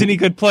nobody has any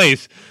good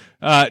plays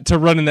to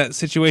run in that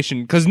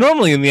situation. Because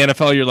normally in the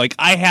NFL, you're like,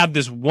 I have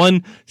this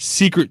one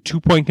secret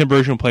 2 point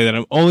conversion play that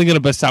I'm only going to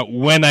bust out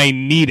when I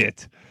need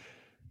it.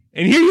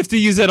 And here you have to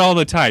use it all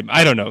the time.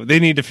 I don't know. They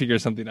need to figure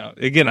something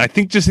out. Again, I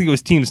think it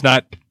was teams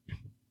not,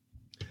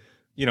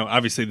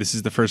 obviously this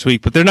is the first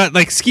week, but they're not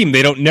like scheme.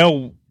 They don't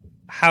know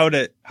how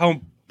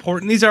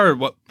important these are or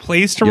what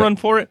plays to run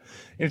for it.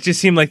 And it just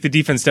seemed like the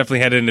defense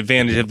definitely had an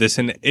advantage of this,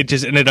 and it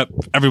just ended up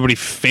everybody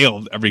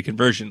failed every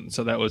conversion.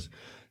 So that was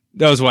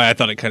why I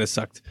thought it kind of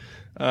sucked.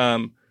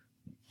 All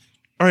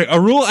right,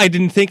 a rule I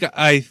didn't think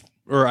I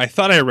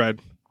thought I read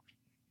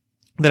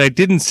that I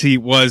didn't see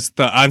was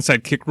the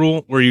onside kick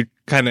rule, where you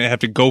kind of have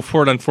to go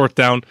for it on fourth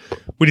down.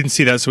 We didn't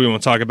see that, so we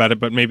won't talk about it,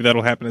 but maybe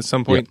that'll happen at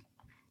some point. Yep.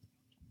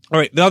 All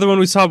right, the other one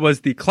we saw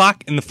was the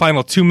clock in the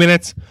final 2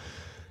 minutes.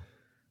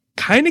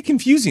 Kind of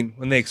confusing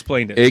when they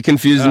explained it. It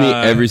confused me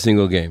every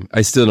single game.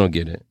 I still don't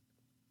get it.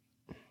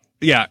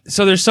 Yeah,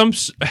 so there's some...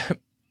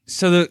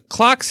 So the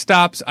clock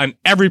stops on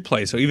every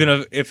play. So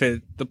even if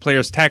the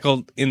player's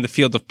tackled in the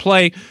field of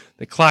play,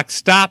 the clock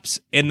stops,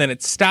 and then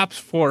it stops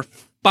for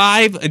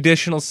 5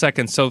 additional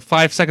seconds. So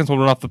 5 seconds will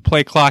run off the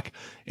play clock,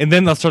 and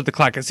then they'll start the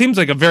clock. It seems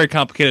like a very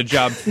complicated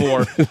job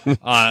for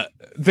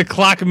the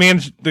clock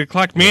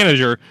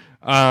manager,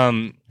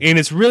 and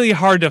it's really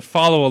hard to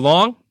follow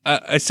along.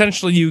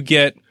 Essentially, you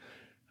get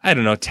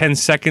 10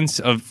 seconds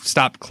of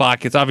stop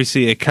clock. It's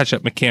obviously a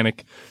catch-up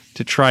mechanic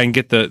to try and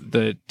get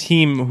the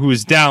team who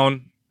is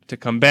down to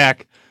come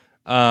back.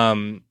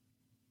 It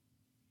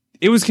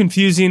was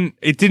confusing.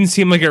 It didn't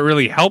seem like it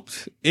really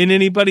helped in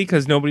anybody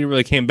because nobody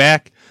really came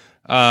back.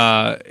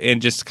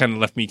 And just kind of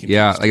left me confused.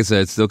 Yeah, like I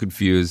said, it's still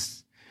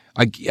confused.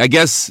 I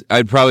guess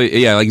I'd probably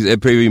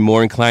be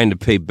more inclined to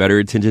pay better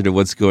attention to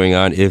what's going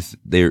on if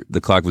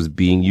the clock was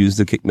being used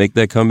to make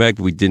that comeback,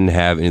 but we didn't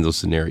have any of those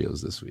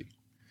scenarios this week.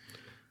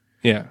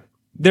 Yeah.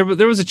 There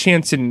was a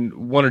chance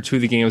in 1 or 2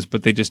 of the games,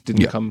 but they just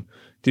didn't come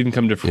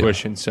to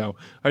fruition. So, all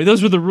right,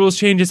 those were the rules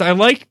changes. I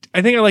think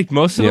I liked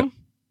most of them.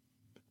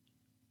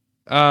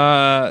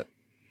 I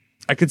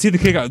could see the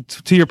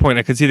kickoff. To your point,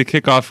 I could see the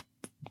kickoff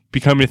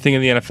becoming a thing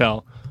in the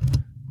NFL.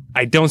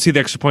 I don't see the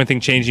extra point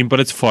thing changing, but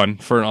it's fun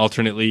for an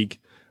alternate league.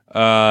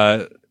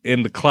 And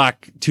the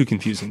clock, too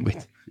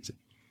confusing.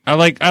 I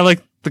like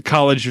the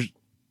college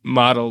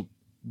model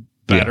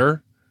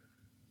better,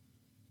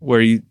 where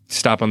you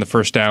stop on the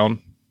first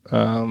down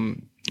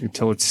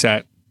until it's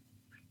set.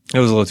 It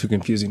was a little too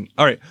confusing.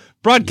 All right,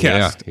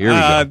 broadcast. Yeah, here we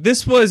go.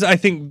 This was, I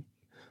think,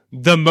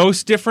 the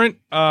most different.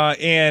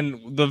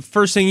 And the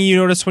first thing you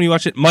notice when you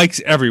watch it,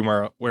 mics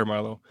everywhere,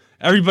 Marlo.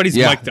 Everybody's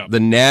mic'd up. The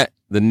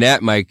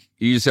Nat mic,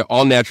 you just hear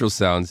all natural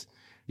sounds.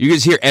 You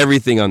just hear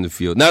everything on the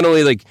field. Not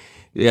only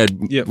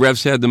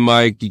refs had the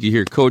mic, you could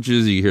hear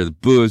coaches, you could hear the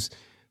booths,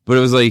 but it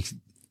was like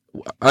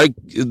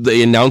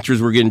the announcers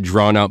were getting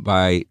drawn out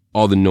by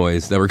all the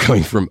noise that were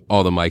coming from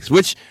all the mics,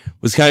 which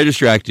was kind of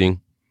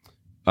distracting.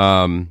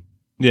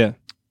 Yeah.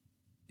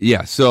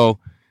 So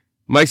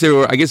mics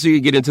everywhere. I guess we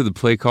could get into the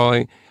play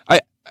calling.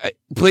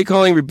 Play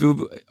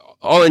calling,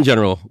 all in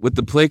general with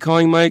the play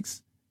calling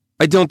mics.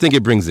 I don't think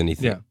it brings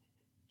anything. Yeah.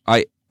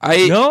 I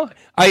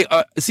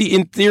see.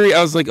 In theory,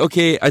 I was like,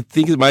 okay, I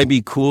think it might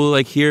be cool,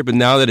 like here, but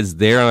now that it's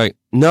there, I'm like,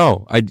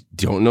 no, I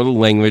don't know the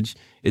language.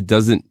 It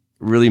doesn't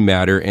really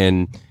matter,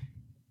 and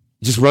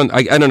just run.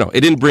 I don't know.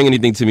 It didn't bring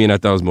anything to me, and I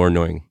thought it was more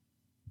annoying.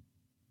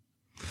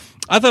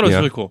 I thought it was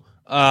really cool.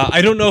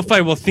 I don't know if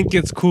I will think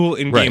it's cool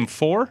in Game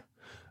 4,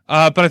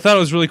 but I thought it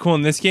was really cool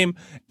in this game,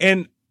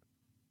 and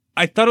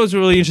I thought it was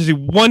really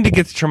interesting. One, to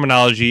get the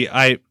terminology.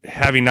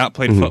 Having not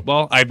played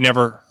football, I've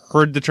never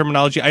heard the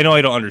terminology. I know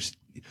I don't understand.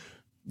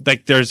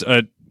 Like there's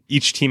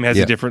each team has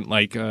a different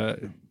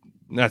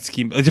not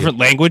scheme, a different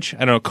language. I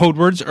don't know, code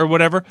words or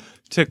whatever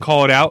to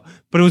call it out.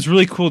 But it was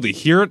really cool to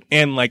hear it,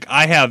 and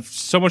I have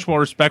so much more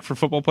respect for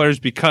football players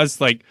because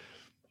I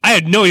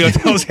had no idea what the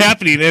hell was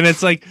happening, and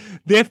it's like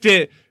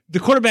the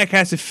quarterback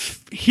has to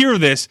hear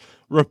this,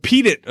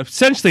 repeat it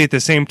essentially at the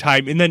same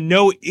time, and then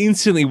know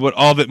instantly what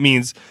all of it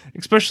means,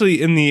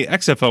 especially in the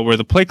XFL where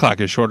the play clock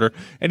is shorter.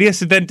 And he has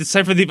to then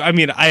decipher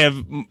I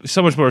have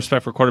so much more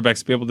respect for quarterbacks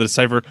to be able to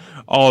decipher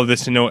all of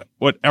this to know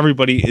what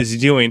everybody is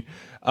doing.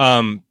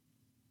 But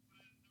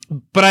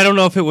I don't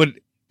know if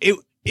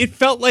it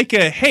felt like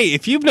hey,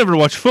 if you've never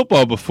watched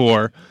football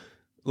before,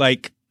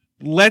 like,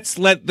 let's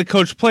let the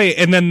coach play.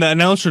 And then the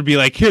announcer would be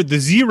like, here, the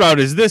Z route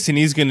is this, and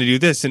he's going to do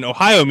this. And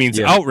Ohio means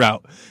out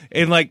route.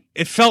 And like,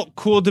 it felt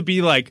cool to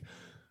be like,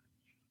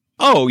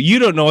 oh, you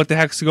don't know what the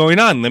heck's going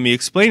on. Let me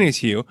explain it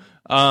to you.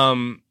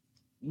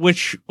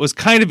 Which was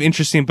kind of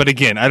interesting. But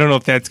again, I don't know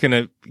if that's going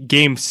to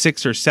game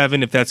 6 or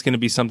 7, if that's going to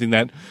be something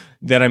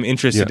that I'm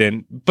interested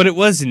in. But it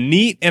was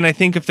neat. And I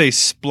think if they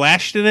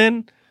splashed it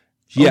in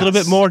a little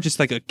bit more, just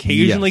like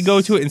occasionally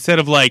go to it instead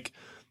of like,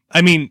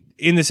 I mean,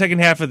 in the second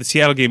half of the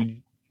Seattle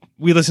game,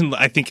 we listened,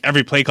 I think,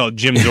 every play call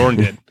Jim Zorn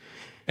did.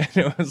 And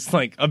it was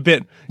like a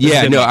bit.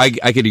 Yeah, no, I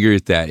could agree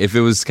with that. If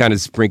it was kind of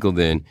sprinkled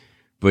in.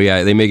 But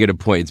yeah, they make it a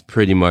point. It's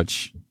pretty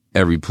much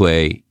every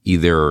play,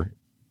 either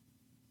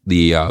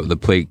the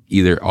play,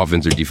 either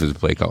offense or defensive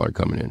play caller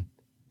coming in.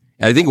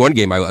 And I think one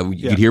game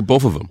you could hear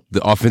both of them,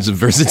 the offensive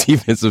versus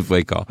defensive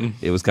play call.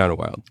 It was kind of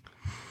wild.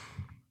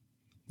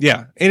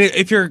 Yeah, and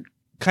if you're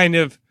kind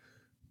of,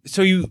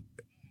 so you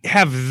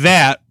have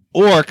that,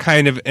 or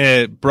kind of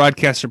a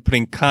broadcaster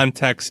putting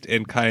context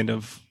and kind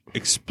of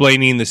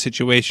explaining the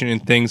situation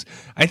and things.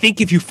 I think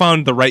if you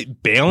found the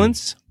right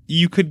balance,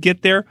 you could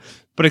get there.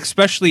 But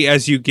especially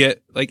as you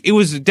get, like, it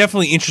was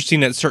definitely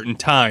interesting at certain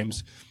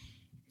times.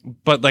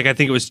 But, like, I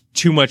think it was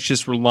too much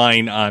just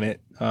relying on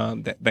it.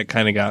 That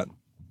kind of got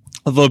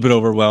a little bit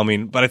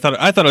overwhelming. But I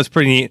thought it was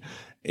pretty neat.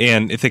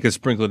 And if they could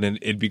sprinkle it in,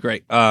 it'd be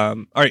great.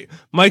 All right.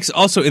 Mike's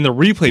also in the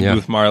replay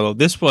booth, Marlo.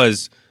 This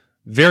was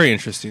very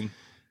interesting.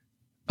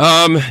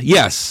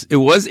 Yes, it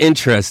was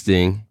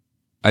interesting.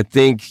 I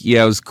think,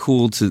 it was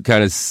cool to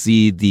kind of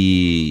see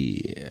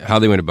how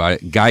they went about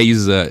it. Guy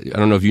uses I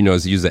don't know if you know,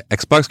 he uses an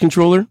Xbox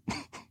controller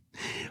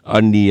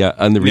on the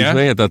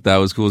replay. I thought that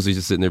was cool. So he's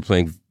just sitting there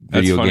playing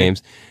video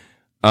games.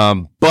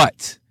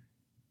 But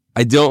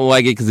I don't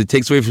like it because it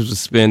takes away from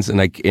suspense,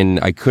 and I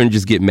couldn't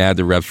just get mad at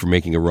the refs for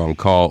making a wrong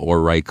call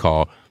or right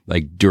call,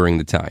 like, during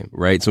the time,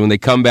 right? So when they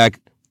come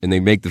back and they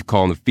make the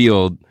call on the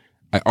field,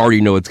 I already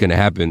know what's going to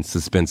happen.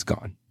 Suspense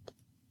gone.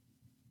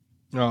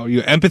 Oh,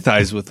 you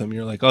empathize with them.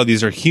 You're like, oh,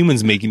 these are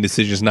humans making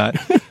decisions, not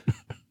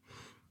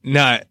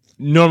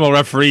normal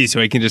referees who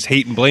I can just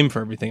hate and blame for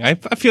everything. I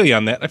feel you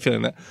on that.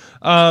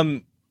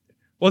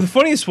 Well, the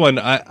funniest one,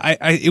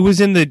 it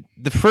was in the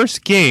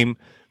first game,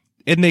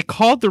 and they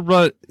called the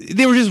run.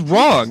 They were just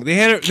wrong. They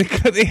had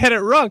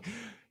it wrong.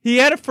 He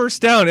had a first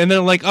down, and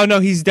they're like, oh no,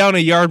 he's down a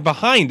yard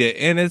behind it,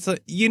 and it's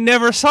like, you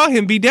never saw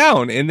him be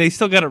down, and they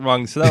still got it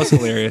wrong. So that was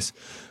hilarious.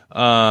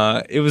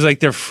 It was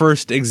like their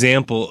first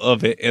example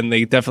of it, and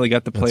they definitely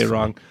got the play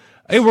wrong.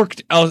 It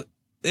worked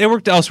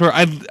elsewhere.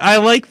 I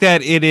like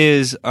that it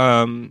is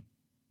college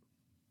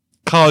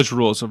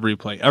rules of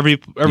replay. Every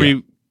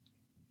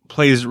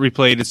play is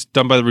replayed. It's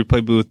done by the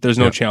replay booth. There's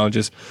no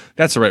challenges.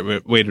 That's the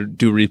right way to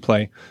do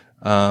replay.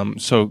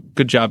 So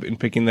good job in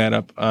picking that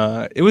up.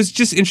 It was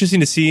just interesting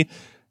to see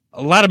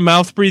a lot of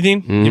mouth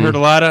breathing. You heard a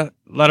lot of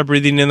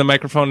breathing in the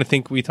microphone. I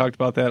think we talked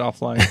about that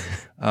offline.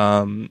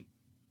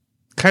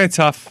 Kind of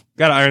tough.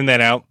 Got to iron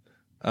that out.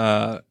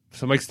 So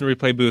Mike's in the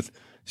replay booth.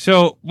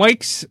 So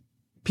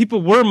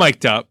people were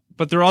mic'd up,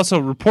 but there are also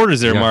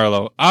reporters there,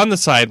 Marlo, on the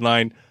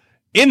sideline,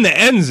 in the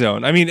end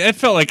zone. I mean, it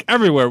felt like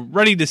everywhere,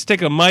 ready to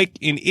stick a mic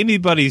in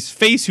anybody's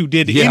face who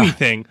did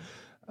anything.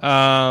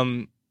 How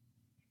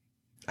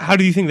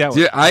do you think that was?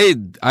 Yeah, I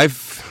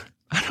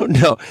don't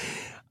know.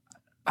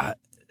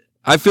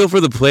 I feel for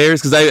the players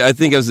because I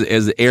think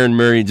as Aaron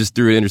Murray just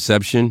threw an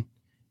interception,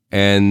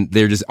 and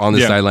they're just on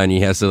the sideline. He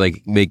has to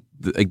like make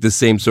the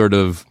same sort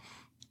of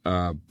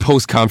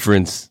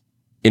post-conference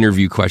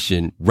interview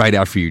question right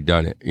after you've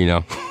done it, you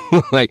know?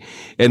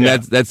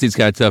 That seems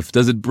kind of tough.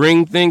 Does it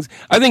bring things?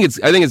 I think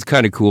it's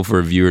kind of cool for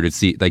a viewer to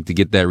see, like, to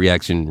get that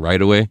reaction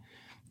right away,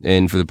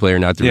 and for the player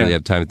not to really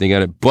have time to think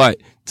on it. But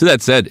to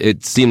that said,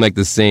 it seemed like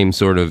the same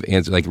sort of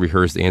answer, like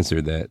rehearsed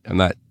answer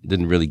that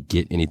didn't really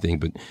get anything,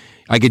 but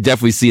I could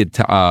definitely see it.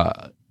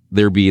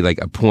 There be like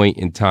a point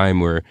in time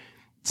where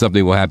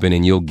something will happen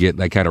and you'll get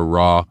that kind of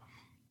raw,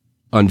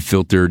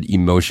 unfiltered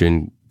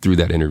emotion through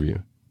that interview.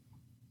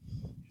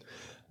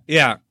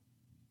 Yeah.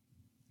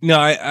 No,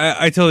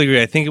 I totally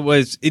agree. I think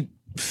it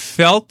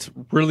felt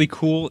really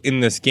cool in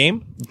this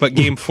game, but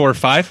game 4 or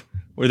 5,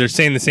 where they're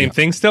saying the same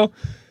thing still,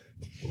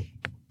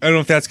 I don't know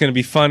if that's going to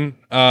be fun.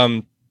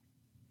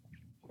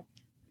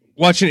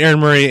 Watching Aaron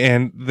Murray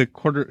and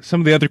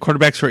some of the other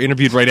quarterbacks who were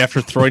interviewed right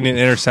after throwing an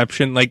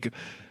interception, like,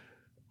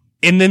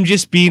 and them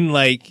just being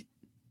like,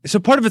 so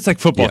part of it's like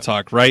football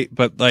talk, right?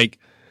 But like,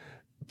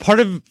 part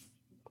of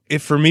it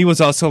for me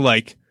was also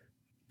like,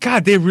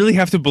 God, they really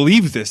have to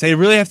believe this. They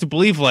really have to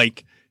believe,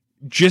 like,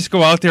 just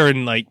go out there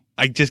and like,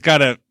 I just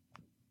gotta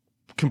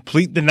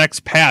complete the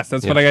next pass.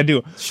 That's what I gotta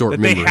do. Short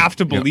memory. They have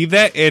to believe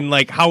that, and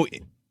like how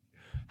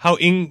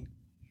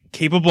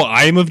incapable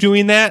I am of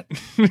doing that.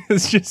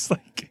 It's just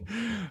like,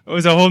 it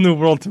was a whole new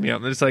world to me.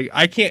 I'm just like,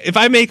 I can't, if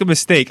I make a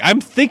mistake,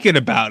 I'm thinking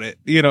about it.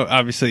 You know,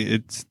 obviously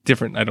it's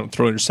different. I don't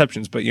throw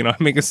interceptions, but you know, I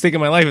make a mistake in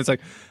my life. It's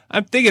like,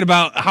 I'm thinking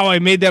about how I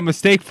made that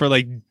mistake for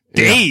like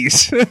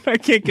days. I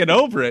can't get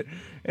over it.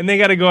 and they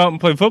got to go out and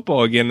play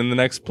football again in the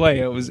next play.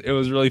 It was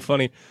really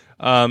funny.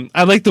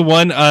 I like the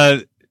one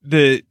I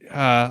think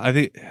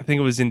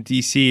it was in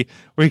DC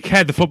where he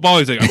had the football.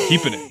 He's like, I'm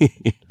keeping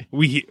it.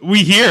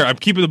 We here. I'm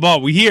keeping the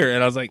ball. We here.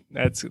 And I was like,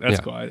 that's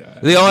cool.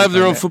 They all have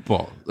their own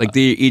football. Like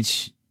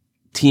each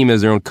team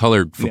has their own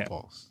colored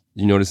footballs.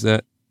 You notice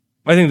that?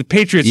 I think the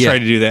Patriots tried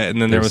to do that,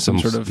 and then there was some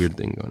sort of weird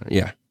thing going on.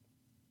 Yeah.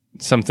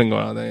 Something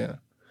going on there,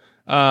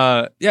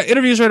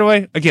 interviews right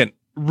away. Again,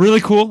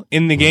 really cool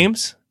in the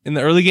games, in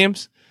the early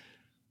games.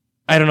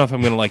 I don't know if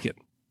I'm going to like it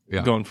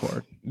going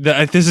forward.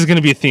 This is going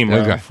to be a theme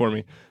for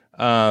me.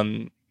 All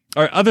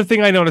right, other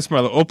thing I noticed,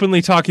 Marlo,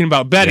 openly talking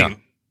about betting. Yeah.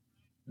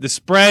 The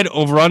spread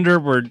over-under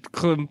were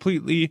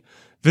completely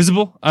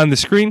visible on the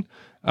screen.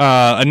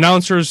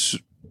 Announcers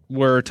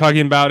were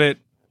talking about it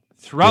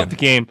throughout the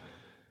game.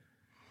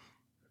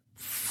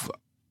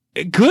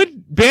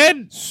 Good,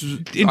 bad.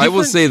 I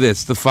will say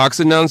this: the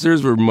Fox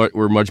announcers were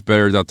much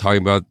better about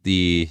talking about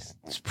the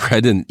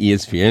spread than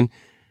ESPN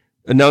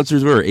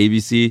announcers were, or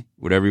ABC,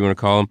 whatever you want to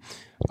call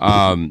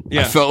them.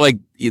 I felt like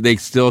they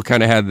still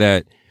kind of had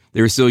that. They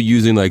were still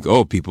using like,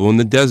 people in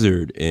the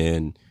desert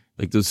and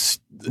like those.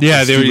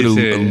 Yeah, they were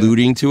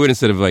alluding to it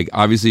instead of like,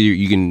 obviously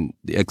you can.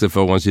 The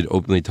XFL wants you to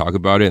openly talk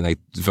about it, and I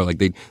felt like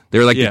they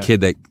were like the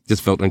kid that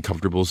just felt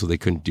uncomfortable, so they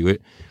couldn't do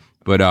it.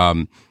 But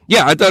I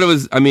thought it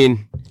was. I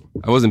mean,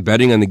 I wasn't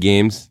betting on the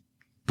games,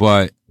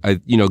 but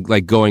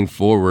like going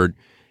forward,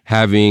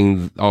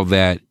 having all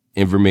that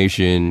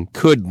information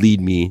could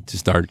lead me to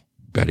start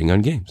betting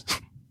on games.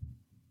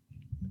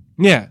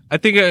 Yeah, I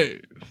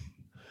think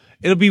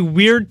it'll be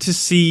weird to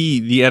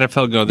see the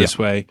NFL go this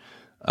way,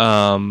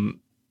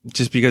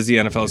 just because the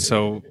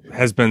NFL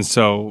has been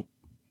so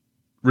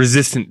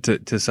resistant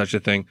to such a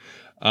thing.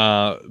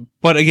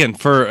 But again,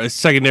 for a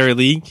secondary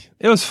league,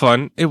 it was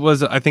fun. It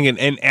was, I think,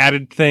 an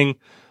added thing.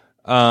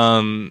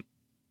 And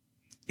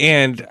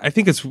I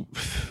think it's,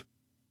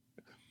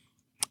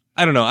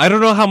 I don't know. I don't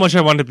know how much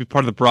I wanted to be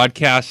part of the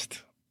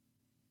broadcast.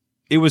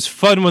 It was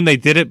fun when they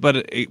did it,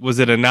 but was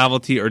it a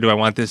novelty, or do I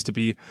want this to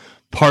be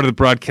part of the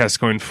broadcast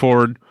going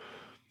forward?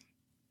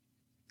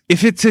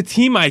 If it's a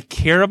team I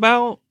care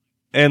about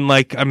and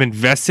like I'm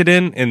invested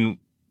in, and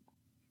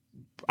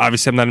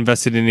obviously I'm not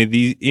invested in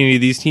any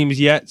of these teams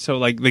yet, so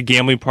like the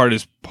gambling part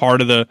is part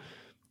of the,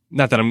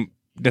 not that I'm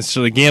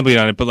necessarily gambling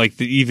on it, but like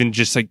even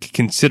just like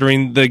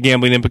considering the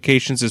gambling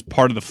implications is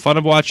part of the fun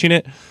of watching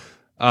it.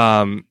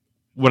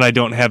 When I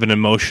don't have an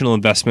emotional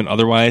investment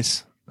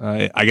otherwise,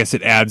 I guess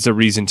it adds a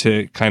reason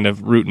to kind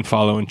of root and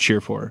follow and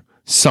cheer for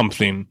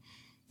something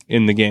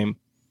in the game.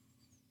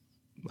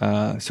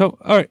 So,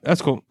 all right,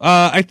 that's cool.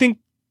 I think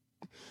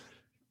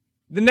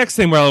the next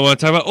thing I want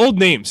to talk about, old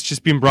names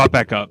just being brought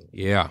back up.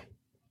 Yeah.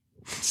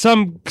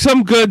 Some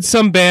good,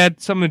 some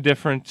bad, some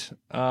indifferent.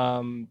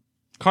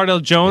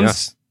 Cardale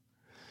Jones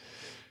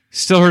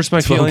still hurts my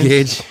feelings.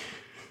 Gauge.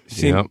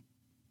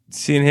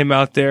 Seeing him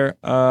out there.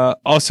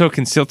 Also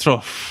can still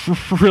throw a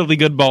really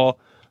good ball.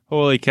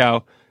 Holy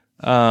cow.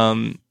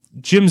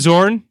 Jim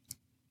Zorn,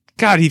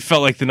 God, he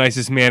felt like the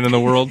nicest man in the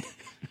world.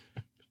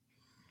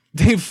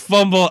 They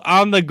fumble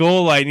on the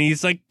goal line, and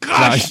he's like,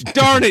 gosh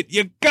darn it,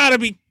 you gotta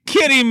be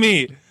kidding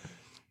me.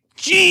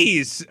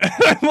 Jeez.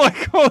 I'm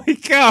like, holy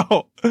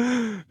cow.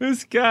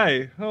 This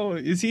guy,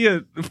 is he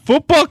a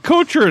football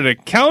coach or an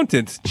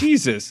accountant?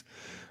 Jesus.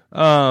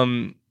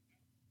 That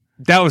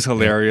was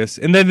hilarious.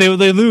 And then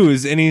they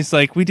lose, and he's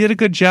like, we did a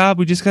good job,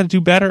 we just gotta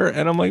do better.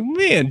 And I'm like,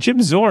 man,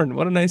 Jim Zorn,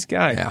 what a nice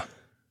guy. Yeah.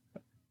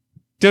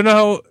 Don't know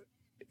how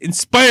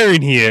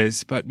inspiring he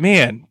is, but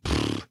man,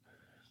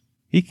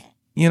 he,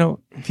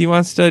 if he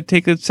wants to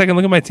take a second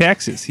look at my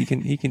taxes, he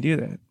can do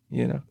that.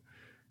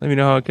 Let me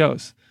know how it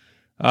goes.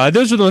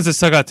 Those were the ones that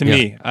stuck out to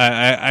me.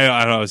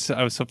 I don't know.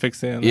 I was so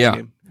fixated on that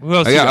game. Who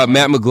else? I got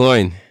Matt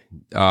McGloin,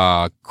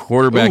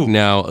 quarterback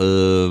now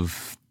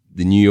of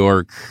the New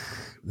York.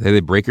 Are they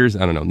Breakers?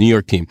 I don't know. New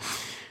York team.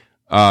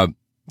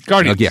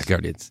 Guardians.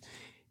 Guardians.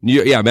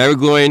 Matt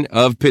McGloin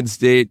of Penn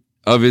State,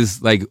 of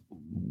his like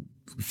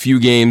few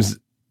games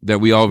that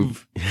we all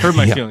hurt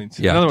my feelings.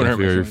 Yeah, another one hurt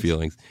my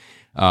feelings.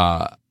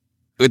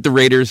 With the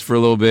Raiders for a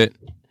little bit.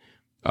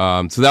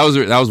 So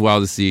that was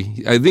wild to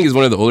see. I think he's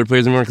one of the older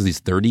players in the because he's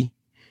 30.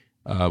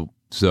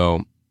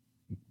 So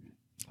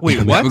wait,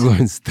 what? Matt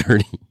McGloin's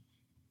 30.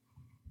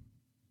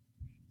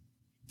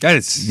 That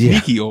is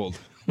sneaky old.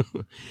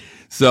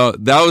 So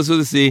that was good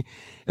to see.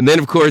 And then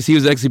of course he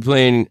was actually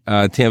playing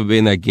Tampa Bay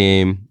in that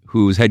game,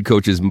 whose head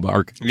coach is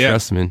Mark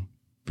Trestman.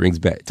 Bring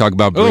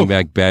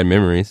back bad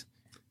memories.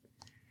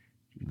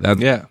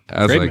 That's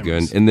like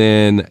good. And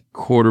then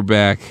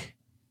quarterback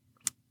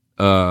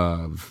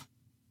of,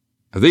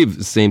 I think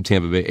the same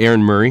Tampa Bay,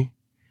 Aaron Murray,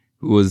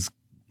 who was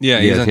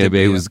Tampa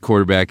Bay, who was the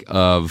quarterback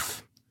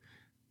of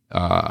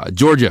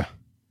Georgia.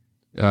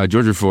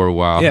 Georgia for a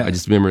while. I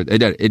just remember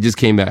it just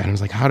came back, and I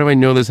was like, how do I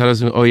know this? I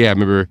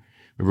remember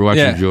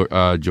watching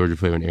Georgia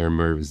play when Aaron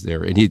Murray was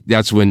there, and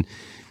that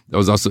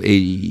was also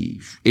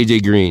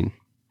AJ Green.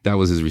 That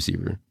was his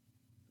receiver.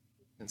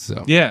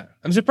 So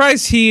I'm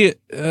surprised he.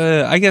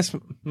 I guess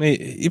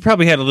he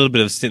probably had a little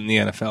bit of a stint in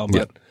the NFL,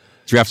 but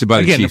Drafted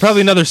by the Chiefs. Again,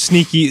 probably another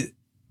sneaky.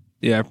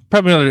 Yeah,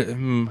 probably another.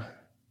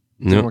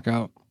 Didn't work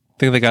out. I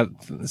think they got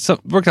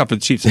worked out for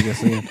the Chiefs, I guess.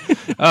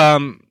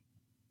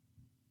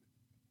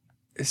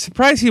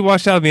 Surprised he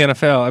washed out of the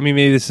NFL. I mean,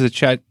 maybe this is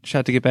a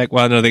shot to get back.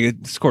 Well, no, they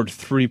scored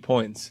 3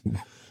 points.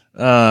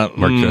 Mark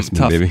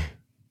Trestman, baby.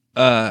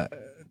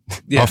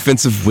 Yeah.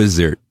 Offensive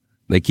wizard.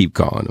 They keep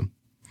calling him.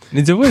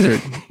 He's a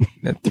wizard.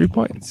 3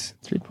 points.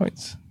 3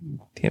 points.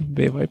 Tampa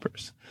Bay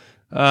Vipers.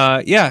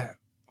 Yeah.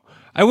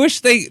 I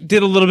wish they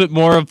did a little bit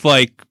more of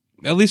like,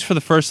 at least for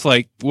the first,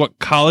 like, what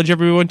college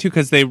everyone went to,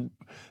 because they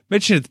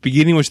mentioned at the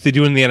beginning, which they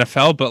do in the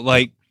NFL, but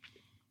like,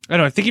 I don't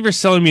know, I think if you're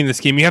selling me in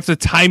this game, you have to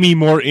tie me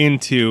more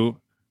into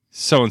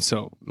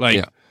so-and-so.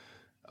 Like,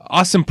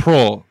 Austin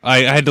Proehl, I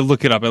had to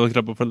look it up. I looked it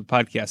up before the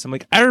podcast. I'm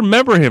like, I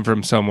remember him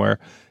from somewhere.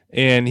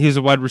 And he was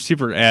a wide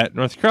receiver at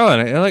North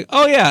Carolina. And I'm like,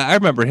 oh, yeah, I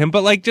remember him.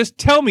 But, like, just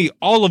tell me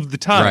all of the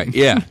time. Right,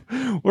 yeah.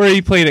 Where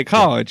he played at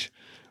college.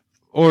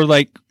 Or,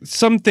 like,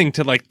 something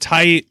to, like,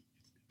 tie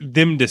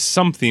them to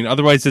something.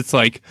 Otherwise, it's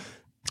like,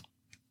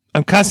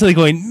 I'm constantly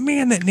going,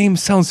 man, that name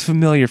sounds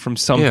familiar from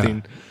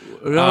something.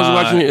 Yeah. When I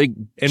was watching, like,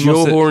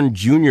 Joe Horn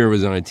Jr.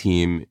 was on a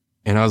team.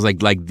 And I was like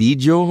the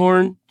Joe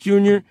Horn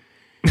Jr.?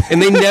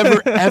 And they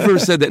never, ever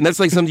said that. And that's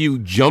like something you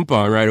jump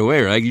on right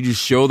away, right? Like you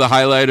just show the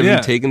highlight of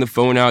him taking the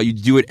phone out. You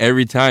do it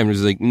every time.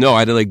 It's like, no, I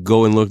had to like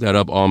go and look that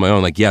up all on my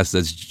own. Like, yes,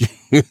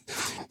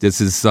 that's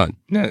his son.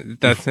 No,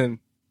 that's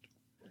him.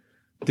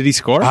 Did he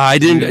score? I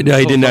did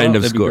not end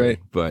up scoring,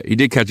 but he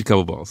did catch a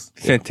couple balls.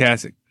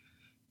 Fantastic.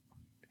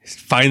 He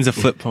finds a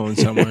flip phone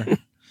somewhere.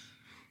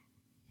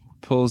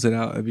 Pulls it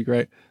out. That'd be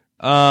great.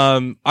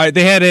 All right,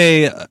 they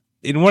had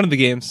in one of the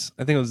games,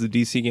 I think it was the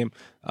DC game,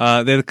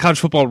 they had college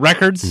football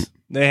records.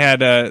 They had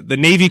the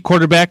Navy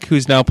quarterback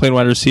who's now playing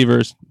wide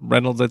receivers.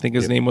 Reynolds, I think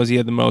his name was. He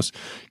had the most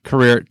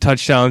career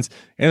touchdowns.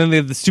 And then they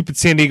have the stupid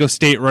San Diego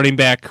State running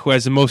back who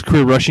has the most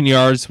career rushing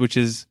yards, which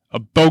is a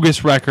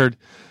bogus record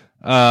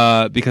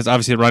because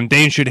obviously Ron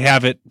Dane should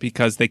have it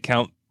because they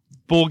count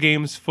bowl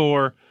games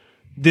for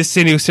this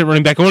San Diego State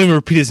running back. I won't even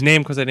repeat his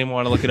name because I didn't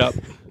want to look it up.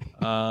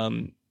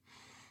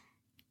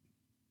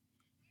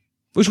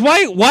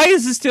 Why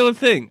is this still a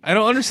thing? I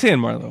don't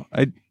understand, Marlo.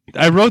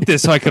 I wrote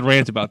this so I could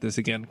rant about this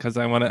again because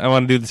I want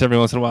to do this every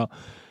once in a while.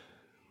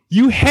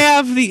 You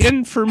have the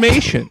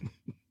information.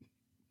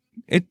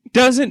 It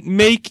doesn't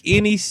make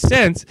any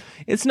sense.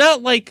 It's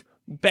not like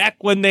back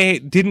when they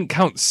didn't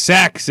count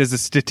sacks as a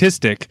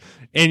statistic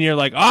and you're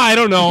like, I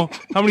don't know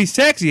how many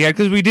sacks he had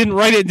because we didn't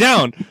write it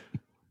down.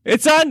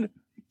 It's on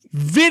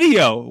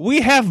video.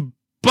 We have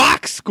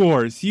box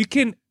scores. You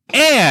can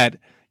add.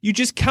 You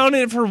just count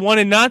it for one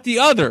and not the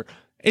other.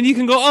 And you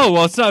can go, oh,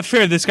 well, it's not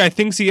fair. This guy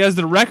thinks he has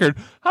the record.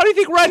 How do you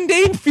think Ron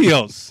Dane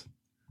feels?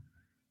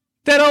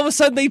 That all of a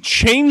sudden they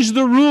changed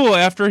the rule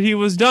after he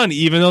was done,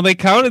 even though they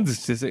counted the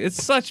statistic.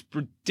 It's such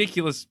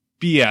ridiculous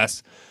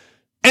BS.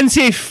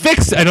 NCAA,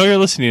 fix. I know you're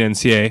listening,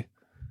 NCAA.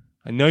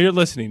 I know you're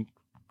listening.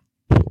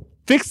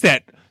 Fix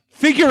that.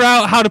 Figure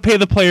out how to pay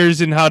the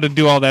players and how to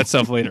do all that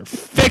stuff later.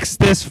 Fix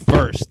this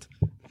first.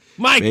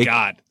 My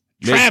God.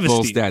 Travesty.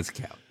 Full stats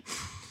count.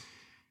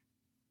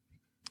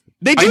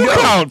 They do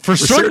count for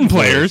certain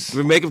players.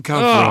 We make them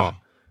count for all.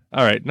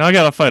 All right. Now I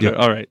got all fired up.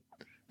 All right.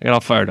 I got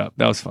all fired up.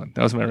 That was fun.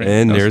 That was my rant.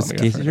 And there's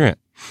Casey Durant.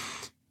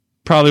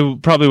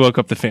 Probably woke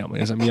up the family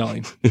as I'm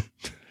yelling.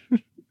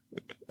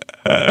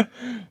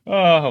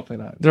 Hopefully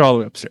not. They're all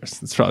the way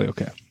upstairs. It's probably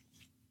okay.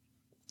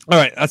 All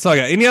right. That's all I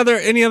got. Any other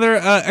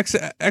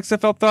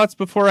XFL thoughts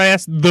before I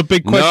ask the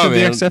big question of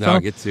the XFL? No,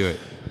 get to it.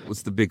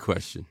 What's the big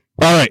question?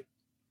 All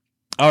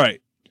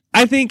right.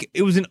 I think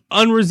it was an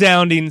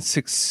unresounding,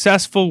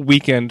 successful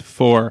weekend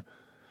for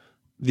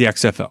the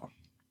XFL.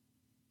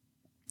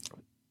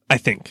 I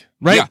think,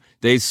 right? Yeah,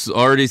 they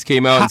already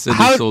came out and said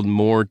they sold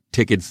more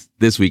tickets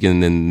this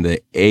weekend than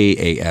the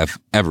AAF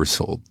ever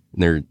sold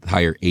in their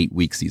entire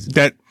 8-week season.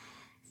 That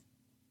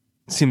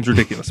seems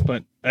ridiculous,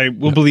 but I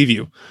will believe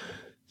you.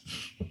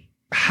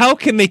 How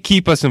can they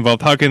keep us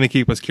involved? How can they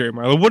keep us curious,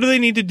 Marlo? What do they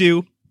need to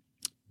do?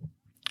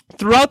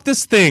 Throughout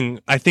this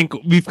thing, I think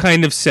we've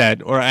kind of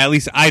said, or at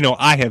least I know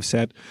I have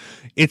said,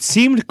 it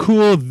seemed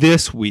cool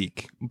this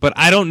week, but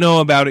I don't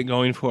know about it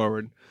going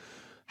forward.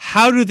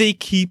 How do they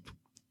keep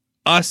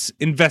us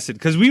invested?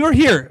 Because we were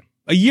here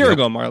a year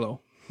ago, Marlo,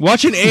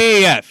 watching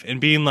AAF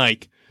and being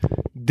like,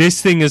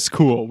 this thing is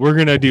cool. We're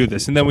going to do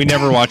this. And then we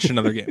never watched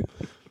another game.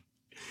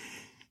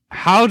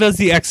 How does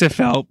the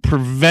XFL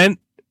prevent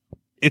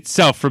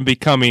itself from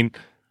becoming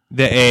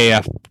the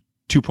AAF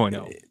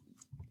 2.0?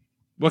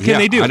 What can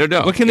they do? I don't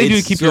know. What can they do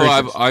to keep your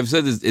interest? I've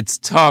said this. It's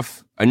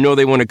tough. I know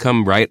they want to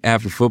come right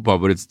after football,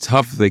 but it's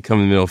tough if they come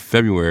in the middle of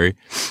February.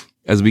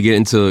 As we get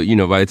into,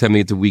 by the time we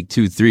get to week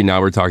 2, 3,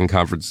 now we're talking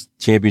conference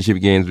championship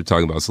games. We're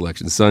talking about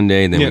Selection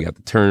Sunday, and then we got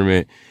the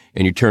tournament,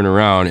 and you turn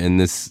around, and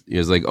this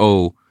is like,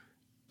 oh,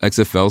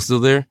 XFL's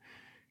still there?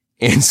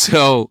 And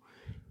so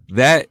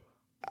the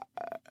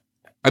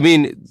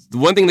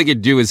one thing they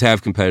could do is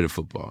have competitive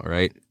football,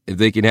 right? If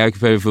they can have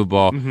competitive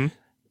football,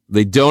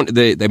 they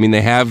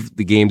have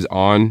the games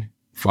on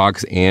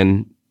Fox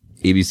and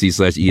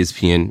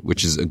ABC/ESPN,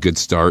 which is a good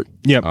start.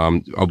 Yep.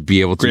 I'll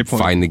be able to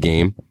find the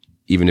game,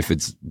 even if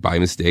it's by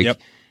mistake. Yep.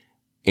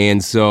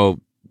 And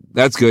so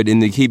that's good.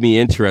 And to keep me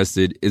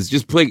interested is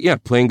just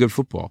playing good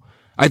football.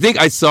 I think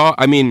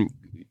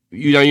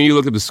you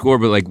look at the score,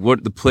 but like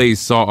what the plays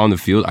saw on the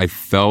field, I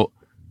felt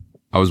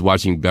I was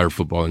watching better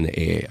football in the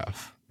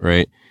AAF,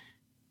 right?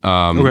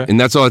 Okay. And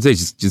that's all it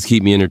takes. Just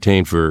keep me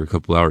entertained for a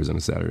couple hours on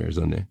a Saturday or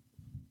Sunday.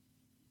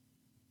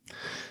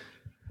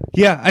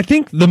 Yeah, I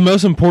think the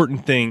most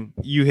important thing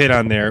you hit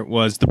on there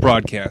was the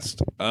broadcast.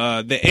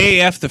 The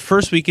AAF, the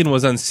first weekend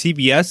was on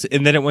CBS,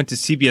 and then it went to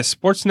CBS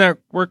Sports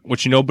Network,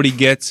 which nobody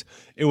gets.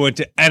 It went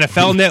to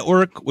NFL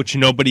Network, which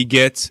nobody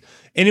gets.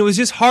 And it was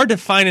just hard to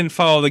find and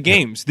follow the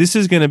games. This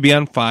is going to be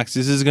on Fox.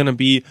 This is going to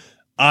be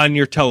on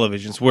your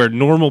televisions, where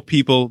normal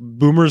people,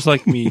 boomers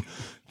like me,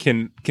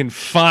 can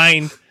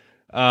find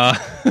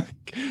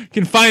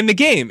the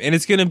game, and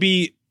it's going to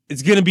be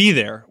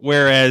there,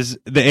 whereas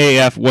the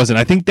AAF wasn't.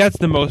 I think that's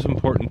the most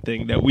important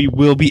thing, that we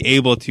will be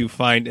able to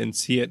find and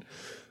see it.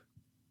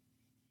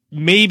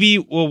 Maybe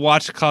we'll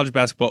watch college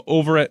basketball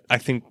over it. I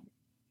think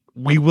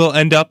we will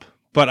end up,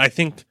 but I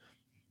think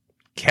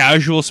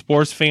casual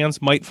sports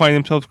fans might find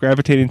themselves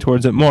gravitating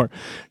towards it more.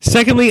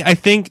 Secondly, I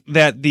think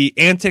that the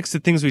antics,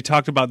 the things we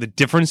talked about, the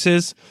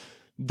differences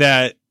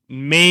that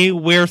may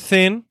wear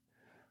thin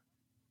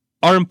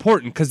are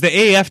important, because the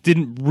AAF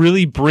didn't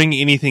really bring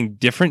anything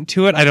different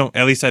to it. I don't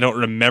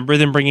remember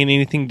them bringing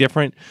anything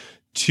different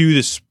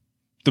to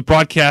the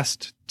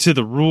broadcast, to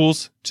the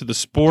rules, to the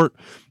sport.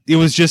 It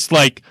was just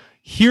like,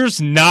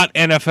 here's not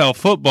NFL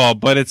football,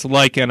 but it's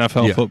like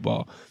NFL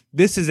football.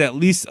 This is at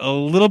least a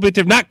little bit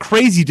different, not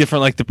crazy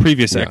different like the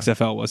previous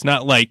XFL was,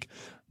 not like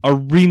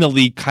arena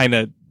league kind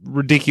of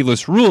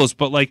ridiculous rules,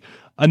 but like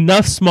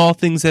enough small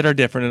things that are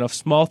different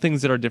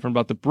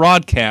about the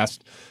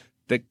broadcast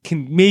that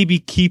can maybe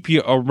keep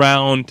you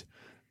around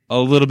a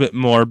little bit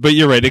more. But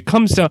you're right. It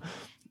comes down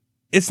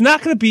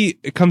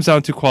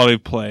to quality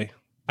of play,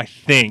 I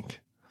think,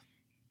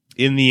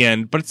 in the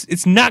end. But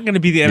it's not going to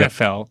be the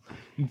NFL.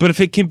 But if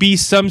it can be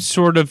some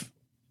sort of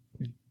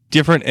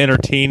different,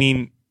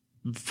 entertaining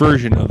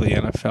version of the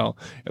NFL,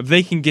 if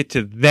they can get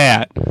to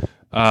that,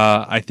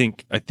 I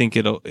think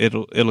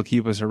it'll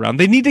keep us around.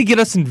 They need to get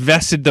us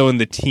invested though in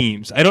the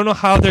teams. I don't know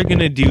how they're going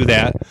to do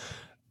that.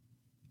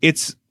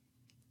 It's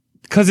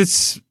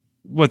because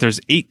there's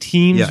 8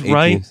 teams, 8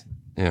 right? Teams.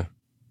 Yeah.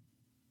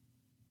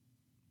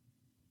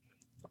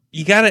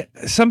 You gotta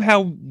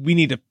somehow, we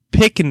need to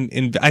pick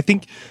and I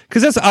think,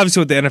 because that's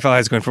obviously what the NFL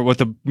has going for, what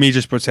the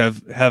major sports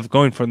have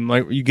going for them.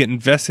 Like, you get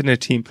invested in a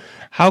team.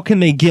 How can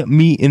they get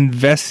me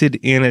invested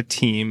in a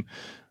team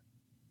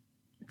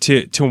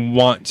to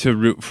want to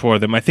root for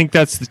them? I think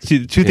that's the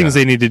two things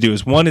they need to do.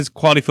 Is one is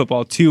quality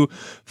football. 2,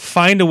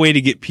 find a way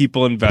to get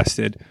people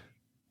invested.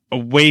 A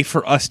way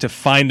for us to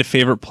find a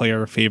favorite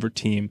player, a favorite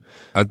team.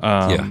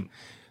 That'll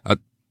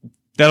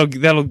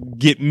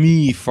get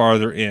me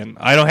farther in.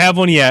 I don't have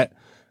one yet,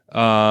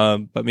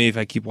 but maybe if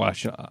I keep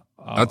watching,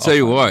 I'll tell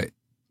you what.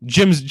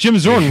 Jim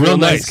Zorn, real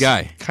nice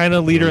guy, kind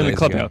of leader in the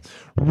clubhouse.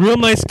 Real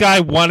nice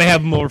guy. Want to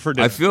have him over for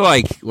dinner. I feel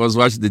like I was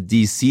watching the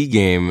DC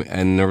game,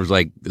 and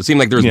it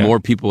seemed like there was more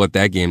people at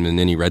that game than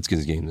any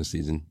Redskins game this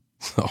season.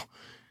 So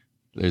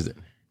there's it.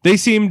 They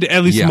seemed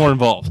at least more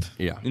involved.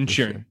 In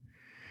cheering. Sure.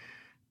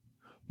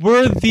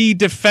 Were the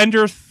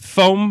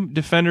foam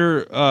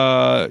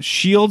defender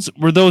shields,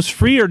 were those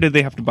free, or did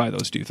they have to buy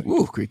those, do you think?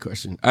 Ooh, great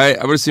question.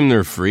 I would assume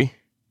they're free.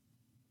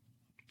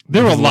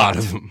 There were a lot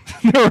of them.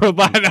 There were a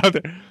lot out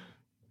there.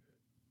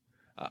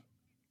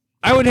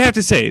 I would have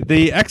to say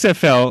the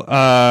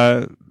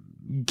XFL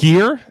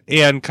gear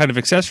and kind of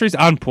accessories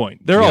on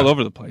point. They're all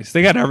over the place.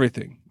 They got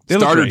everything. They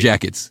starter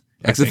jackets.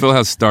 XFL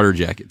has starter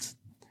jackets.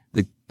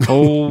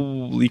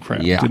 Holy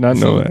crap. Did not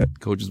know that.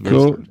 Coach is very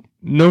smart.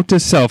 Note to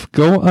self,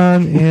 go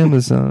on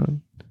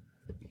Amazon.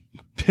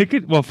 Pick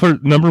it. Well, for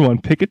number 1,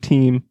 pick a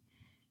team.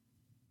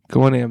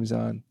 Go on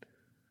Amazon.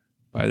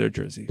 Buy their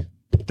jersey.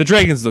 The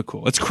Dragons look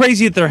cool. It's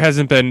crazy that there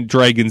hasn't been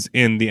Dragons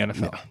in the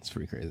NFL. Yeah, it's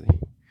pretty crazy.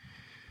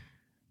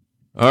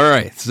 All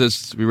right. So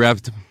we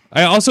wrapped.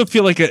 I also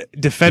feel like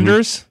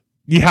defenders,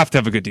 you have to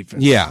have a good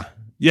defense. Yeah.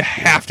 You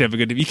have to have a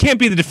good defense. You can't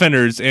be the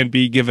defenders and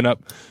be giving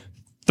up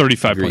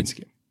 35 points a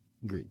game.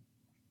 Agreed.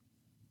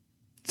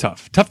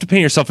 Tough to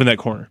paint yourself in that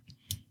corner.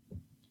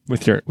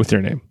 With your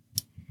name.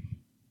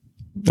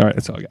 All right,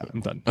 that's all I got.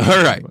 I'm done. All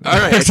right.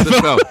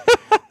 XFL.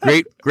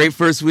 Great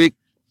first week.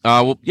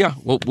 We'll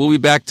be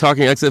back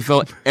talking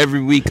XFL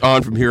every week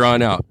on from here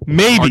on out.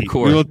 Maybe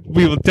hardcore.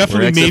 We will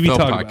definitely maybe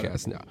talk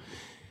podcast about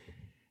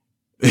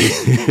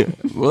it.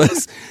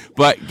 Now.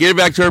 But getting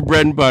back to our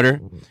bread and butter,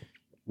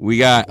 we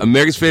got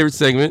America's favorite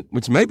segment,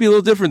 which might be a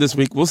little different this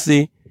week. We'll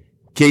see.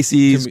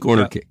 Casey's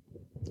corner kick.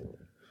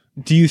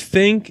 Do you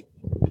think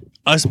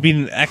us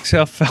being an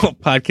XFL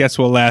podcast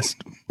will last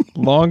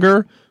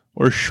longer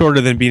or shorter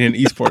than being an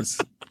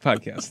esports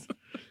podcast?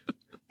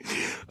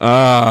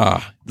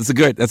 That's a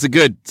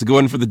good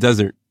one for the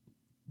desert.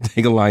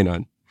 Take a line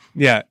on.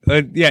 Yeah.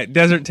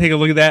 Desert, take a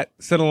look at that.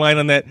 Set a line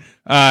on that.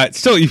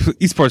 Still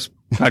esports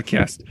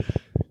podcast.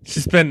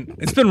 it's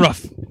been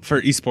rough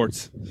for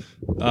esports.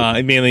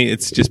 And mainly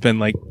it's just been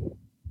like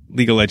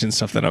League of Legends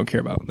stuff that I don't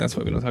care about. That's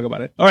why we don't talk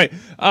about it. All right.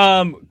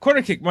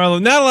 Corner kick,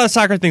 Marlo. Not a lot of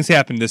soccer things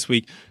happened this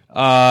week.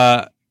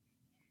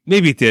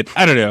 Maybe it did.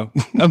 I don't know.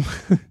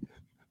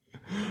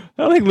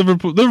 I don't think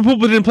Liverpool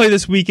didn't play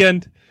this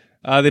weekend.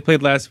 They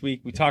played last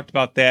week. We talked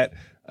about that.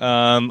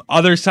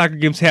 Other soccer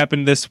games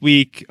happened this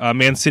week.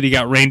 Man City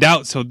got rained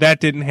out, so that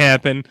didn't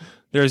happen.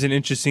 There's an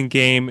interesting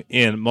game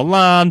in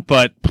Milan,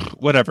 but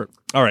whatever.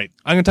 All right.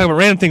 I'm going to talk about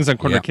random things on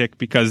Corner Kick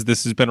because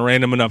this has been a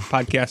random enough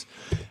podcast.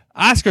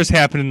 Oscars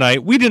happened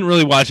tonight. We didn't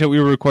really watch it. We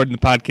were recording the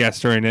podcast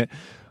during it.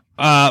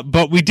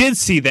 But we did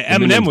see that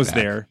Eminem was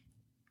there.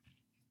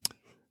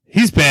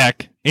 He's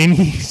back, and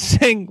he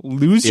sang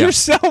Lose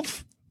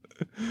Yourself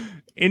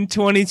in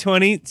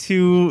 2020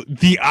 to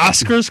the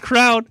Oscars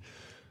crowd.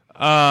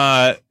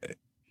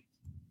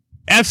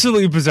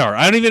 Absolutely bizarre.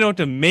 I don't even know what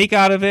to make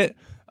out of it,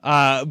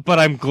 but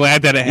I'm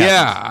glad that it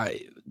happened.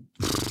 Yeah.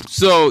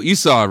 So you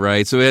saw it,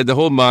 right? So we had the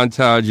whole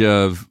montage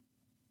of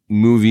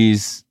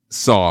movies,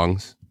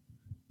 songs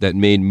that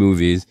made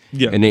movies,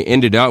 and they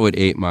ended out with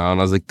 8 Mile, and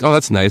I was like, oh,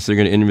 that's nice. They're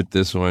going to end with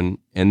this one.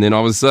 And then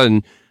all of a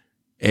sudden,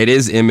 it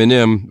is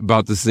Eminem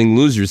about to sing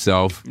Lose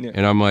Yourself,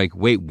 and I'm like,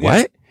 wait,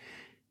 what?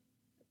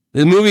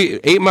 The movie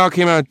 8 Mile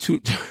came out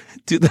in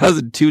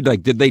 2002.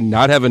 Like, did they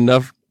not have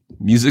enough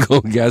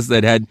musical guests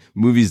that had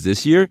movies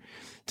this year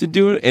to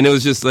do it? And it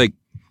was just like,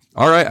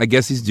 all right, I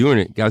guess he's doing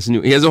it.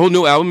 He has a whole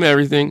new album and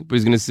everything, but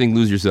he's going to sing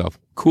Lose Yourself.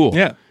 Cool.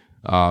 Yeah.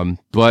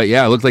 But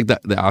yeah, it looked like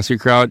the Oscar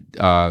crowd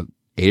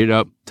ate it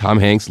up. Tom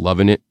Hanks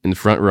loving it in the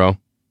front row.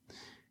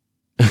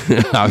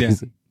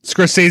 Obviously.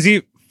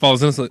 Scorsese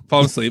falls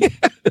asleep.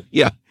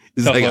 Yeah.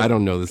 He's like, I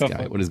don't know this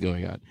guy. What is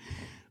going on?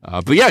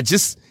 But yeah,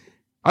 just,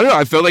 I don't know.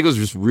 I felt like it was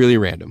just really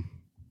random.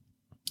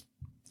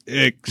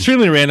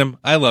 Extremely random.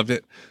 I loved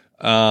it.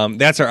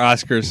 That's our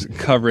Oscars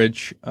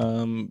coverage.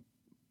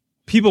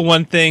 People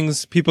won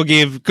things. People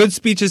gave good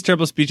speeches,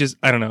 terrible speeches.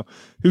 I don't know.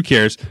 Who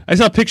cares? I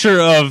saw a picture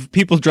of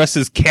people dressed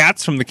as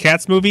cats from the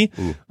Cats movie.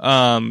 Ooh,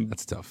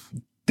 that's tough.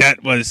 That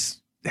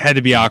had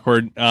to be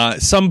awkward.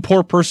 Some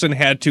poor person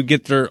had to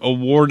get their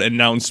award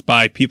announced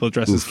by people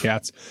dressed as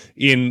cats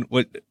in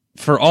what,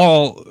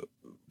 from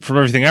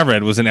everything I've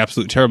read, was an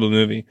absolute terrible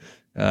movie.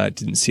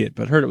 Didn't see it,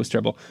 but heard it was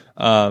terrible.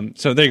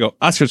 So there you go.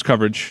 Oscars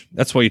coverage.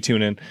 That's why you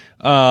tune in.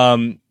 All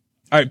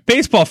right.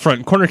 Baseball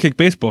front, corner kick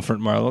baseball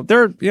front, Marlo.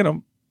 They're,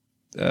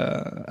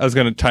 I was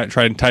going to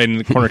try and tie in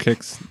the corner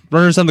kicks.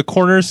 Runners on the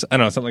corners. I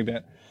don't know, something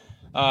like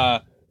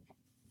that.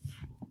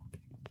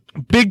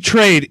 Big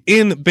trade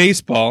in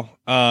baseball.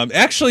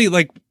 Actually,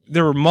 like,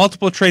 there were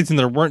multiple trades and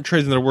there weren't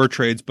trades and there were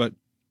trades, but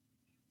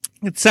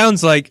it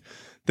sounds like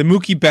the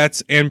Mookie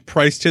Betts and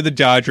Price to the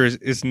Dodgers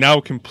is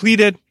now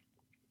completed.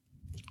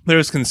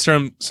 There's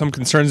some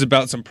concerns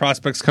about some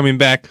prospects coming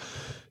back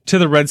to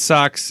the Red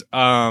Sox.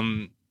 I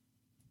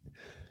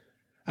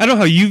don't know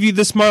how you view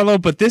this,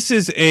 Marlo, but this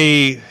is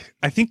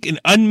I think an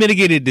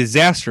unmitigated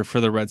disaster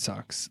for the Red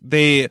Sox.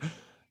 They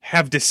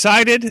have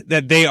decided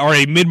that they are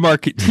a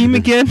mid-market team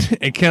again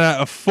and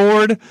cannot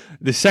afford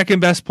the second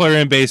best player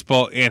in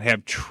baseball and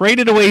have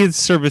traded away his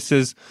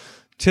services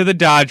to the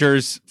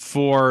Dodgers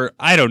for,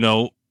 I don't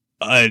know,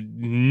 a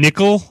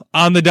nickel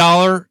on the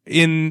dollar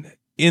in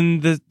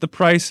the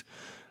price.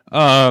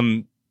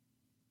 This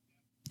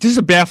is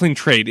a baffling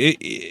trade.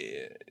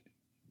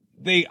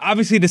 They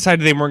obviously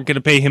decided they weren't going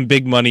to pay him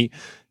big money.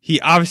 He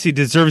obviously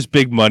deserves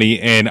big money,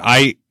 and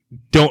I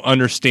don't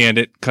understand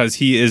it because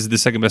he is the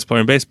second best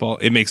player in baseball.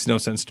 It makes no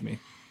sense to me.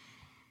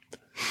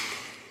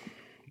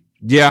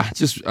 Yeah,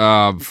 just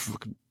kind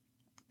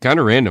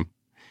of random.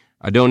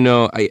 I don't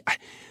know.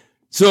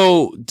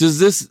 So does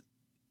this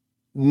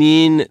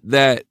mean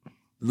that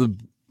the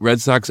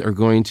Red Sox are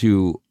going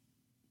to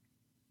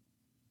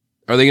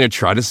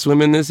try to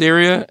swim in this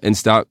area and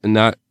stop and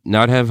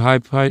not have high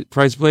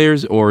price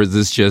players, or is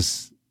this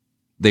just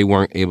they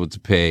weren't able to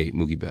pay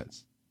Mookie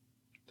Betts?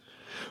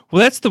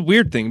 Well, that's the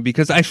weird thing,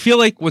 because I feel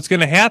like what's going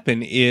to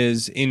happen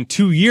is in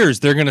 2 years,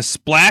 they're going to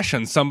splash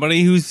on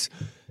somebody who's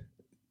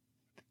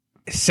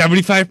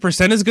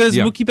 75% as good as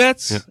Mookie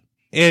Betts. Yeah.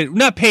 And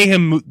not pay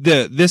him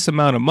this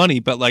amount of money,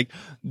 but like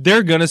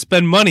they're going to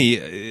spend money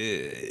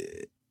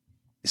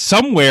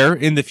somewhere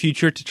in the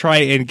future to try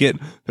and get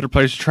better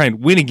players to try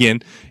and win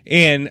again.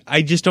 And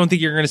I just don't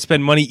think you're going to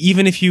spend money,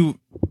 even if you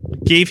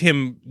gave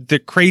him the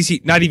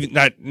crazy, not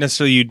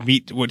necessarily you'd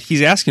meet what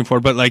he's asking for,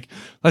 but like,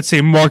 let's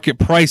say market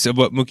price of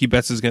what Mookie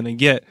Betts is going to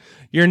get.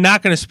 You're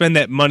not going to spend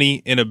that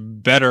money in a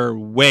better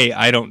way,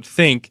 I don't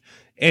think.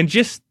 And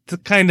just to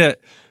kind of,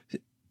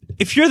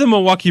 if you're the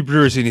Milwaukee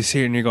Brewers and you sit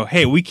here and you go,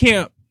 hey, we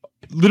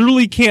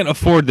literally can't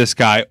afford this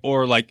guy,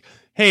 or like,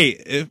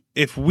 hey,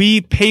 if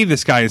we pay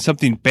this guy and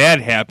something bad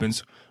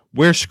happens,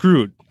 we're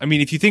screwed. I mean,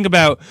 if you think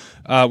about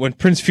when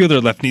Prince Fielder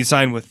left and he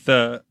signed with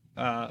the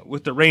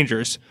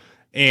Rangers,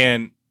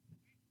 and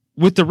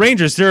with the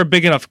Rangers, they're a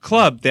big enough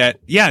club that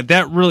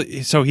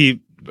so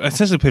he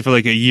essentially played for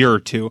like a year or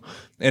two,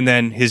 and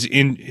then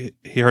he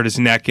hurt his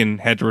neck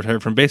and had to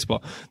retire from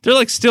baseball. They're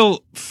like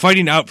still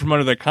fighting out from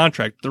under their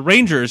contract. The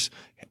Rangers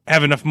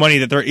have enough money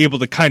that they're able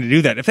to kind of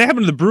do that. If that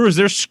happened to the Brewers,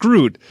 they're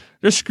screwed.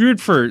 They're screwed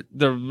for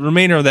the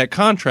remainder of that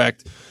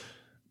contract.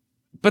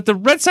 But the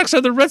Red Sox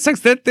are the Red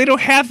Sox. That they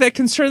don't have that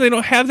concern. They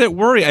don't have that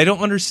worry. I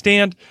don't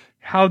understand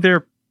how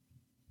they're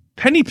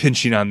penny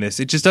pinching on this.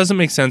 It just doesn't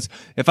make sense.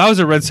 If I was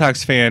a Red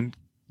Sox fan,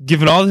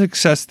 given all the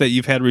success that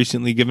you've had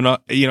recently, given all,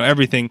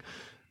 everything,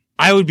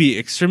 I would be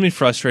extremely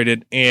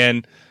frustrated.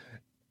 And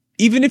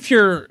even if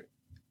you're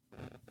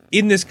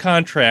in this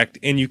contract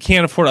and you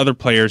can't afford other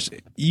players,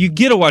 you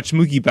get to watch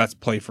Mookie Betts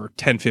play for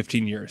 10,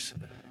 15 years.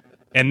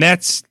 And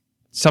that's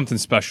something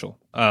special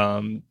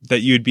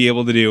that you'd be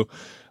able to do.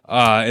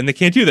 And they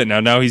can't do that now.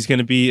 Now he's going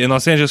to be in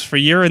Los Angeles for a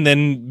year and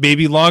then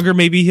maybe longer.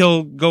 Maybe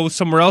he'll go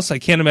somewhere else. I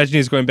can't imagine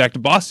he's going back to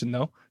Boston,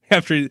 though,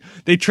 after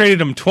they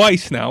traded him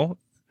twice now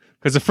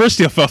because the first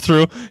deal fell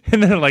through.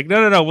 And then they're like,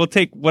 no, we'll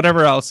take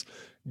whatever else.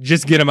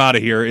 Just get him out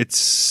of here. It's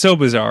so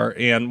bizarre.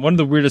 And one of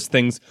the weirdest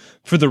things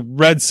for the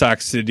Red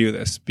Sox to do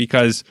this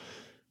because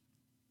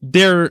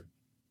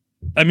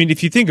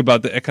if you think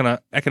about the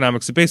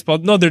economics of baseball,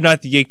 no, they're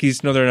not the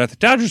Yankees. No, they're not the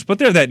Dodgers, but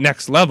they're that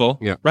next level,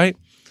 right?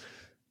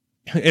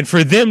 And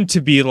for them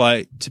to be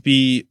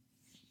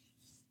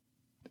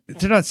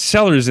they're not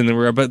sellers in the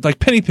regard, but like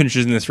penny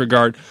pinchers in this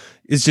regard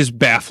is just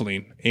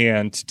baffling.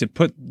 And to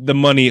put the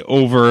money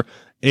over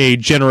a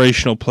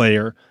generational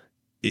player,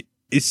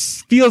 it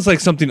feels like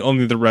something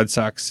only the Red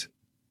Sox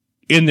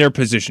in their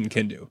position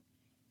can do.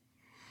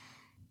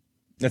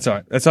 That's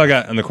all I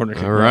got on the corner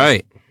kick. All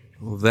right.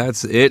 Well,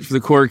 that's it for the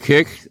corner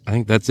kick. I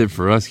think that's it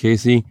for us,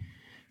 Casey.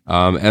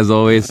 As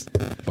always,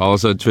 follow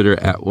us on Twitter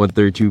at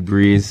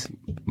 132breeze,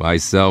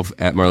 myself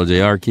at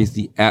MarloJR,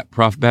 Casey at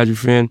Prof Badger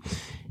Fan.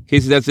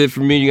 Casey, that's it for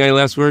me. You got any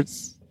last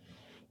words?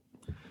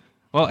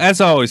 Well, as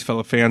always,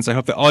 fellow fans, I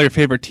hope that all your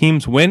favorite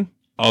teams win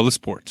all the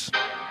sports.